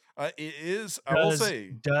this. it is. I will Does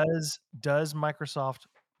say, does Microsoft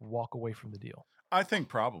walk away from the deal? I think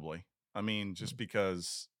probably. I mean, just Mm,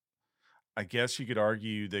 because I guess you could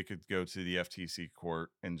argue they could go to the FTC court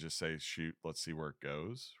and just say, shoot, let's see where it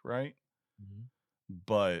goes, right? mhm.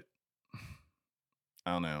 But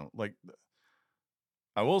I don't know. Like,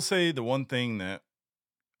 I will say the one thing that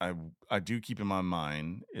I do keep in my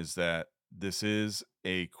mind is that this is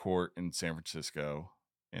a court in San Francisco,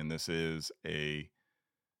 and this is a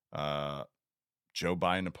uh, Joe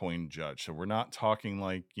Biden appointed judge. So we're not talking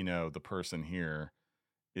like the person here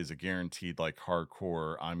is a guaranteed like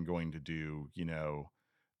hardcore. I'm going to do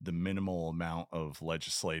the minimal amount of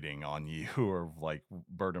legislating on you or like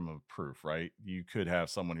burden of proof. Right? You could have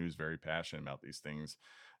someone who's very passionate about these things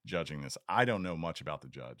judging this. I don't know much about the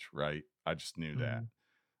judge. Right? I just knew that.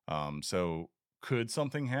 Mhm. So could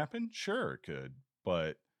something happen? Sure, it could,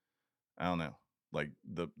 but I don't know. Like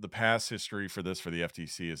the past history for this for the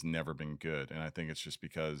FTC has never been good, and I think it's just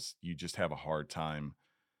because you just have a hard time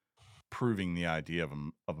proving the idea of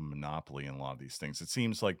a monopoly in a lot of these things. It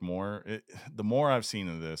seems like the more I've seen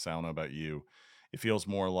of this, I don't know about you, it feels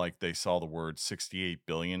more like they saw the word 68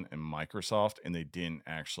 billion in Microsoft and they didn't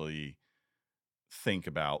actually think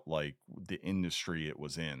about like the industry it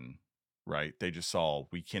was in, right? They just saw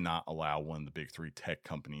we cannot allow one of the big three tech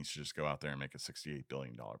companies to just go out there and make a $68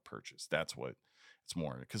 billion purchase. That's what it's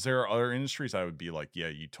more because there are other industries I would be like, yeah,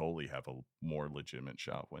 you totally have a more legitimate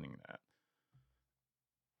shot of winning that.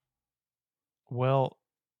 Well,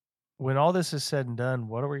 when all this is said and done,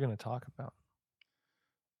 what are we gonna talk about?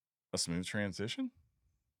 A smooth transition?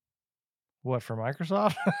 What, for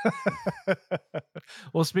Microsoft?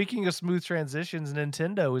 Well, speaking of smooth transitions,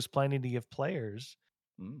 Nintendo is planning to give players,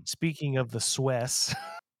 Mm. speaking of the SWES,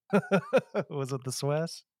 was it the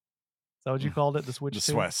SWES? Is that what you Mm. called it? The The Switch 2?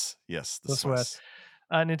 Swiss. Yes, the The SWES. Swiss.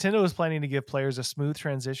 Nintendo is planning to give players a smooth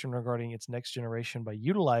transition regarding its next generation by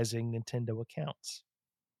utilizing Nintendo accounts.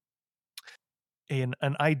 An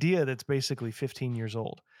idea that's basically 15 years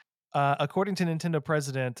old. According to Nintendo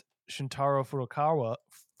president Shintaro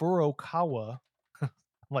Furukawa,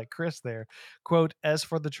 like Chris there, quote, "As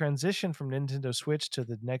for the transition from Nintendo Switch to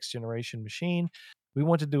the next generation machine, we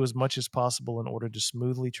want to do as much as possible in order to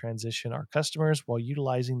smoothly transition our customers while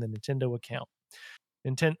utilizing the Nintendo account."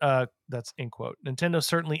 That's end quote. Nintendo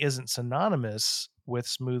certainly isn't synonymous with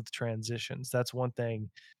smooth transitions. That's one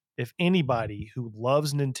thing. If anybody who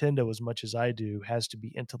loves Nintendo as much as I do has to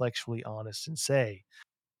be intellectually honest and say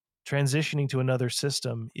transitioning to another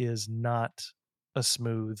system is not a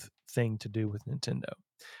smooth thing to do with Nintendo.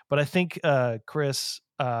 But I think, Chris,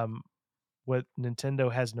 what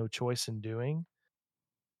Nintendo has no choice in doing,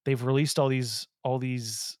 they've released all these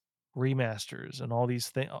remasters and all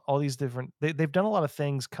these different they've done a lot of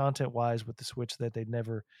things content-wise with the Switch that they'd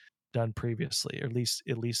never done previously, or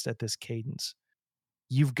at least at this cadence.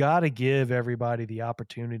 You've got to give everybody the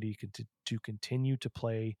opportunity to continue to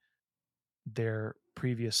play their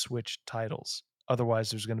previous Switch titles. Otherwise,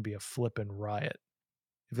 there's going to be a flippin' riot.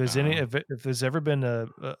 Uh, If there's ever been a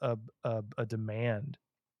demand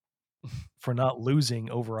for not losing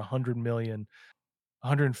over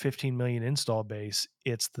 115 million install base,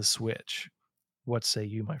 it's the Switch. What say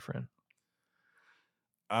you, my friend?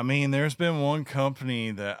 I mean, there's been one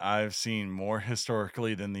company that I've seen more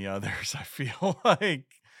historically than the others. I feel like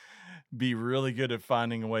be really good at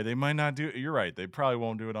finding a way. They might not do it. You're right. They probably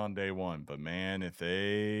won't do it on day one, but man, if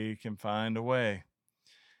they can find a way,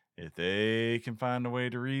 if they can find a way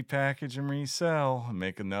to repackage and resell and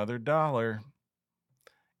make another dollar,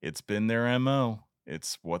 it's been their MO.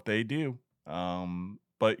 It's what they do.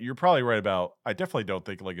 But you're probably right about, I definitely don't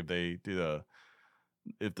think like if they do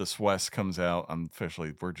if the Swess comes out,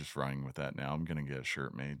 we're just running with that now. I'm gonna get a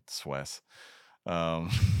shirt made, Swess. Um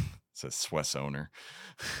it says Swess owner.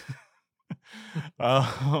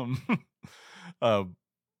 um uh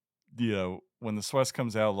when the Swess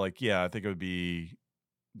comes out, like, yeah, I think it would be,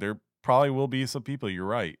 there probably will be some people, you're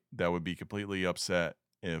right, that would be completely upset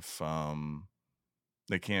if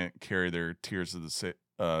they can't carry their Tears of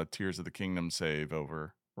the Kingdom save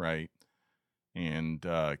over, right? And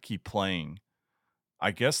keep playing. I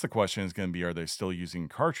guess the question is going to be, are they still using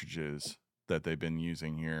cartridges that they've been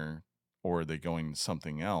using here, or are they going to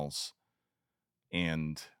something else?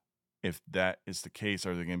 And if that is the case,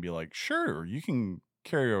 are they going to be like, sure, you can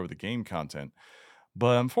carry over the game content,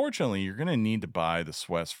 but unfortunately, you're going to need to buy the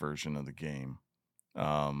Swiss version of the game,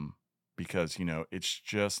 because it's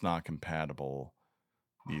just not compatible.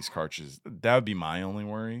 These cartridges, that would be my only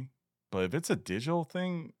worry. But if it's a digital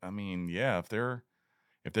thing, I mean, yeah, if they're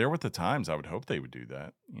with the times, I would hope they would do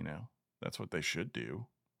that. That's what they should do.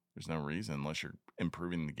 There's no reason unless you're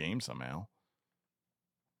improving the game somehow.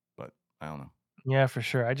 But I don't know. Yeah, for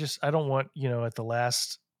sure. I don't want, at the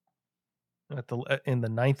last in the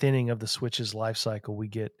ninth inning of the Switch's life cycle, we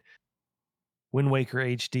get Wind Waker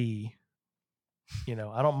HD.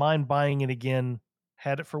 I don't mind buying it again.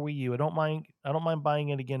 Had it for Wii U. I don't mind buying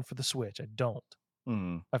it again for the Switch. I don't.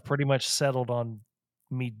 Mm, I've pretty much settled on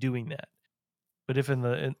me doing that. But if in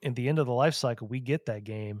the end of the life cycle we get that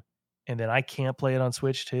game and then I can't play it on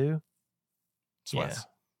Switch too, yeah,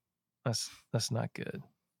 Swiss. that's not good.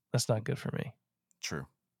 That's not good for me. True.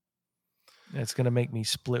 It's gonna make me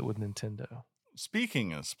split with Nintendo.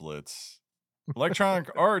 Speaking of splits, Electronic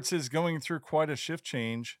Arts is going through quite a shift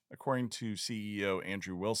change. According to CEO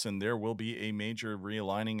Andrew Wilson, there will be a major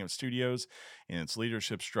realigning of studios and its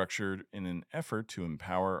leadership structure in an effort to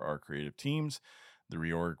empower our creative teams. The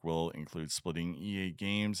reorg will include splitting EA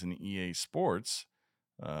Games and EA Sports,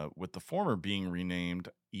 with the former being renamed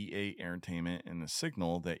EA Entertainment, and the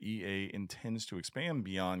signal that EA intends to expand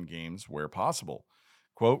beyond games where possible.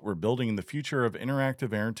 Quote, we're building the future of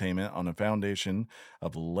interactive entertainment on a foundation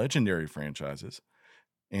of legendary franchises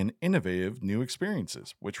and innovative new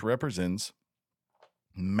experiences, which represents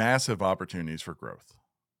massive opportunities for growth.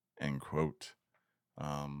 End quote.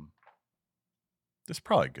 This is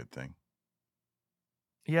probably a good thing.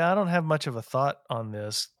 Yeah, I don't have much of a thought on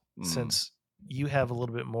this Mm, since you have a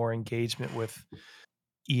little bit more engagement with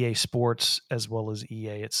EA Sports as well as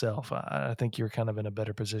EA itself. I think you're kind of in a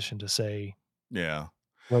better position to say yeah.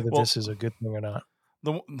 whether Well, this is a good thing or not.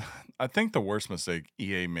 I think the worst mistake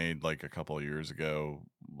EA made like a couple of years ago,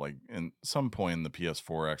 like in some point in the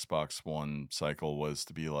PS4, Xbox One cycle, was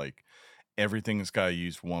to be like, everything's got to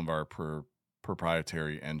use one of our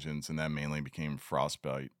proprietary engines, and that mainly became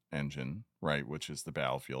Frostbite engine, right, which is the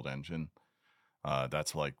Battlefield engine.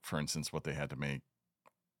 That's like, for instance, what they had to make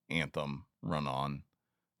Anthem run on,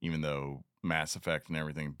 even though Mass Effect and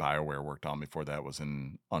everything BioWare worked on before that was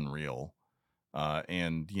in Unreal.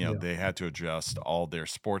 And Yeah. they had to adjust all their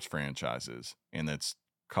sports franchises, and it's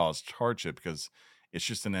caused hardship because it's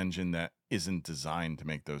just an engine that isn't designed to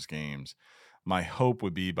make those games. My hope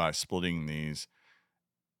would be, by splitting these,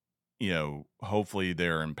 hopefully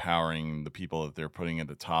they're empowering the people that they're putting at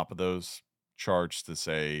the top of those charts to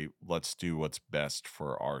say, let's do what's best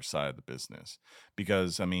for our side of the business.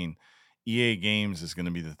 Because, I mean, EA Games is going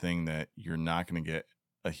to be the thing that you're not going to get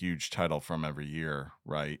a huge title from every year,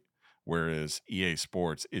 right? Whereas EA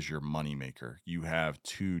Sports is your moneymaker. You have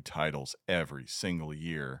 2 titles every single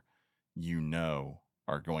year,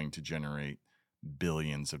 are going to generate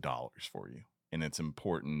billions of dollars for you. And it's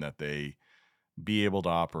important that they be able to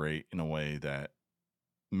operate in a way that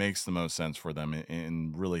makes the most sense for them,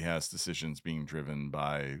 and really has decisions being driven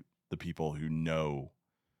by the people who know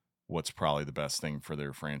what's probably the best thing for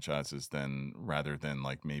their franchises, rather than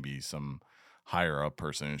like maybe some higher up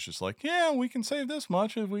person who's just like, yeah, we can save this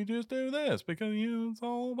much if we just do this because it's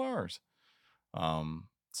all of ours.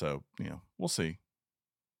 So we'll see.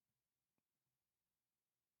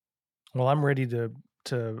 Well, I'm ready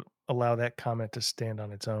to allow that comment to stand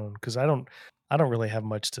on its own because I don't really have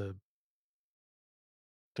much to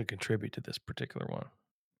contribute to this particular one.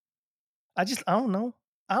 I don't know.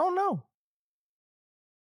 I don't know.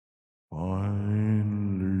 Finally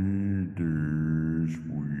this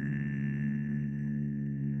week.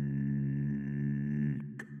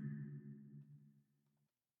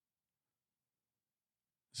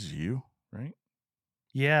 This is you, right?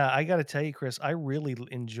 Yeah, I got to tell you, Chris, I really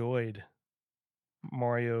enjoyed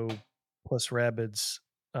Mario plus Rabbids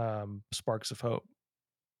Sparks of Hope.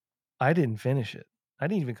 I didn't finish it. I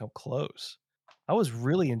didn't even come close. I was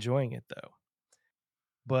really enjoying it though.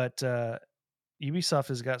 But Ubisoft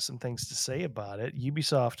has got some things to say about it.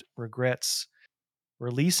 Ubisoft regrets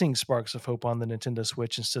releasing Sparks of Hope on the Nintendo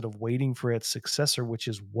Switch instead of waiting for its successor, which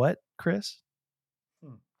is what, Chris?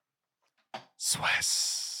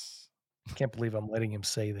 Swiss. Can't believe I'm letting him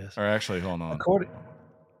say this. Or actually, hold on. According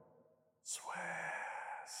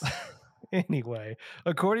Swiss. Anyway,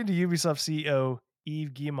 according to Ubisoft CEO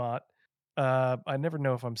Yves Guillemot, I never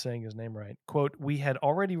know if I'm saying his name right. Quote, we had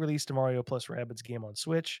already released a Mario plus Rabbids game on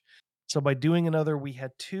Switch. So by doing another, we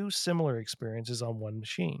had two similar experiences on one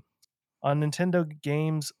machine. On Nintendo,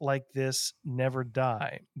 games like this never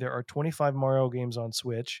die. There are 25 Mario games on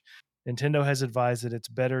Switch. Nintendo has advised that it's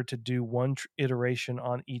better to do one iteration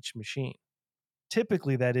on each machine.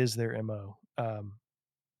 Typically, that is their MO.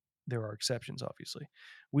 There are exceptions, obviously.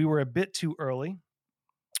 We were a bit too early.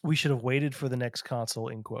 We should have waited for the next console,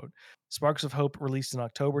 end quote. Sparks of Hope released in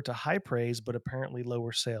October to high praise, but apparently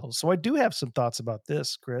lower sales. So I do have some thoughts about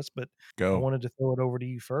this, Chris, but I Go. wanted to throw it over to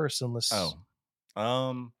you first. Unless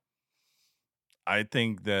I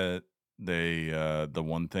think that the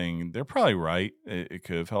one thing they're probably right. It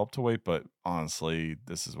could have helped to wait, but honestly,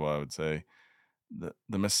 this is what I would say.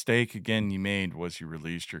 The mistake again you made was you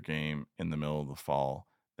released your game in the middle of the fall.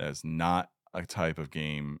 That is not a type of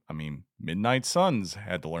game. I mean, Midnight Suns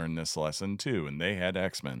had to learn this lesson too, and they had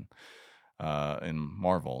X-Men and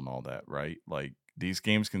Marvel and all that, right? Like these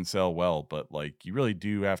games can sell well, but like you really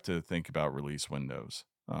do have to think about release windows.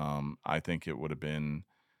 I think it would have been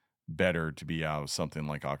better to be out of something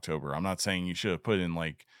like October. I'm not saying you should have put in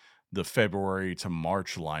like the February to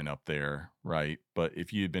March lineup there, right? But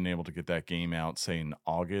if you had been able to get that game out, say in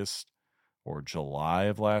August or July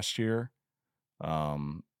of last year,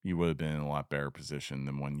 you would have been in a lot better position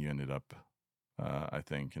than when you ended up, I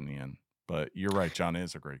think, in the end. But you're right, John, it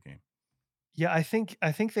is a great game. yeah, I think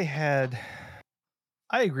they had.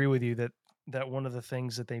 I agree with you that one of the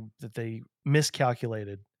things that they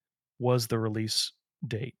miscalculated was the release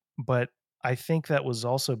date, but I think that was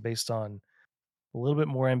also based on a little bit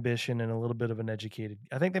more ambition and a little bit of an educated.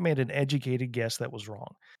 I think they made an educated guess that was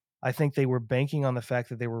wrong. I think they were banking on the fact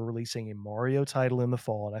that they were releasing a Mario title in the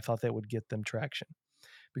fall, and I thought that would get them traction.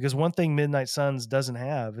 Because one thing Midnight Suns doesn't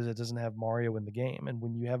have is it doesn't have Mario in the game, and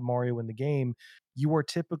when you have Mario in the game, you are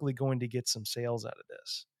typically going to get some sales out of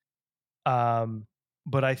this.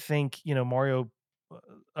 But I think Mario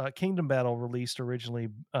Kingdom Battle released originally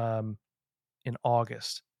in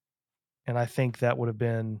August, and I think that would have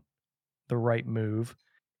been the right move.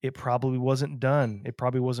 It probably wasn't done. It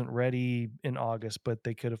probably wasn't ready in August, but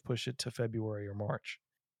they could have pushed it to February or March.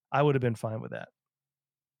 I would have been fine with that.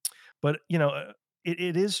 But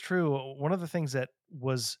it is true. One of the things that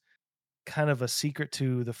was kind of a secret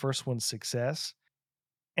to the first one's success,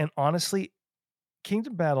 and honestly,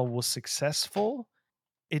 Kingdom Battle was successful.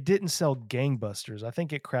 It didn't sell gangbusters. I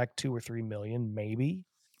think it cracked 2 or 3 million, maybe.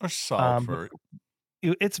 Or solid But for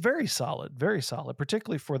it. it's very solid,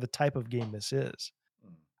 particularly for the type of game this is.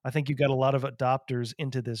 I think you got a lot of adopters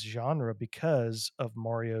into this genre because of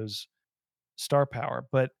Mario's star power.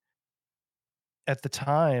 But at the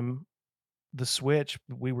time, the Switch,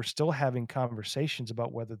 we were still having conversations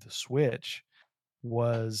about whether the Switch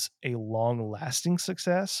was a long-lasting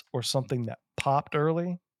success or something that popped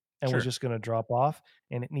early and was Sure. just gonna drop off,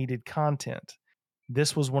 and it needed content.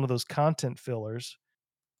 This was one of those content fillers,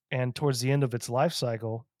 and towards the end of its life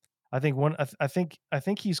cycle, I think one I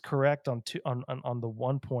think he's correct on two on the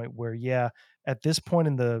one point where, yeah, at this point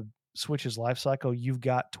in the Switch's life cycle, you've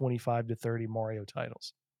got 25 to 30 Mario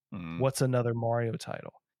titles. Mhm. What's another Mario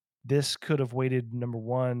title? This could have waited, number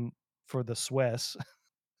 1, for the Swess.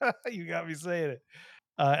 You got me saying it.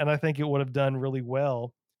 And I think it would have done really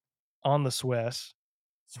well on the Swess.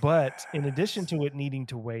 But in addition Swiss. to it needing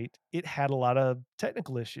to wait, it had a lot of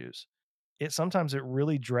technical issues. It sometimes it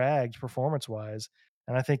really dragged performance-wise,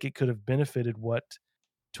 and I think it could have benefited what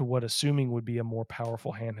to what assuming would be a more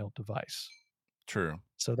powerful handheld device. True.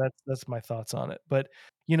 So that's my thoughts on it. But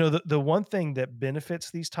the one thing that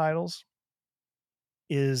benefits these titles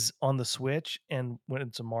is on the Switch, and when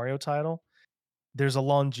it's a Mario title, there's a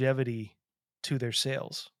longevity to their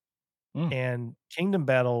sales. Mm. And Kingdom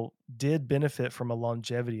Battle did benefit from a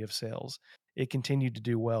longevity of sales. It continued to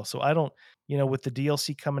do well. So I don't, with the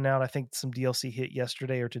DLC coming out, I think some DLC hit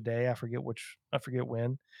yesterday or today. I forget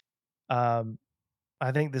when. Um,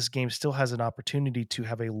 I think this game still has an opportunity to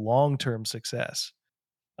have a long-term success,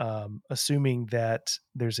 assuming that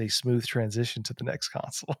there's a smooth transition to the next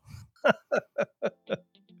console.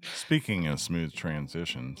 Speaking of smooth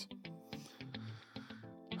transitions,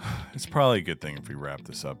 it's probably a good thing if we wrap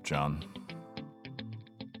this up, John.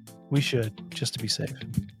 We should, just to be safe.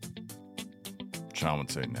 John would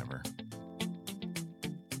say never.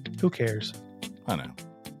 Who cares? I know.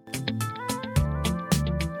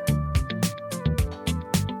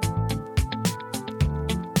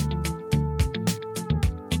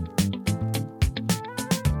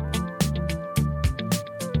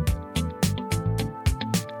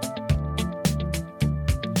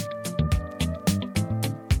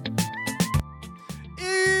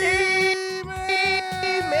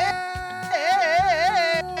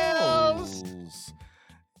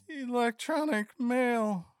 Electronic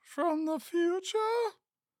mail from the future.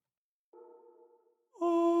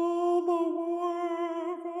 All the work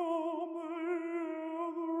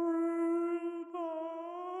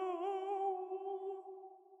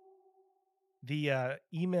The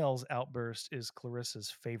emails outburst is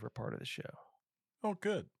Clarissa's favorite part of the show. Oh,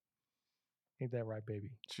 good. Ain't that right,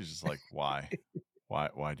 baby? She's just like, why?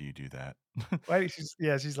 Why do you do that?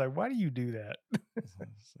 She's like, why do you do that? It's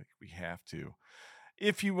like, we have to.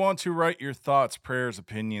 If you want to write your thoughts, prayers,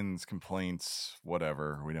 opinions, complaints,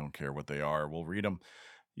 whatever, we don't care what they are, we'll read them.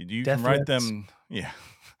 You Death can write threats. them, yeah.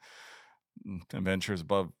 Adventures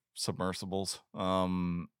above submersibles.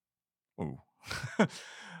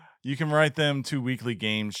 You can write them to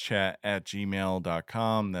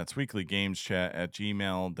weeklygameschat@gmail.com. That's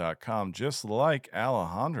weeklygameschat@gmail.com, just like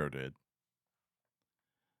Alejandro did.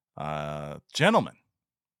 Gentlemen,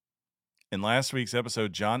 in last week's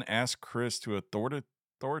episode, John asked Chris to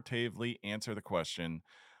authoritatively answer the question,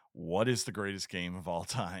 what is the greatest game of all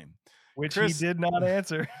time? Which Chris he did not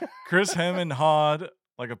answer. Chris hemmed and hawed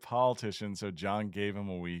like a politician, so John gave him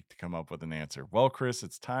a week to come up with an answer. Well, Chris,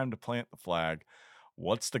 it's time to plant the flag.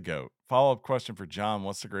 What's the GOAT? Follow-up question for John.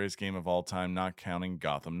 What's the greatest game of all time, not counting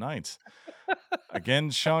Gotham Knights?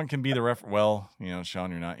 Again, Sean can be the Well,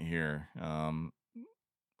 Sean, you're not here.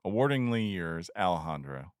 Awardingly yours,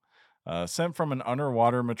 Alejandro. Sent from an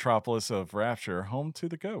underwater metropolis of Rapture, home to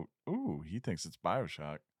the GOAT. Ooh, he thinks it's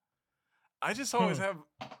BioShock. I just always have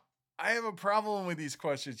a problem with these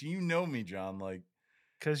questions. You know me, John. Like,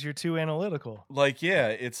 because you're too analytical. Like, yeah,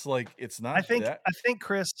 it's not. I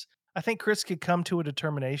think Chris could come to a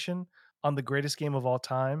determination on the greatest game of all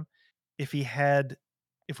time if we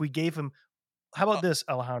gave him. How about this,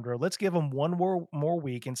 Alejandro? Let's give him one more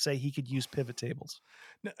week and say he could use pivot tables.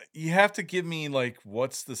 No, you have to give me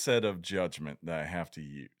what's the set of judgment that I have to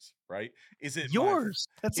use, right? Is it yours?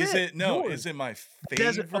 That's it. Is it no? Yours. Is it my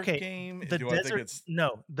favorite game?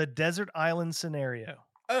 The desert island scenario.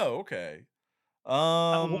 Oh, okay.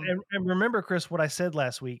 And remember, Chris, what I said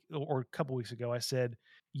last week or a couple weeks ago. I said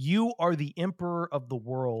you are the emperor of the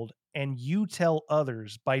world, and you tell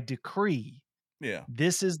others by decree. Yeah,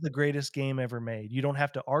 this is the greatest game ever made. You don't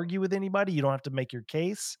have to argue with anybody. You don't have to make your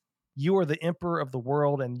case. You are the emperor of the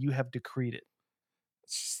world, and you have decreed it.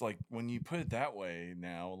 It's just like when you put it that way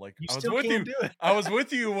now, you I was still with can't you. do it. I was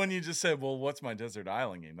with you when you just said, well, what's my desert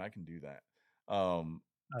island game? I can do that.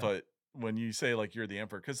 But when you say you're the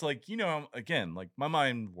emperor, because again, my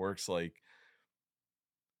mind works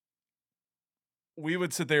we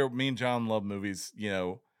would sit there, me and John love movies,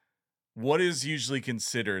 what is usually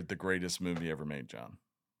considered the greatest movie ever made, John?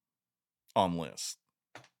 On list.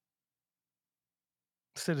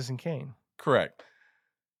 Citizen Kane. Correct.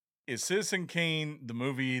 Is Citizen Kane the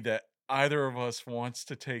movie that either of us wants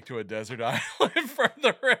to take to a desert island for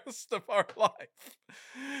the rest of our life?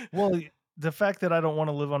 Well, the fact that I don't want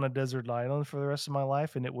to live on a desert island for the rest of my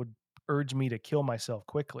life, and it would urge me to kill myself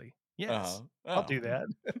quickly. Yes, I'll do that.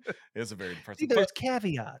 It's a very depressing. See, there's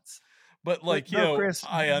caveats. But Chris,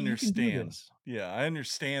 I understand. Yeah, I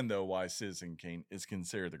understand though why Citizen Kane is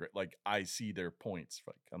considered the great. I see their points.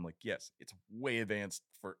 I'm like, yes, it's way advanced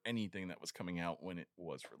for anything that was coming out when it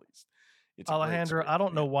was released. It's Alejandro, I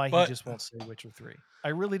don't know why he just won't say Witcher 3. I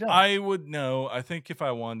really don't. I would know. I think if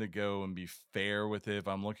I wanted to go and be fair with it, if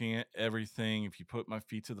I'm looking at everything, if you put my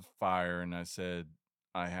feet to the fire and I said,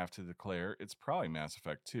 I have to declare it's probably Mass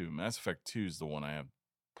Effect 2. Mass Effect 2 is the one I have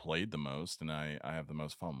played the most and I have the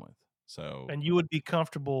most fun with. So And you would be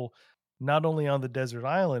comfortable not only on the desert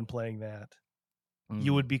island playing that,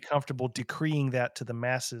 you would be comfortable decreeing that to the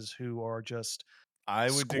masses who are just I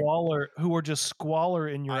would squalor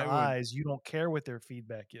in your I would eyes. You don't care what their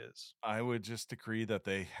feedback is. I would just decree that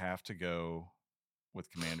they have to go with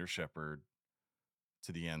Commander Shepard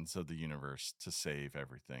to the ends of the universe to save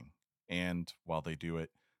everything. And while they do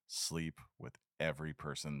it, sleep with every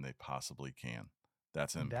person they possibly can.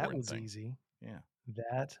 That's an That important was thing. easy. Yeah.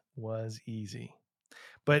 That was easy.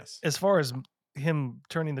 But Yes. as far as him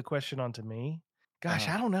turning the question onto me, gosh,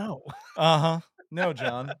 Uh-huh. I don't know. No,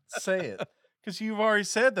 John, say it. Because you've already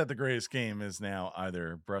said that the greatest game is now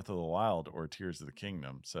either Breath of the Wild or Tears of the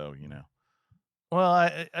Kingdom. So,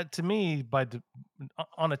 Well, to me,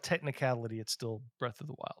 on a technicality, it's still Breath of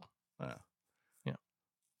the Wild. uh, Yeah.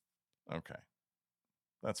 Okay.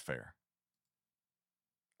 That's fair.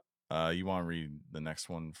 You want to read the next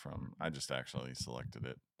one from? I just actually selected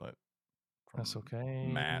it, but That's from okay.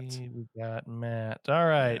 Matt. We got Matt. All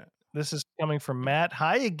right. Yeah. This is coming from Matt.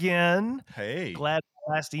 Hi again. Hey. Glad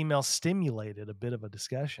the last email stimulated a bit of a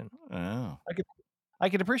discussion. Oh. I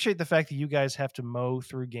can appreciate the fact that you guys have to mow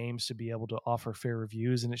through games to be able to offer fair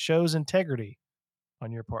reviews, and it shows integrity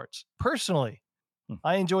on your parts. Personally,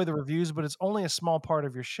 I enjoy the reviews, but it's only a small part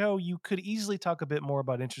of your show. You could easily talk a bit more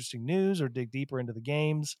about interesting news or dig deeper into the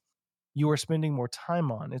games you are spending more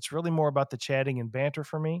time on. It's really more about the chatting and banter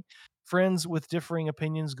for me. Friends with differing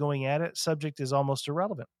opinions going at it, subject is almost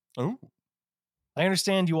irrelevant. Oh. I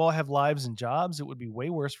understand you all have lives and jobs. It would be way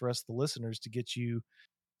worse for us, the listeners, to get you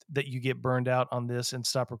burned out on this and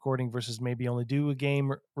stop recording versus maybe only do a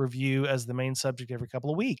game review as the main subject every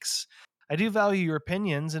couple of weeks. I do value your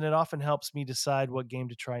opinions, and it often helps me decide what game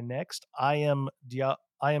to try next. I am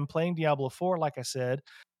playing Diablo IV, like I said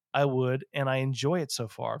I would, and I enjoy it so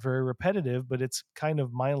far. Very repetitive, but it's kind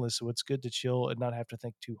of mindless, so it's good to chill and not have to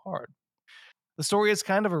think too hard. The story is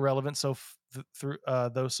kind of irrelevant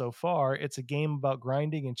though so far. It's a game about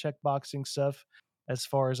grinding and checkboxing stuff as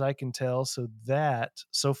far as I can tell.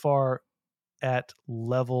 So far at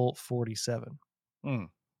level 47. Mm.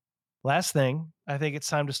 Last thing, I think it's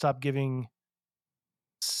time to stop giving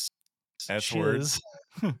S word.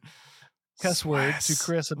 cuss word to Swass.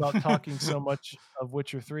 Chris about talking so much of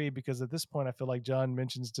Witcher 3 because at this point I feel like John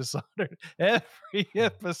mentions Dishonored every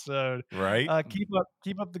episode. Right?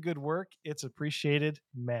 Keep up the good work. It's appreciated,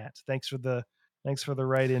 Matt. Thanks for the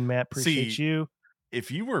write in, Matt. Appreciate See, you. if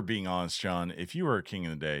you were being honest, John, if you were a king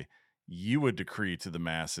of the day, you would decree to the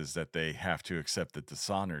masses that they have to accept that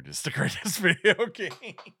Dishonored is the greatest video game.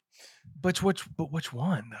 But which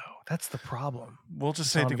one though? That's the problem. We'll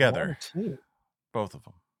just say Dishonored together. 1 or 2? Both of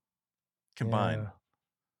them. Combined.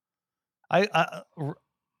 Yeah.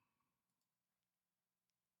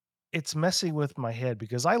 It's messing with my head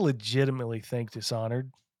because I legitimately think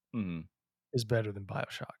Dishonored is better than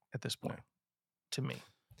BioShock at this point, to me.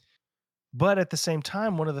 But at the same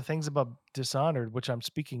time, one of the things about Dishonored, which I'm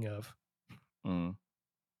speaking of,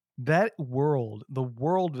 that world, the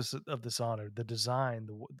world of Dishonored, the design,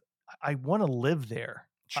 I want to live there.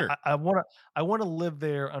 Sure. I want to live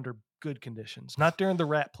there under good conditions, not during the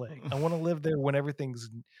rat plague. I want to live there when everything's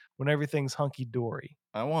hunky dory.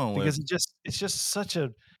 I want to live because it's just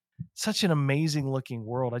such an amazing looking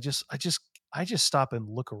world. I just stop and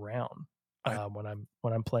look around when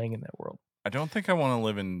I'm playing in that world. I don't think I want to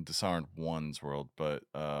live in Dishonored 1's world, but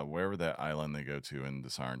wherever that island they go to in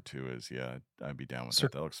Dishonored 2 is, yeah, I'd be down with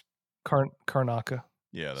that. That looks Karnaka.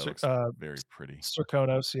 Yeah, that looks very pretty.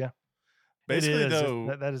 Circonos, yeah. Basically, it is.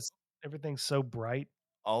 though, that is everything's so bright.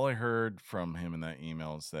 All I heard from him in that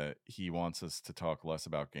email is that he wants us to talk less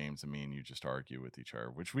about games and me and you just argue with each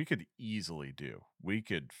other, which we could easily do. We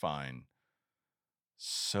could find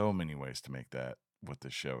so many ways to make that what the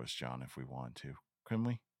show is, John, if we wanted to, couldn't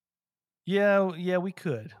we? Yeah, we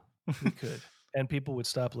could. We could. And people would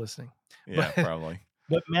stop listening. Yeah, probably.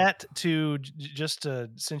 But Matt,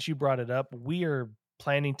 since you brought it up, we are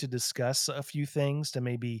planning to discuss a few things to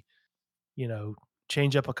maybe,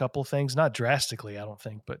 change up a couple things, not drastically, I don't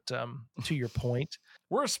think, but to your point.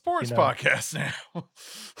 We're a sports podcast now.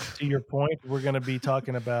 To your point, we're going to be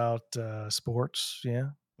talking about sports, yeah.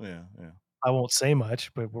 Yeah. I won't say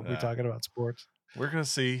much, but we'll be talking about sports. We're going to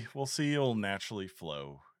see. We'll see. It'll naturally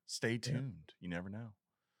flow. Stay tuned. Yeah. You never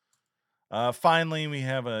know. Finally, we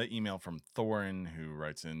have an email from Thorin who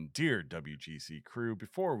writes in, Dear WGC crew,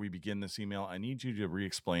 before we begin this email, I need you to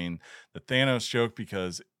re-explain the Thanos joke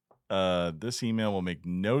because this email will make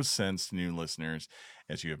no sense to new listeners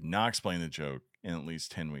as you have not explained the joke in at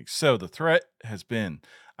least 10 weeks. So the threat has been,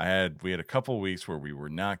 we had a couple of weeks where we were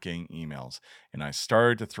not getting emails, and I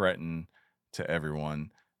started to threaten to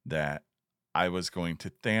everyone that I was going to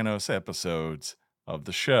Thanos episodes of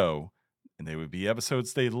the show, and they would be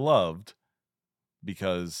episodes they loved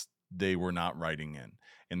because they were not writing in.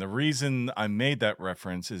 And the reason I made that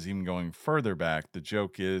reference is even going further back. The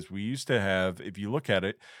joke is we used to have, if you look at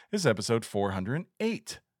it, this is episode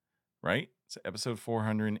 408, right? It's episode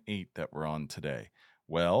 408 that we're on today.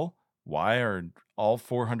 Well, why are all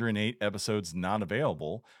 408 episodes not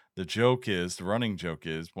available? The running joke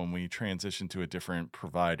is when we transitioned to a different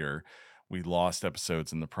provider, we lost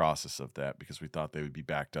episodes in the process of that because we thought they would be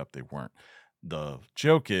backed up. They weren't. The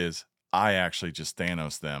joke is I actually just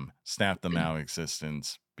Thanos them, snapped them out of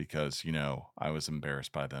existence because, I was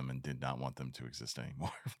embarrassed by them and did not want them to exist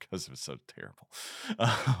anymore because it was so terrible.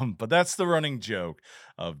 But that's the running joke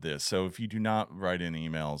of this. So if you do not write in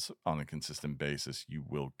emails on a consistent basis, you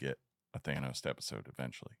will get a Thanos episode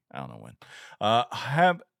eventually. I don't know when.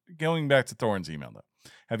 Going back to Thorne's email, though.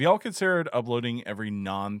 Have y'all considered uploading every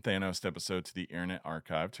non-Thanos episode to the Internet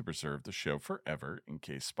Archive to preserve the show forever in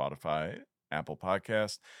case Spotify, Apple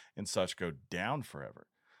Podcasts, and such go down forever?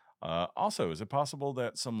 Also, is it possible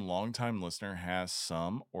that some longtime listener has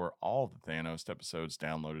some or all of the Thanos episodes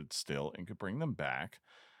downloaded still and could bring them back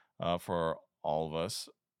for all of us?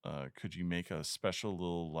 Could you make a special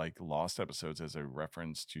little lost episodes as a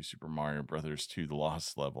reference to Super Mario Brothers 2 The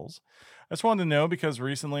Lost Levels? I just wanted to know because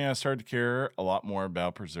recently I started to care a lot more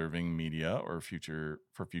about preserving media for future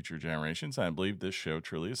generations. And I believe this show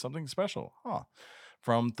truly is something special.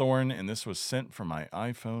 From Thorne, and this was sent from my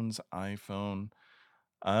iPhone.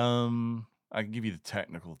 I can give you the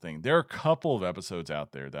technical thing. There are a couple of episodes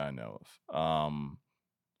out there that I know of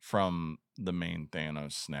from the main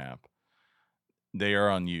Thanos snap. They are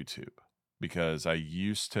on YouTube because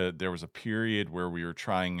there was a period where we were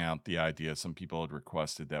trying out the idea. Some people had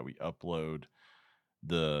requested that we upload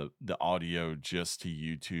the audio just to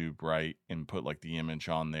YouTube, right? And put the image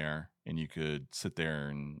on there, and you could sit there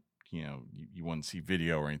and, you wouldn't see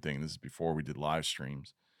video or anything. This is before we did live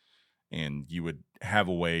streams, and you would have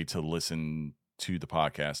a way to listen to the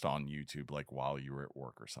podcast on YouTube, while you were at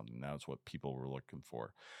work or something. That was what people were looking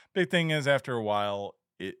for. Big thing is, after a while,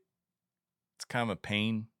 it's kind of a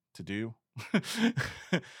pain to do.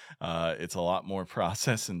 It's a lot more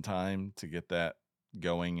process and time to get that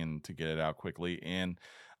going and to get it out quickly. And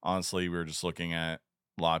honestly, we were just looking at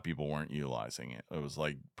a lot of people weren't utilizing it. It was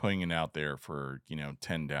putting it out there for 10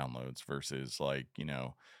 downloads versus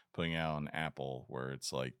putting it out on Apple where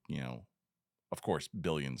it's of course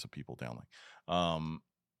billions of people downloading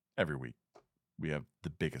every week. We have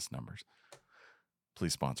the biggest numbers.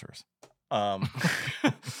 Please sponsor us.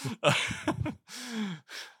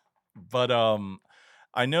 But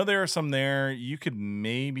I know there are some there. You could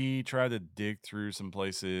maybe try to dig through some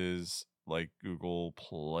places like Google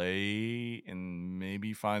Play and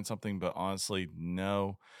maybe find something, but honestly,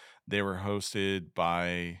 no. They were hosted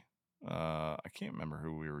by I can't remember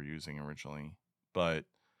who we were using originally, but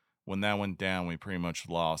when that went down, we pretty much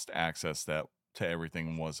lost access to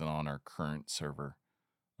everything wasn't on our current server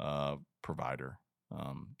provider.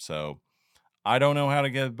 So I don't know how to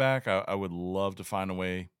get it back. I would love to find a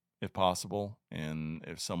way if possible. And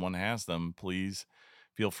if someone has them, please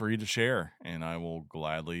feel free to share and I will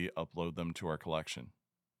gladly upload them to our collection.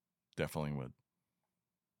 Definitely would.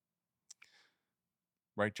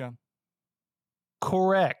 Right, John?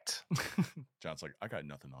 Correct. John's like, I got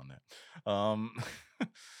nothing on that.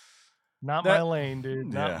 Not my lane,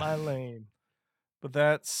 dude. Not my lane. But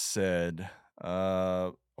that said,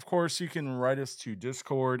 of course, you can write us to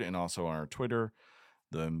Discord and also on our Twitter.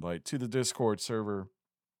 The invite to the Discord server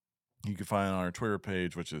you can find on our Twitter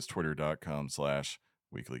page, which is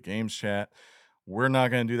twitter.com/weeklygameschat. We're not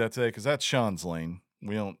going to do that today because that's Sean's lane.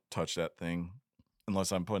 We don't touch that thing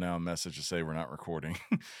unless I'm putting out a message to say we're not recording.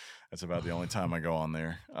 That's about the only time I go on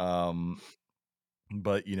there.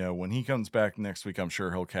 But, when he comes back next week, I'm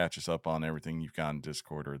sure he'll catch us up on everything you've got in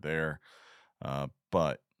Discord or there.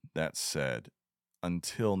 But that said,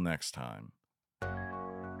 until next time,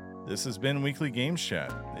 this has been Weekly Games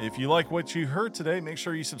Chat. If you like what you heard today, make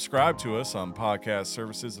sure you subscribe to us on podcast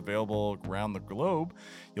services available around the globe.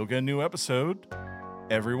 You'll get a new episode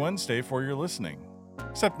every Wednesday for your listening,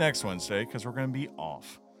 except next Wednesday because we're going to be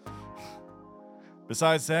off.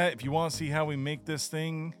 Besides that, if you want to see how we make this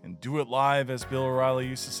thing and do it live, as Bill O'Reilly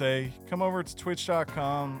used to say, come over to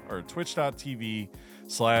twitch.com or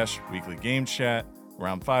twitch.tv/weeklygameschat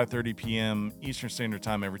around 5:30 p.m. Eastern Standard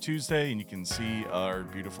Time every Tuesday, and you can see our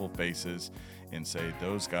beautiful faces and say,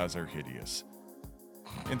 those guys are hideous.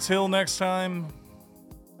 Until next time,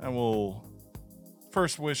 I will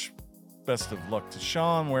first wish Best of luck to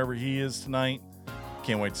Sean wherever he is tonight.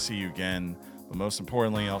 Can't wait to see you again. But most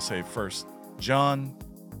importantly, I'll say first, John,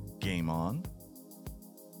 game on.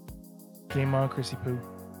 Game on, Chrissy Poo.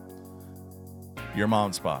 Your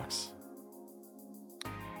mom's box.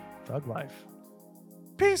 Thug life.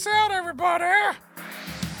 Peace out, everybody.